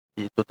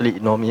 He totally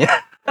ignored me.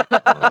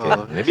 Okay.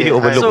 Oh, Maybe okay. he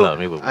overlooked So, lah.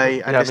 Maybe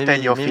I understand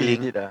your maybe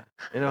feeling. he did,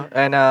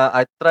 and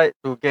I tried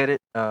to get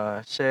it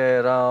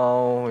share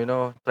around,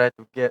 try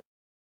to get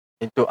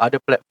into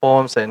other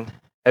platforms, and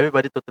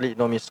everybody totally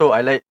ignored me. So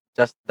I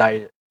just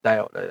die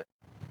out like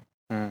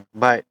that.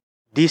 But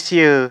this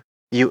year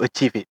you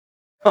achieve it.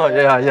 Oh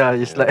yeah,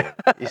 it's like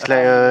It's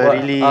like a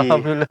really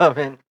Alhamdulillah,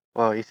 man.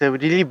 wow, it's a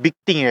really big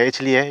thing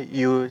actually.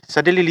 You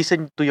suddenly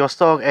listen to your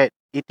song at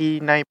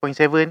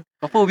 89.7.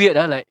 Apa weird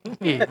like,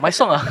 hey, my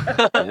song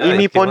Yeah,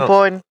 Amy it came Pon out.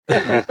 Pon.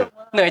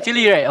 No,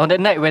 actually right, on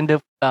that night when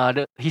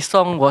his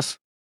song was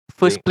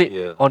first played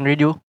Yeah. on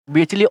radio,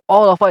 we actually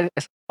all of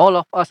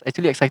us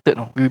actually excited.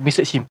 No, we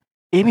messaged him.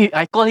 Amy,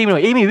 I call him. No,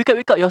 Amy, wake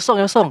up, your song.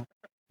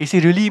 He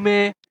said, really,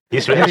 man?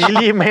 His reaction.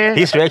 Really man.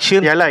 His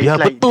reaction. Yeah lah, it's yeah,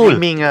 like betul.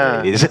 dreaming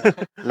It is.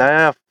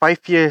 Lah 5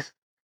 years.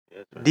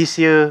 This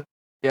year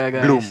Yeah,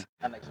 guys. bloom.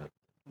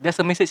 There's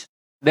a message.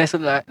 There's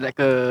like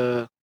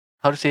a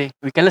how to say.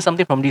 We can learn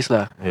something from this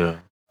lah.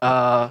 Yeah.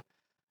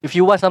 If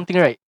you want something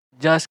right,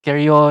 just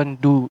carry on,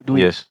 do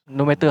it. Yes.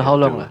 No matter Yeah, how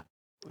long do. lah,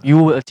 you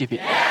will achieve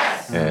it.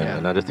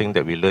 And another thing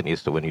that we learn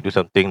is when you do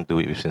something, do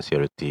it with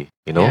sincerity.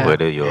 You know, Yeah.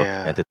 whether you're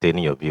Yeah.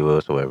 entertaining your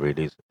viewers or whatever it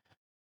is,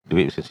 do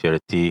it with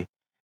sincerity,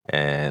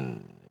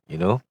 and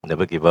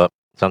never give up.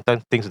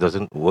 Sometimes things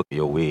doesn't work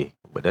your way,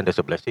 but then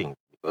there's a blessing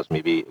because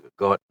maybe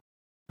God.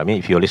 I mean,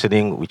 if you're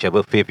listening,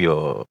 whichever faith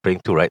you're praying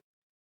to, right?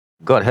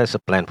 God has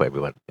a plan for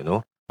everyone.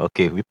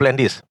 Okay, we plan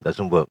this,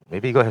 doesn't work.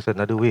 Maybe God has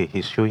another way.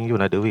 He's showing you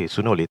another way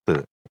sooner or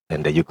later,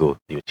 and there you go,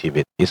 you achieve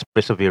it. It's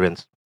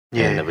perseverance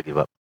and never give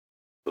up.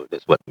 So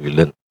that's what we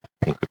learn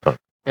in Krypton.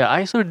 Yeah,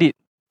 I also did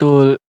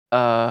to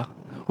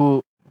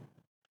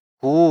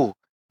Who?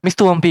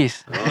 Mr. One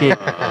Piece. Okay.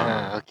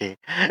 Okay.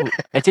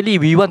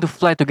 Actually, we want to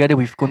fly together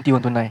with Conti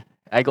 129.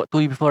 I got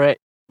told you before, right?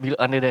 We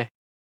look under there.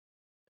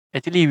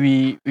 Actually,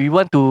 we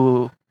want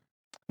to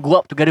go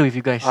up together with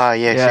you guys.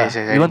 Yes.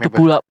 We want to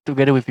pull up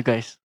together with you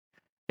guys.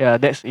 Yeah,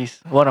 that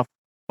is one of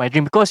my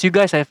dream because you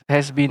guys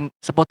has been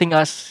supporting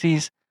us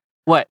since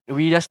what?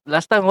 We just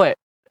last time what?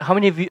 How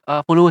many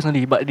followers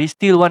only? But they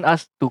still want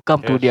us to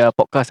come to Yes. their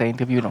podcast and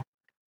interview. No.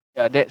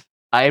 Yeah, that's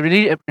I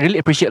really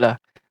appreciate lah.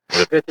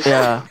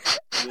 Yeah.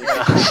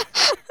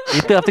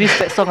 Later after this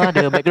that song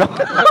the background.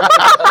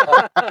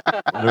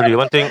 Really,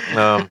 one thing.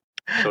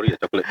 Sorry, the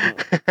chocolate.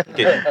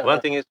 Okay,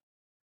 one thing is,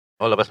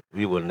 all of us,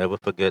 we will never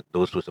forget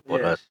those who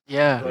support us.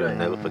 Yeah. We will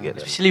never forget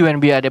them. Especially when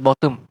we are at the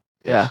bottom.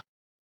 Yeah.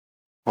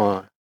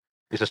 Oh,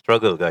 It's a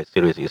struggle, guys.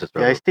 Seriously, it's a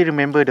yeah, I struggle. still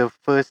remember the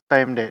first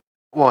time that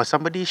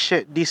somebody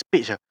shared this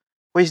page.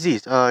 What is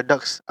this?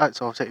 Ducks Arts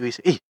of Sideways.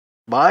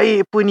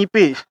 Baik pun ni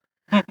page.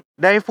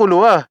 Then I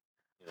follow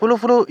Follow.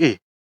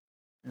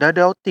 Dah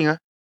ada outing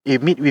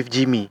meet with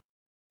Jimmy.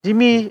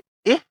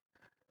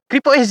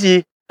 Creep Out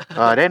SG.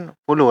 Then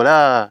follow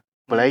lah.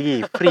 Apa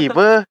lagi? Free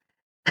ber.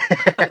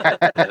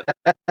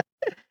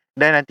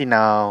 Then until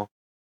now.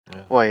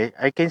 Yeah. Why?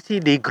 I can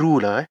see they grew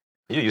lah.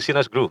 You seen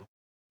us grow.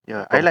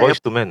 Yeah, I From like boys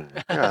to men.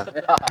 yeah.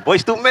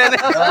 Boys to men.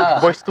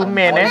 Boys to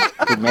men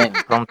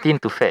From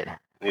thin to fat.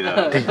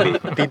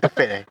 Thin to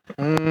fat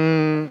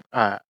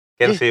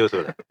Can say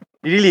also.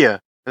 Really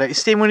like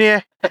same only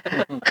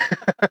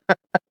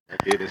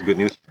Okay, that's good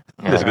news.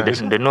 Yeah, That's good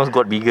news. the nose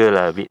got bigger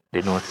lah, a bit.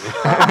 The nose.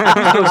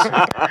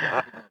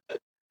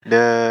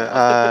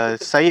 The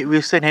Syed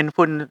Wilson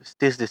handphone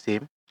stays the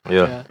same.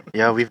 Yeah.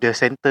 Yeah, with the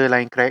center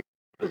line crack.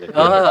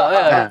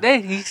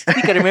 Then he still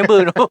can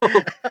remember. No.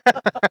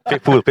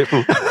 Faithful.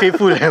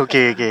 Faithful.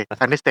 Okay.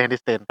 Understand.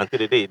 Until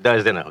the day it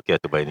dies, then okay, I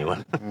have to buy a new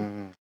one.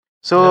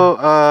 So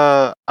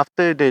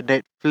after the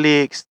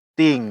Netflix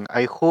thing,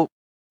 I hope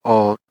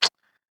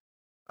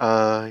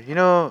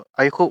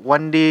I hope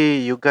one day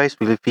you guys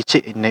will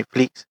feature in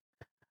Netflix.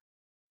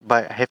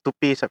 But I have to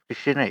pay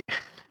subscription, right?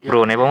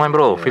 Bro, never mind,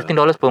 bro. Yeah.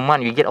 $15 per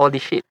month, you get all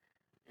this shit.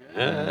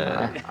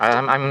 Yeah.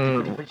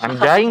 I'm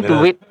dying to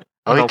Yeah. wait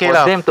Okay for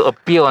lah. them to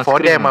appear on For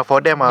screen. them,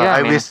 Yeah,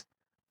 I man. will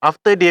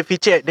after they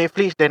feature at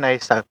Netflix, then I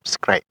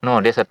subscribe.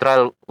 No, there's a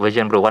trial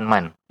version, bro. 1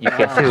 month. You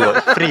can still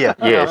watch. Free ah?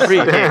 Yes. Free.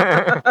 Okay.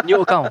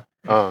 New account.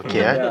 Oh,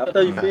 okay ah. Yeah,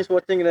 after you finish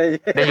watching, then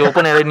Then you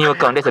open a new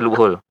account. There's a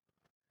loophole.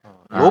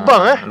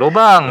 Lobang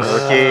Lobang.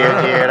 Okay,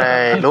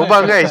 right.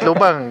 Lobang guys,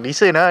 lobang.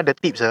 Listen the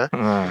tips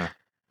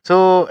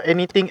So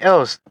anything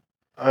else?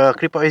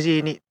 Creeper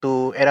IZ need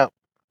to add up.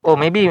 Oh,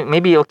 maybe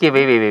okay.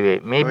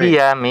 Wait. Maybe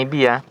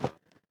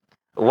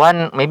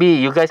one,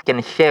 maybe you guys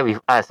can share with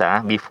us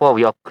before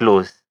we all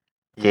close.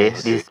 Okay,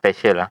 Yes. this is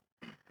special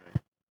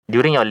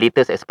During your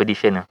latest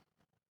expedition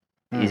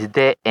is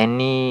there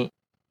any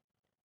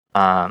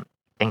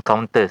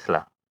encounters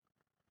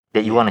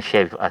that you want to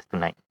share with us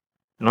tonight?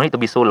 No need to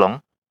be so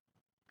long.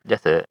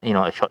 Just a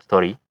short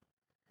story.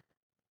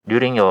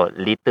 During your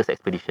latest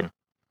expedition,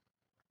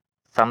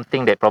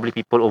 something that probably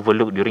people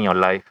overlook during your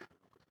life,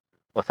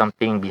 or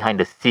something behind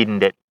the scene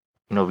that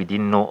we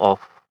didn't know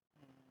of.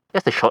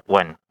 Just a short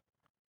one,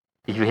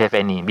 if you have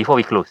any, before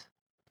we close.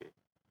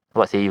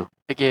 What say you?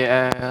 Okay,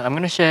 I'm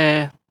gonna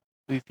share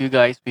with you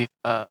guys with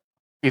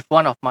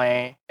one of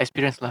my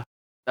experience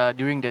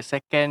during the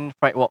second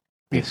fright walk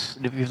with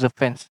the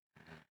fence.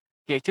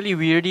 Okay, actually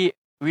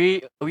we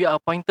are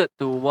appointed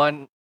to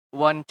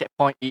one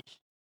checkpoint each.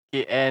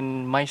 Okay,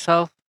 and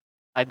myself,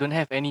 I don't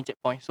have any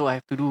checkpoint, so I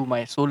have to do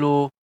my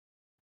solo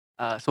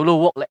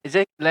walk,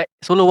 like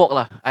solo walk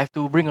lah. I have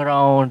to bring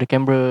around the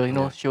camera,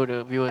 show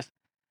the viewers.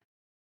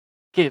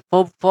 Okay,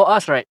 for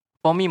us, right?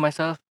 For me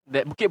myself,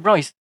 that Bukit Brown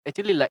is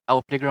actually like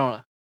our playground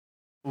lah.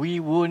 We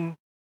won't,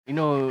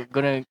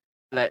 gonna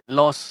like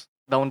lost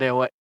down there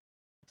what.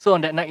 So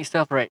on that night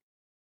itself, right?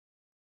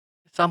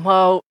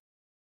 Somehow,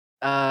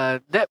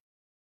 that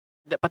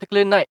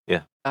particular night,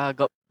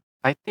 got,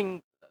 I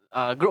think,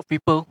 group of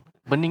people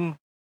burning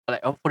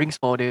like offerings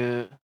for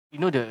the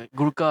the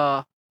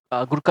Gurkha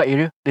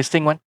area, the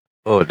Sing one.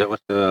 Oh, that was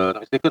the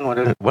not mistaken.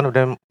 One of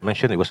them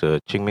mentioned it was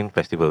a Qingming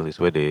festival. It's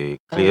where they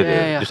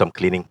do some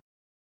cleaning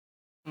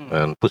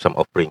and put some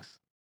offerings.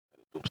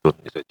 Tombstone.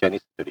 It's a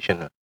Chinese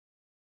tradition.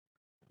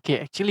 Okay,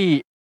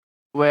 actually,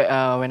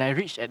 when I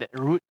reached at that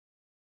route,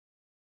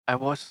 I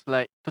was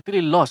like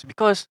totally lost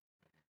because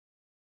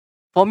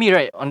for me,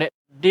 right, on that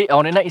day,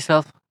 on the night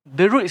itself,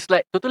 the route is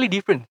like totally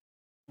different.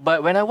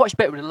 But when I watch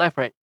back with the life,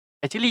 right,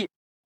 actually,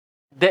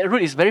 that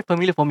route is very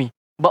familiar for me.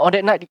 But on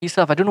that night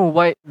itself, I don't know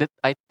why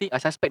I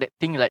suspect that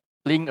thing like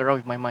playing around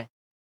with my mind.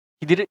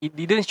 It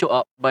didn't show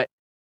up, but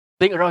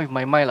playing around with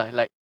my mind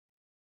like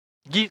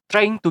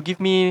trying to give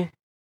me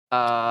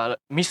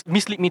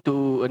mislead me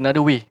to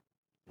another way.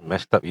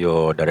 Messed up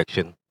your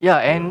direction. Yeah,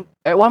 and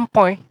at one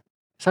point,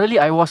 suddenly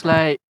I was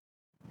like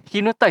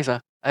hypnotized.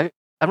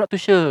 I'm not too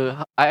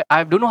sure. I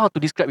don't know how to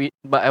describe it,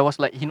 but I was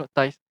like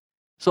hypnotized.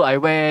 So I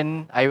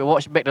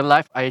watched back the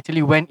live. I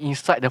actually went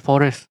inside the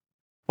forested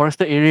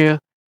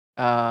area,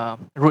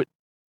 road.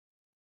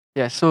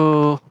 Yeah,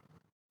 so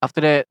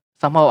after that,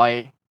 somehow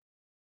I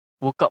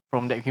woke up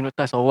from that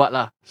hypnotized or what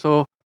lah.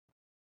 So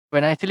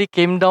when I actually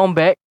came down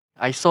back,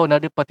 I saw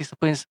another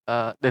participants.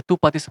 The two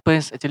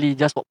participants actually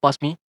just walked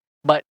past me,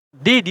 but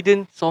they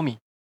didn't saw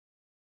me.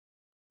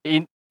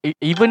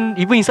 Even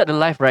inside the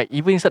live, right?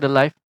 Even inside the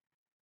live,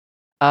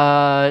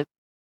 I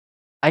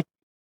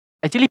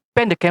actually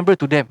panned the camera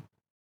to them,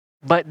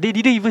 but they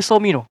didn't even saw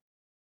me, no.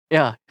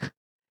 Yeah.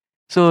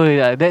 So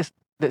yeah, that's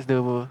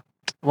the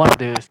one of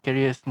the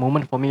scariest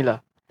moment for me lah.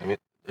 I mean,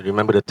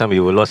 remember the time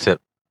you were lost at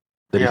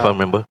the farm,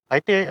 remember? I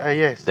think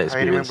yes, That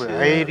I remember.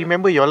 experience, I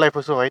remember your life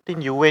also. I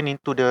think you went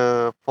into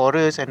the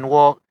forest and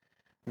walked.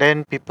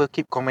 Then people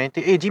keep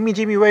commenting, "Hey, Jimmy,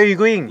 where are you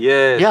going?"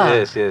 Yes.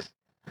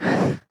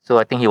 So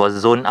I think he was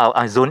zoned out,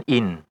 zoned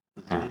in.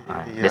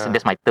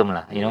 That's my term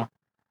lah.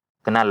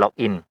 Kena lock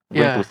in,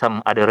 going to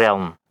some other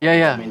realm.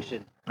 Yeah.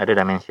 Other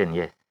dimension,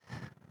 yes.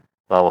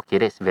 Wow,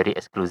 okay, that's very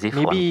exclusive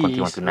Maybe on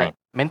Conti it's tonight.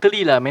 like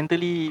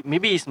mentally,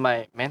 maybe it's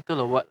my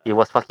mental or what. It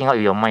was fucking up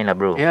with your mind lah,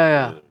 bro.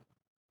 Yeah.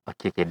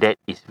 Okay, that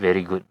is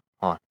very good.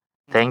 Oh,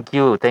 thank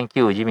you,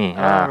 Jimmy.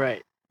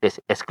 Alright.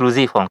 It's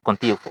exclusive for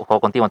Conti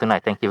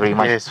tonight. Thank you very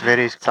much. Yes,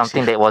 very exclusive.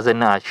 Something that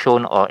wasn't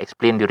shown or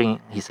explained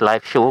during his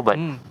live show, but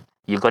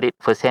you got it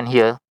firsthand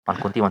here on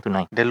Conti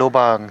tonight. The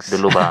lobangs.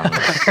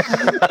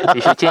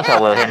 We should change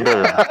our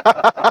handle.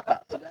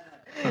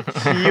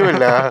 You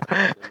lah.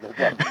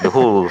 The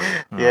holes.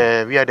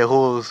 Yeah, we are the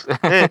holes.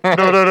 Hey,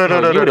 no.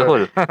 You the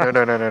hole.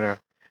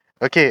 No.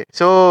 Okay,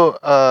 so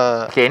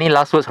Okay, any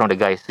last words from the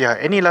guys? yeah,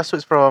 any last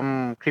words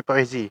from Creeper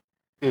IZ?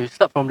 Okay,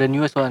 start from the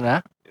newest one,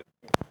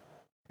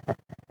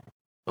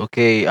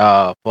 Okay,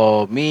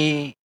 for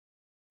me,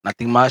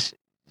 nothing much.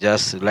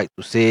 Just like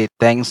to say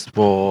thanks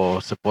for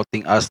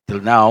supporting us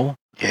till now.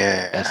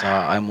 Yeah. As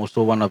I'm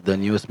also one of the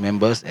newest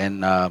members,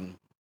 and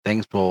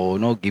thanks for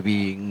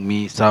giving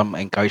me some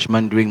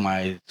encouragement during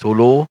my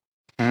solo.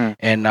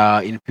 And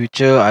in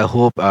future, I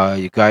hope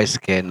you guys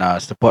can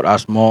support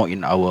us more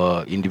in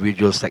our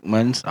individual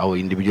segments, our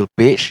individual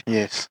page.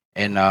 Yes.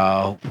 And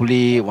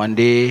hopefully one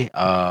day,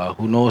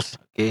 who knows?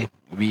 Okay,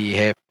 we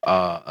have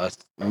a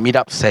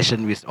meetup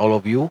session with all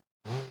of you.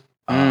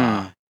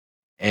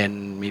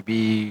 And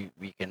maybe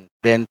we can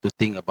plan to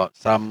think about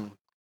some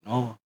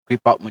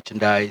Creep Out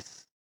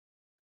merchandise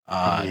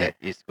Yeah. that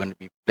is going to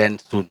be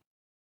planned soon.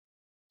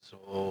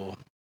 So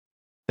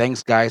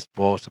thanks guys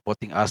for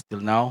supporting us till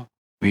now.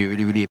 We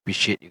really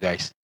appreciate you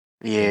guys.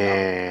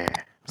 Yeah.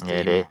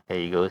 Yeah, there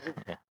he goes.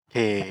 Yeah.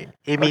 Okay,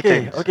 Amy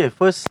Okay, turns. okay.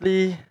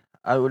 Firstly,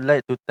 I would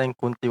like to thank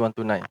Kunti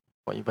 129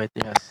 for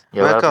inviting us.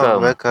 You're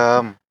welcome.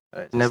 Welcome.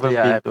 Never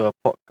been to a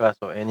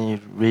podcast or any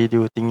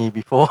radio thingy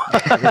before.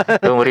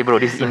 Don't worry, bro.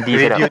 This is indie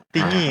Radio setup.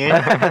 thingy,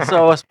 So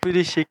I was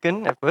pretty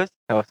shaken at first.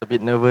 I was a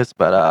bit nervous,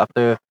 but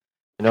after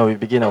we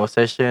begin our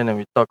session and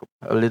we talk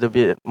a little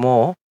bit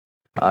more,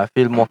 I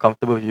feel more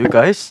comfortable with you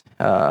guys.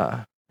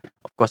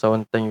 Of course, I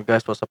want to thank you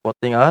guys for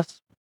supporting us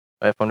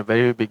right from the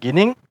very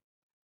beginning,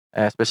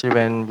 especially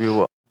when we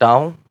were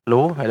down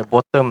low at the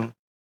bottom,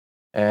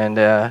 and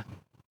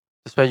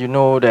that's why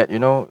that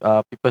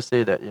people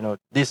say that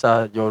these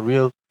are your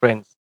real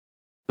friends,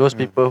 those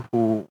people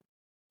who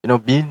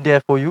been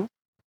there for you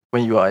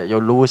when you are at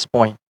your lowest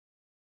point,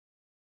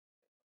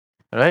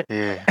 right?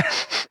 Yeah.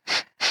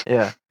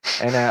 Yeah.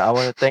 And I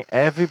want to thank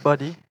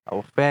everybody,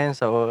 our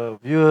fans, our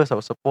viewers,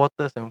 our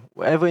supporters, and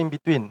whatever in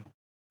between,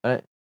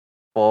 right,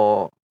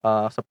 for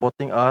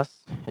supporting us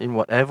in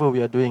whatever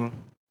we are doing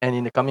and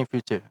in the coming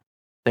future.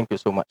 Thank you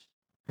so much.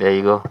 There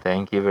you go.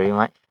 Thank you very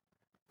much.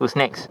 Who's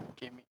next?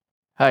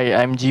 Hi,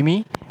 I'm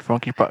Jimmy from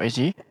Creep Out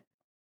SG.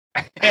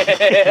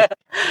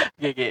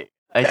 okay.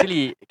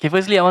 Actually,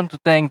 firstly, I want to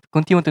thank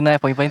Kunti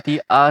tonight for inviting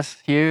us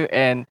here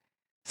and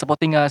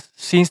supporting us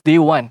since day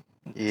one.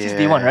 Since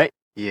day one, right?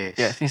 Yes.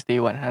 Yeah, since day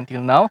one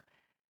until now.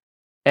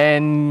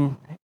 And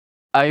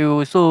I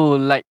would also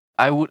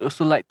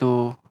like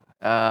to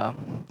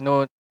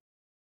know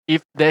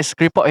if there's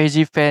Creep Out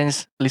SG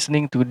fans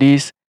listening to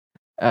this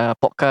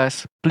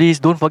podcast, please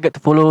don't forget to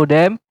follow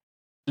them,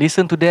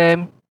 listen to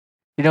them.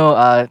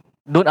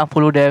 Don't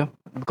unfollow them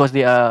because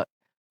they are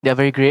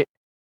very great.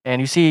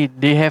 And you see,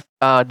 they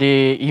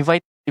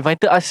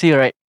invited us here,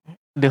 right?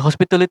 The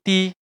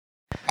hospitality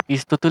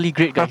is totally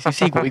great, guys. You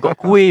see, we got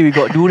kuih, we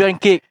got durian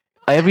cake,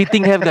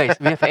 everything have, guys.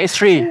 We have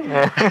X-ray.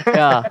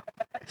 Yeah.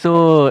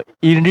 So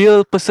in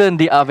real person,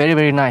 they are very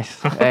very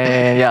nice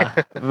and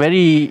yeah,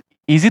 very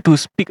easy to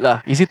speak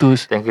lah. Easy to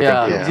Thank you.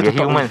 yeah, Thank you. easy We are to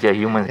talk humans. with. We are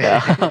humans.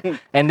 Yeah.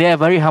 And they are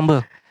very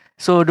humble.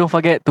 So don't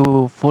forget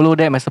to follow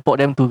them and support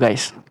them too,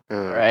 guys.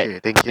 Okay,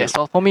 thank you. That's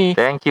all for me.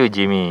 Thank you,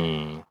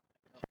 Jimmy.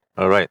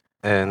 All right.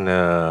 And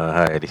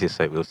hi, this is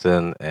Syed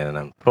Wilson, and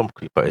I'm from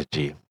Creeper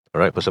SG.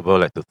 All right. First of all,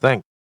 I'd like to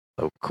thank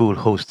our cool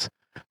hosts,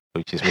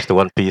 which is Mr.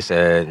 One Piece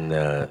and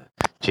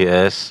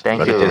JS,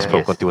 Thank Brother you. JS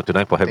from Yes. Conti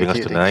 129 for having Thank us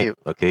you, thank tonight. you.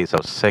 Okay, it's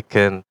our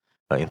second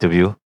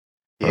interview.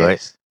 All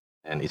right. Yes.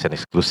 And it's an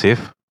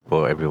exclusive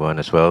for everyone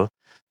as well.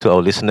 To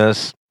our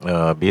listeners,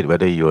 be it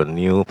whether you're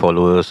new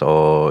followers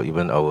or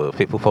even our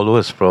faithful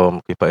followers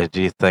from Creeper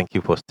SG, thank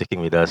you for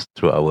sticking with us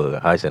through our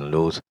highs and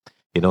lows,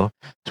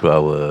 through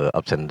our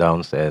ups and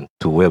downs and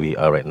to where we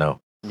are right now.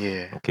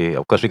 Yeah. Okay,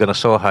 of course, we're going to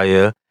soar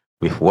higher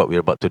with what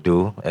we're about to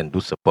do, and do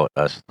support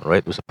us, all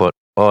right? Do support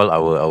all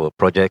our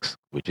projects,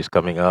 which is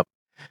coming up.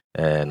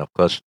 And of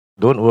course,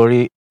 don't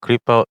worry,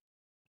 Creep Out.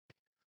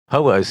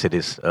 How would I say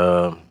this?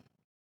 I'll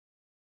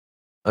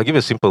give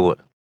you a simple word.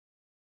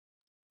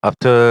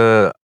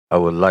 After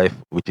our life,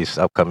 which is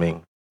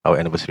upcoming, our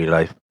anniversary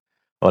life,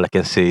 all I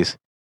can say is,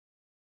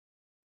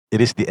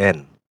 it is the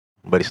end,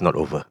 but it's not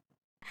over.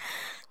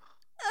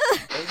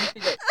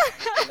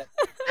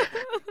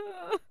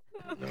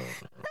 No.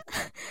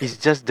 It's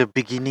just the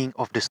beginning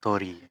of the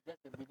story.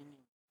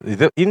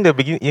 In the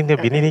beginning,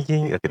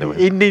 okay, never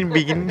mind. In the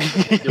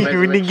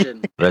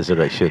beginning.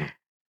 Resurrection.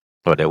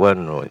 Oh, that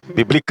one,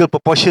 biblical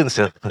proportions.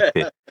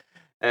 Okay.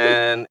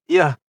 And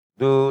yeah,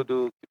 do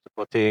keep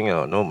supporting,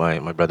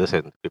 my brothers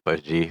and Creeper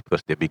SG,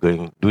 because they'll be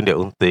doing their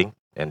own thing,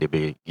 and they'll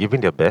be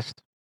giving their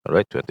best, all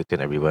right, to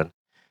entertain everyone.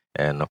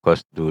 And of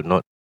course,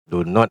 don't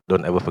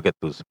ever forget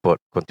to support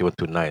Conti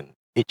 129.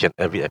 Each and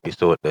every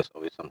episode, there's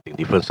always something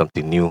different,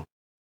 something new,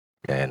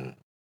 and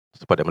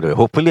support them.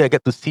 Hopefully, I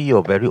get to see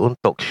your very own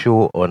talk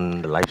show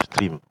on the live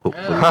stream.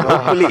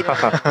 Hopefully.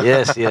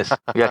 Yes.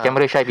 We are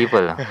camera shy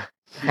people.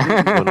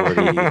 Don't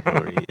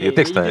worry. It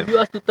takes time. Interview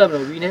us 2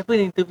 times. We never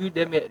interviewed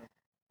them yet.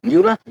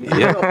 You lah.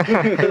 Yeah.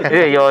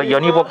 Yeah, your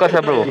new podcast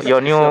lah, bro.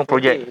 Your new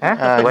project.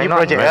 Huh? Why New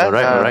not? project.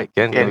 Alright.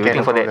 Can.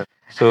 waiting for that.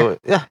 So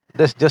yeah,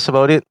 that's just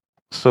about it.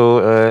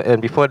 So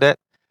and before that,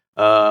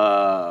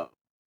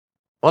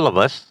 all of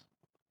us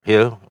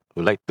here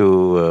would like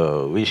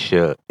to wish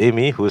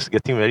Amy, who's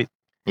getting married.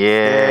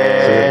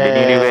 Yeah.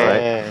 The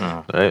newlywed.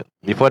 Right.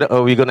 Before that,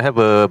 we're gonna have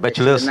a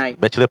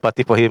bachelor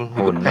party for him.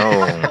 Oh no.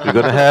 We're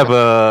gonna have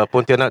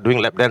Pontianak doing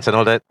lap dance and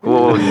all that.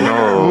 Oh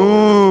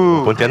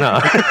no. Pontianak.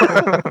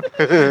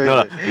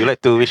 No lah. We like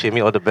to wish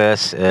Amy all the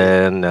best,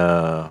 and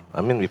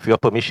with your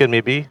permission,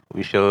 maybe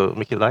we shall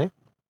make it live.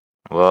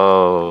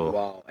 Wow.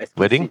 Wow.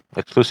 Wedding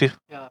exclusive.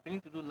 Yeah,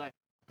 planning to do live.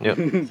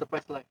 Yep.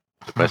 Surprise live.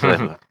 Surprise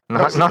live.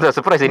 Not a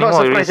surprise Not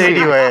anymore. surprise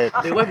already. anyway.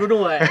 The wife don't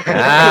know what.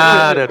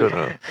 I don't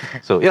know.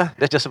 So yeah,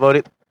 that's just about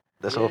it.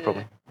 That's all from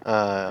me.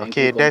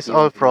 Okay, that's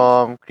all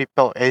from Creep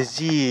Out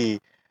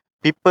SG.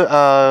 People,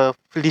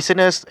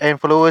 listeners and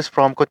followers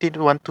from Conti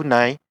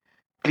 129,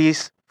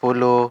 please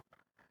follow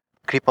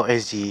Creep Out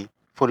SG.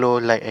 Follow,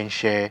 like, and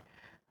share.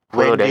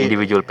 Follow When the they-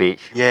 individual page.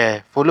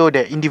 Yeah, follow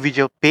the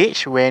individual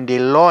page when they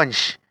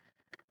launch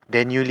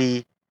their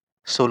newly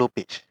solo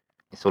page.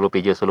 Solo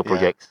pages, solo Yeah.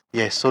 projects.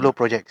 Yes, solo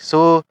project.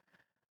 So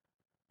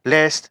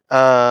let's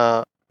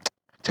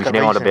Wish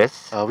them all the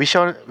best.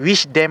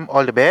 wish them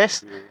all the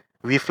best.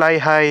 We fly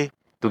high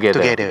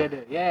Together.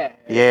 together. Yeah.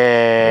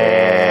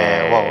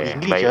 Yeah. Wow,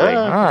 English.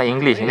 Baik.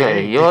 English. Yeah.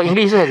 Your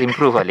English has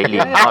improved lately.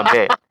 Not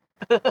bad.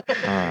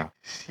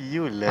 See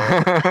you lah.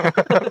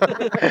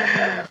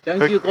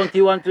 Thank you, Conti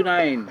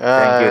 129.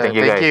 Thank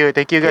you, guys.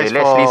 Thank you guys Okay,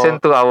 let's for listen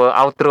to our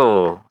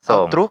outro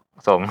song. Outro?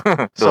 Song.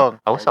 Song.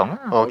 Our song.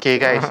 Okay,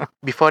 guys.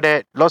 Before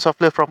that, lots of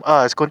love from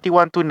us. Conti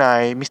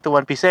 129, Mr.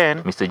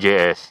 1%, Mr.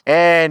 JS.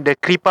 and the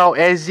Creep Out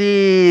SZ.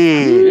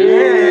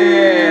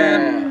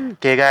 Yeah.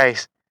 Okay,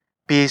 guys.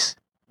 Peace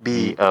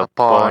be Be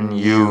upon upon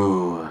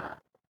you.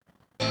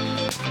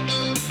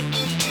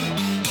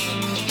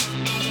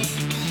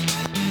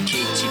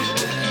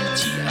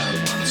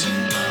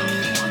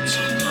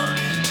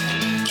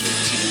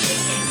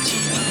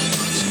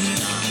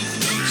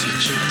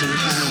 Triple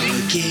hour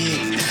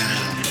gig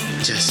now,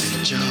 just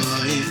enjoy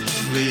it.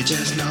 We're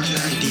just not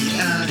like the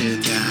other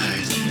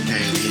guys,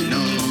 and we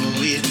know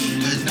it.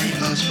 A night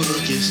of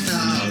spooky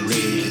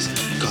stories,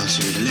 cause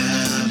we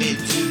love it.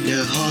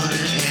 The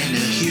horror and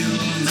the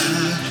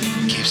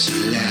humor keeps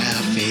you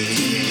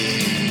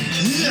laughing.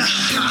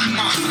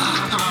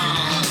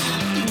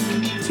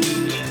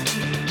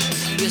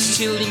 We're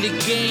still in the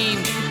game,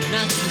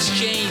 nothing's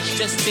changed,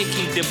 just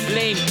taking the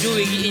blame,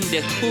 doing it in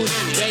the hood,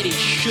 ready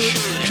shoot,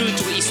 true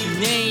to his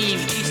name.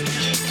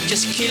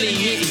 Just killing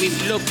it with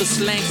local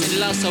slangs and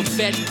lots of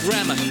bad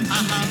grammar.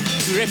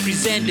 We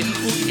represent the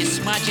hood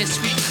as much as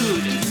we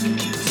could.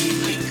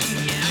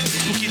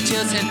 Spooky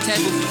tales and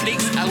taboo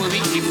flicks, our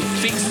weekly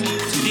fix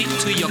to lead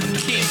to your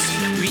kids.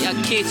 We are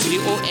K to the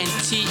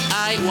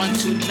ONTI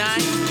 129,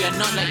 we are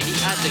not like the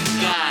other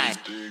guy.